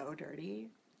 It's so dirty.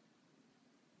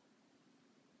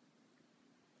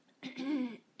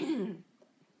 I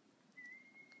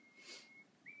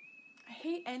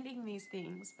hate ending these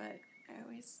things, but I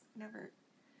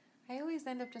always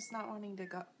end up just not wanting to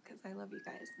go because I love you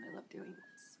guys and I love doing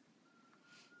this.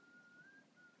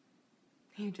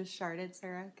 You just sharded,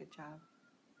 Sarah. Good job.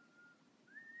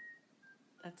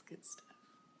 That's good stuff.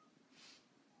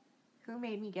 Who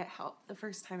made me get help? The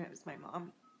first time it was my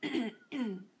mom.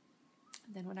 Then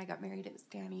when I got married, it was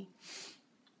Danny.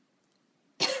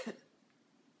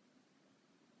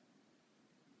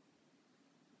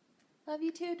 Love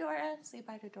you too, Dora. Say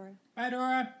bye to Dora. Bye,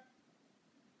 Dora.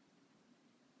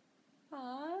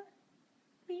 Aw.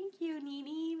 Thank you,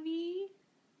 Nini V.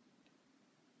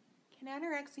 Can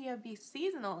anorexia be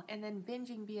seasonal and then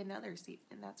binging be another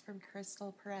season? That's from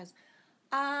Crystal Perez.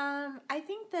 I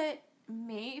think that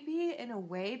maybe in a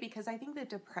way, because I think that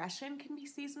depression can be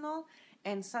seasonal,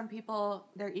 and some people,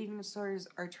 their eating disorders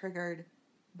are triggered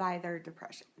by their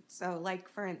depression. So, like,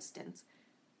 for instance,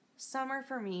 summer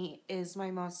for me is my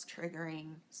most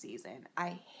triggering season.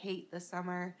 I hate the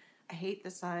summer. I hate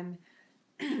the sun.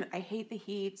 I hate the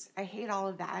heat. I hate all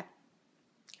of that.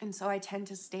 And so I tend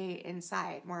to stay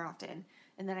inside more often.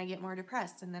 And then I get more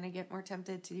depressed. And then I get more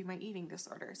tempted to do my eating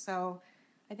disorder. So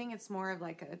I think it's more of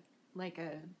like a,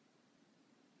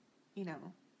 you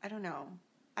know, I don't know.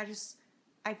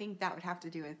 I think that would have to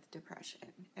do with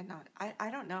depression and not, I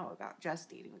don't know about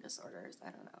just eating disorders. I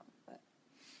don't know, but.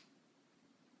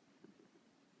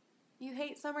 You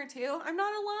hate summer too? I'm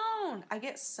not alone. I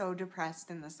get so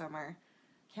depressed in the summer.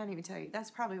 Can't even tell you.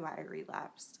 That's probably why I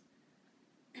relapsed.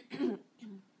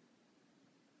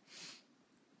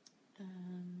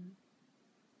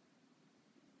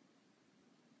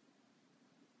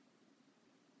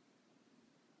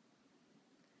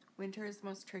 Winter is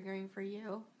most triggering for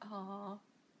you? Aww.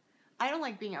 I don't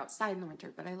like being outside in the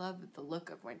winter, but I love the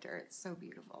look of winter. It's so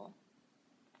beautiful.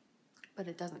 But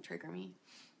it doesn't trigger me.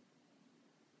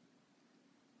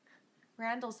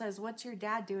 Randall says, what's your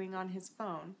dad doing on his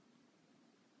phone?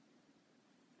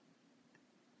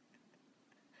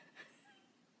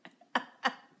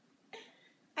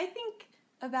 I think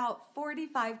about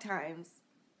 45 times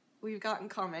we've gotten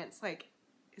comments like,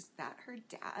 is that her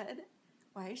dad?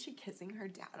 Why is she kissing her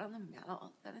dad on the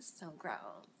mouth? That is so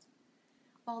gross.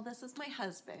 Well, this is my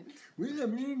husband. Well,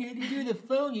 I'm learning how to do the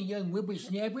phone, you young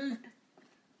whippersnapper.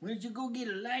 When did you go get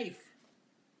a life?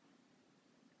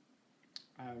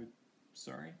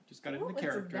 Sorry, just got into the What's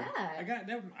character. that? I got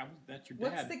that. That's your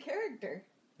dad. What's the character?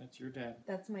 That's your dad.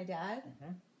 That's my dad?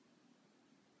 Mm-hmm.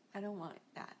 I don't want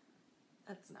that.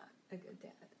 That's not a good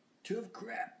dad. Tough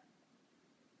crap.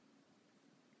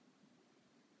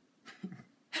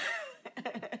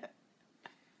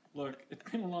 Look, it's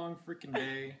been a long freaking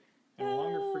day and a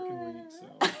longer freaking week,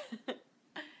 so.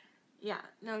 Yeah,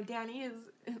 no,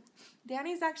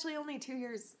 Danny's actually only 2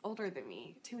 years older than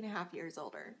me. 2.5 years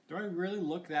older. Do I really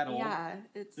look that old? Yeah,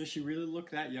 Does she really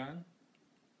look that young?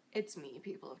 it's me.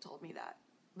 People have told me that.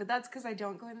 But that's because I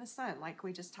don't go in the sun, like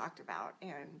we just talked about.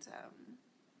 And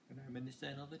I'm in the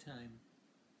sun all the time.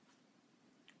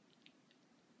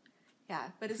 yeah,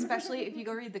 but especially if you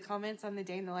go read the comments on the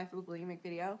Day in the Life of a Bulimic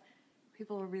video,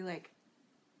 people will be like,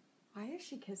 why is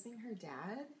she kissing her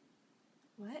dad?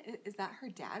 What? Is that her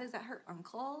dad? Is that her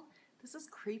uncle? This is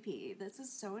creepy. This is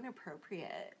so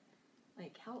inappropriate.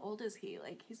 Like, how old is he?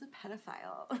 Like, he's a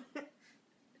pedophile.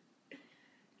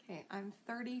 Okay, I'm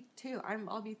 32.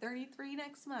 I'll be 33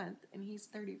 next month, and he's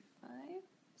 35?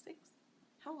 6?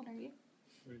 How old are you?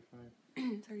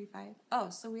 35. 35. Oh,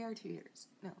 so we are 2 years.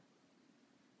 No.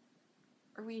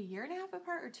 Are we a year and a half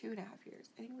apart or 2.5 years?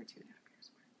 I think we're 2.5 years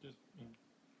apart. Just,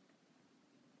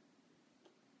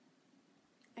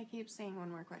 I keep saying one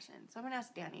more question. So I'm going to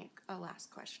ask Danny a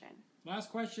last question. Last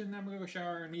question, then I'm going to go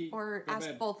shower and eat. Or go ask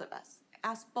bed. both of us.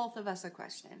 Ask both of us a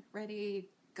question. Ready,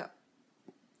 go.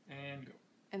 And go.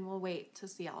 And we'll wait to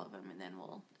see all of them, and then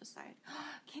we'll decide.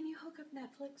 Can you hook up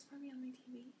Netflix for me on my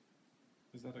TV?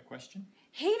 Is that a question?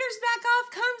 Haters Back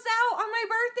Off comes out on my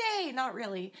birthday. Not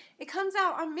really. It comes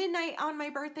out on midnight on my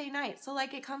birthday night. So,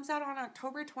 like, it comes out on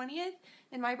October 20th,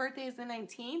 and my birthday is the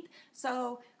 19th.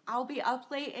 So, I'll be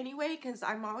up late anyway, because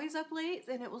I'm always up late,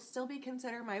 and it will still be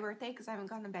considered my birthday, because I haven't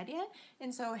gone to bed yet.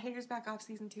 And so, Haters Back Off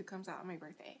Season 2 comes out on my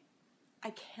birthday. I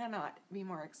cannot be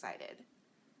more excited.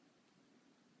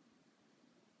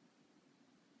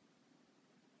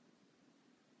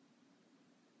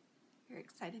 You're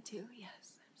excited too?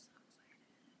 Yes, I'm so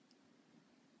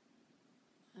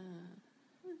excited.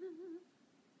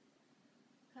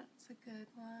 That's a good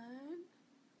one.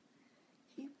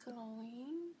 Keep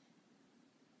going.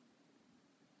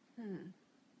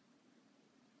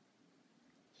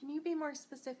 Can you be more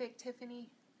specific, Tiffany?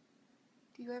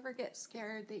 Do you ever get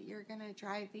scared that you're going to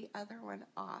drive the other one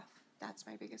off? That's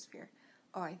my biggest fear.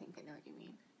 Oh, I think I know what you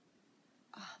mean.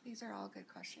 Oh, these are all good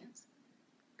questions.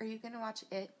 Are you going to watch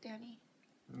It, Danny?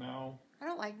 No. I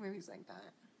don't like movies like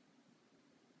that.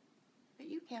 But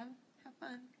you can. Have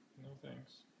fun. No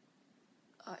thanks.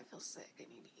 Oh, I feel sick. I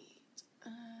need to eat.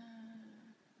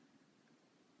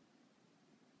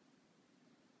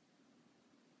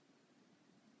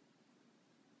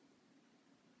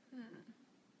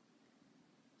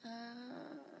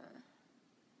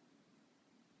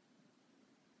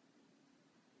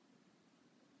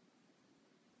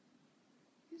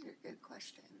 These are good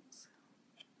questions.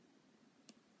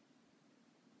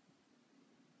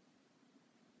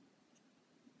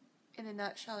 In a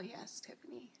nutshell, yes,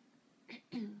 Tiffany.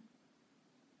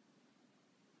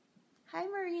 Hi,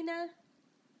 Marina.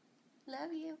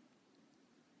 Love you.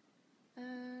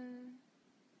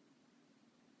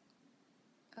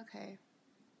 Okay.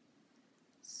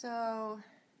 So,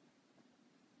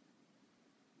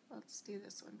 let's do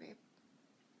this one, babe.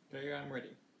 Okay, I'm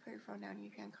ready. Put your phone down.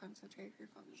 You can't concentrate if your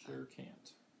phone is on. Sure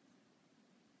can't.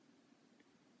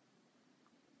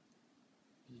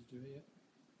 Did you do it yet?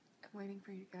 I'm waiting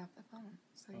for you to get off the phone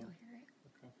so you'll hear it.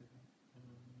 Copy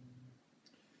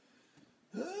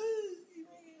that.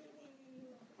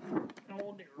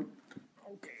 Oh dear.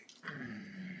 Okay.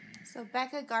 So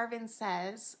Becca Garvin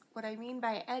says, what I mean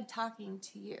by Ed talking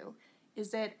to you,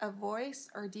 is it a voice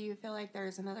or do you feel like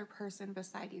there's another person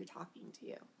beside you talking to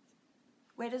you?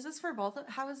 Wait, is this for both of,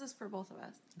 how is this for both of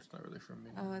us? It's not really from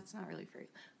me. Oh, it's not really for you.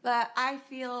 But I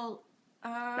feel...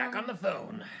 Back on the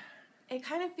phone. It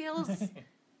kind of feels...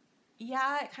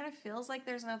 Yeah, it kind of feels like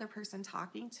there's another person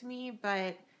talking to me,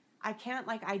 but I can't,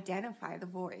 like, identify the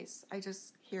voice. I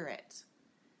just hear it.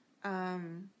 I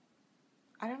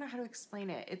don't know how to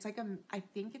explain it. It's like I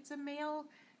think it's a male.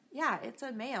 Yeah, it's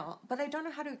a male, but I don't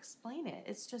know how to explain it.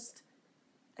 It's just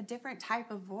a different type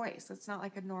of voice. It's not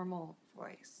like a normal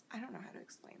voice. I don't know how to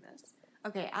explain this.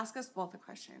 Okay, ask us both a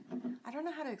question. I don't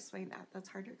know how to explain that. That's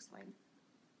hard to explain.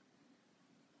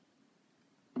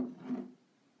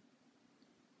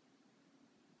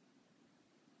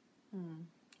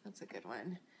 That's a good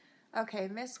one. Okay,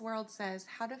 Miss World says,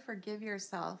 how to forgive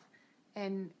yourself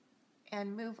and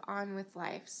move on with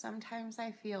life. Sometimes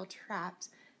I feel trapped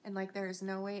and like there is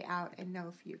no way out and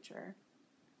no future.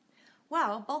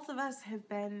 Well, both of us have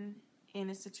been in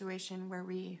a situation where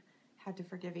we had to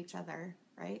forgive each other,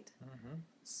 right? Mm-hmm.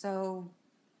 So,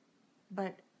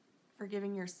 but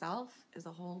forgiving yourself is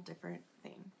a whole different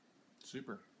thing.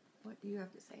 Super. What do you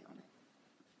have to say on it?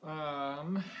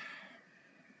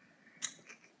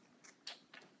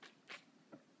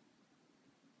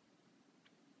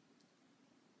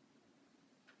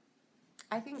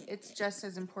 I think it's just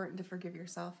as important to forgive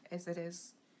yourself as it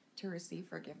is to receive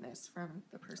forgiveness from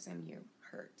the person you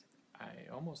hurt. I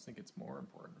almost think it's more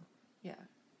important. Yeah.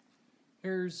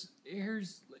 Here's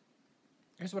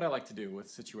what I like to do with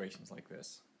situations like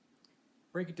this.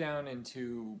 Break it down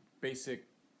into basic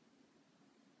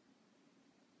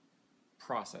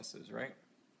processes, right?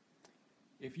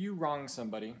 If you wrong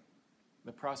somebody,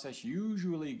 the process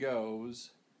usually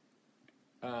goes,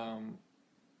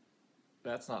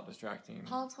 that's not distracting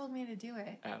Paul told me to do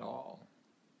it. at all.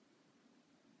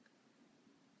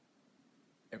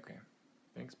 Okay.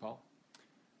 Thanks, Paul.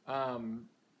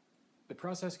 The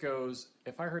process goes,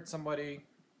 if I hurt somebody,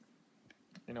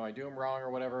 I do them wrong or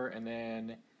whatever, and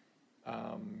then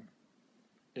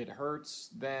it hurts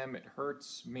them, it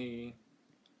hurts me,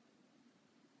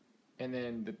 and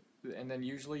then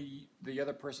usually the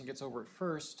other person gets over it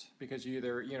first because you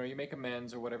either, you make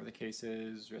amends or whatever the case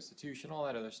is, restitution, all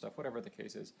that other stuff, whatever the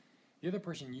case is. The other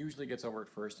person usually gets over it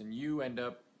first, and you end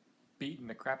up beating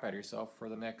the crap out of yourself for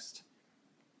the next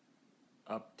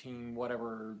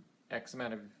whatever X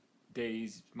amount of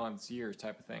days, months, years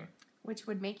type of thing. Which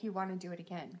would make you want to do it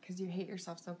again because you hate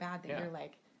yourself so bad that Yeah. you're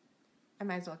like, I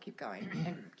might as well keep going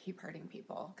and keep hurting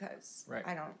people because Right.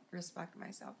 I don't respect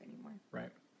myself anymore.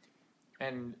 Right.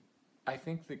 And I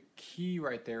think the key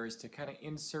right there is to kind of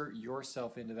insert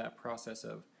yourself into that process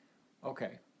of,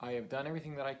 okay, I have done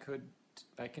everything that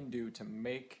I can do to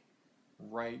make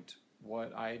right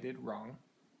what I did wrong,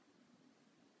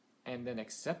 and then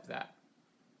accept that.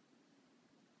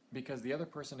 Because the other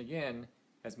person, again,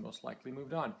 has most likely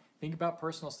moved on. Think about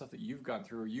personal stuff that you've gone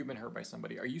through or you've been hurt by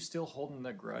somebody. Are you still holding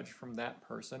the grudge from that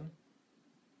person?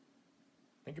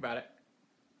 Think about it.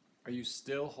 Are you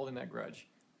still holding that grudge?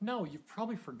 No, you've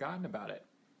probably forgotten about it.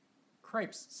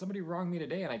 Cripes, somebody wronged me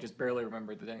today and I just barely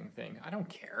remembered the dang thing. I don't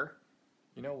care.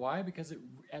 You know why? Because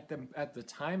at the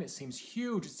time it seems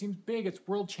huge, it seems big, it's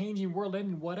world-changing,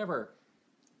 world-ending, whatever.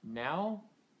 Now,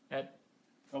 at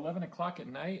 11 o'clock at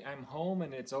night, I'm home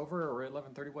and it's over, or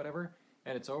 11:30, whatever,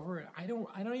 and it's over. And I don't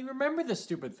even remember this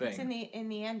stupid thing. It's in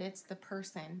the end, it's the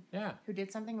person who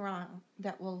did something wrong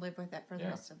that will live with it for the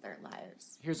rest of their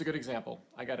lives. Here's a good example.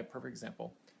 I got a perfect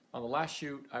example. On the last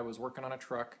shoot, I was working on a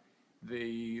truck.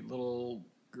 The little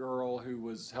girl who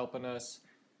was helping us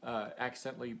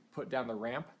accidentally put down the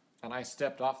ramp, and I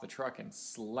stepped off the truck and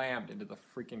slammed into the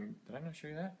freaking... Did I not show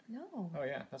you that? No. Oh,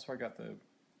 yeah. That's where I got the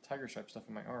tiger stripe stuff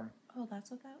on my arm. Oh,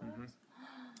 that's what that was?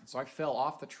 So I fell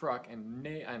off the truck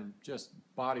and just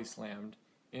body slammed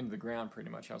into the ground pretty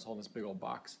much. I was holding this big old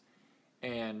box.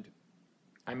 And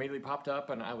I immediately popped up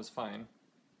and I was fine.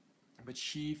 But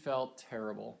she felt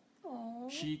terrible.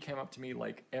 Aww. She came up to me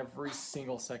like every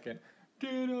single second.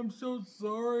 Dad, I'm so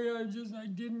sorry. I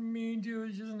didn't mean to. It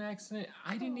was just an accident.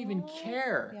 I didn't even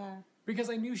care. Yeah.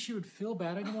 Because I knew she would feel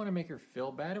bad. I didn't want to make her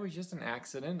feel bad. It was just an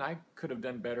accident. I could have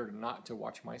done better not to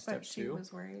watch my steps But she too.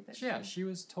 was worried that She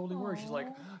was totally worried. She's like,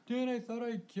 Dad, I thought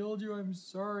I killed you. I'm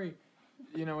sorry.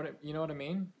 You know what I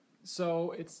mean?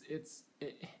 So it's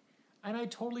and I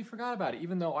totally forgot about it.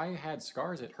 Even though I had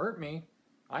scars, it hurt me.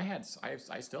 I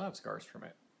still have scars from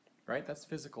it. Right? That's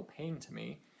physical pain to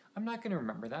me. I'm not going to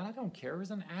remember that. I don't care. It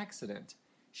was an accident.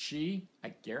 She,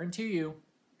 I guarantee you,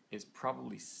 is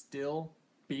probably still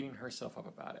beating herself up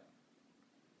about it.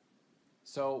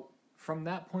 So from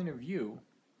that point of view,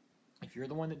 if you're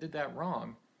the one that did that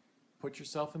wrong, put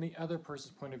yourself in the other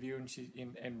person's point of view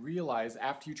and realize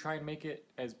after you try and make it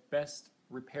as best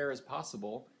repair as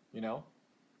possible,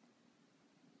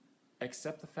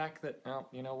 accept the fact that, oh,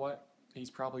 you know what? He's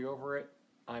probably over it.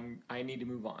 I need to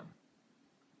move on.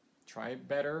 Try it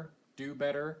better, do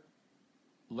better,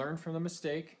 learn from the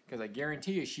mistake, because I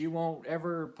guarantee you she won't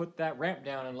ever put that ramp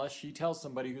down unless she tells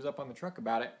somebody who's up on the truck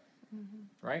about it.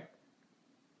 Mm-hmm. Right?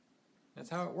 That's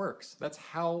how it works. That's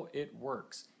how it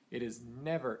works. It is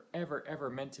never, ever, ever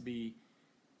meant to be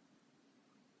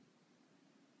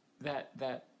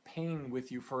that pain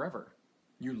with you forever.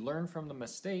 You learn from the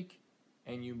mistake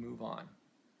and you move on.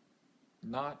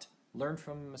 Not learn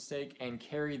from the mistake and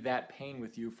carry that pain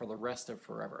with you for the rest of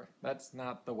forever. That's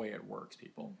not the way it works,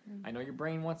 people. Mm-hmm. I know your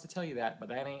brain wants to tell you that, but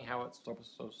that ain't how it's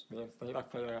supposed to.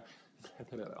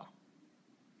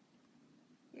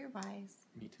 You're wise.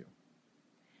 Me too.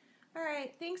 All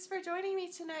right. Thanks for joining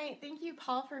me tonight. Thank you,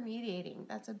 Paul, for mediating.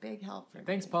 That's a big help for me.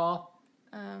 Thanks, Paul.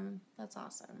 That's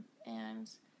awesome. And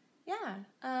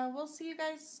yeah, we'll see you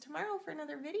guys tomorrow for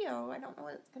another video. I don't know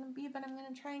what it's going to be, but I'm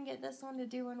going to try and get this one to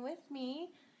do one with me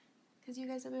because you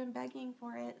guys have been begging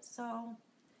for it. So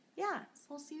yeah, so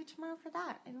we'll see you tomorrow for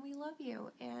that. And we love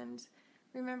you. And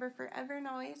remember forever and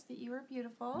always that you are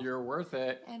beautiful. You're worth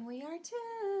it. And we are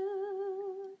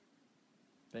too.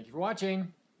 Thank you for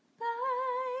watching.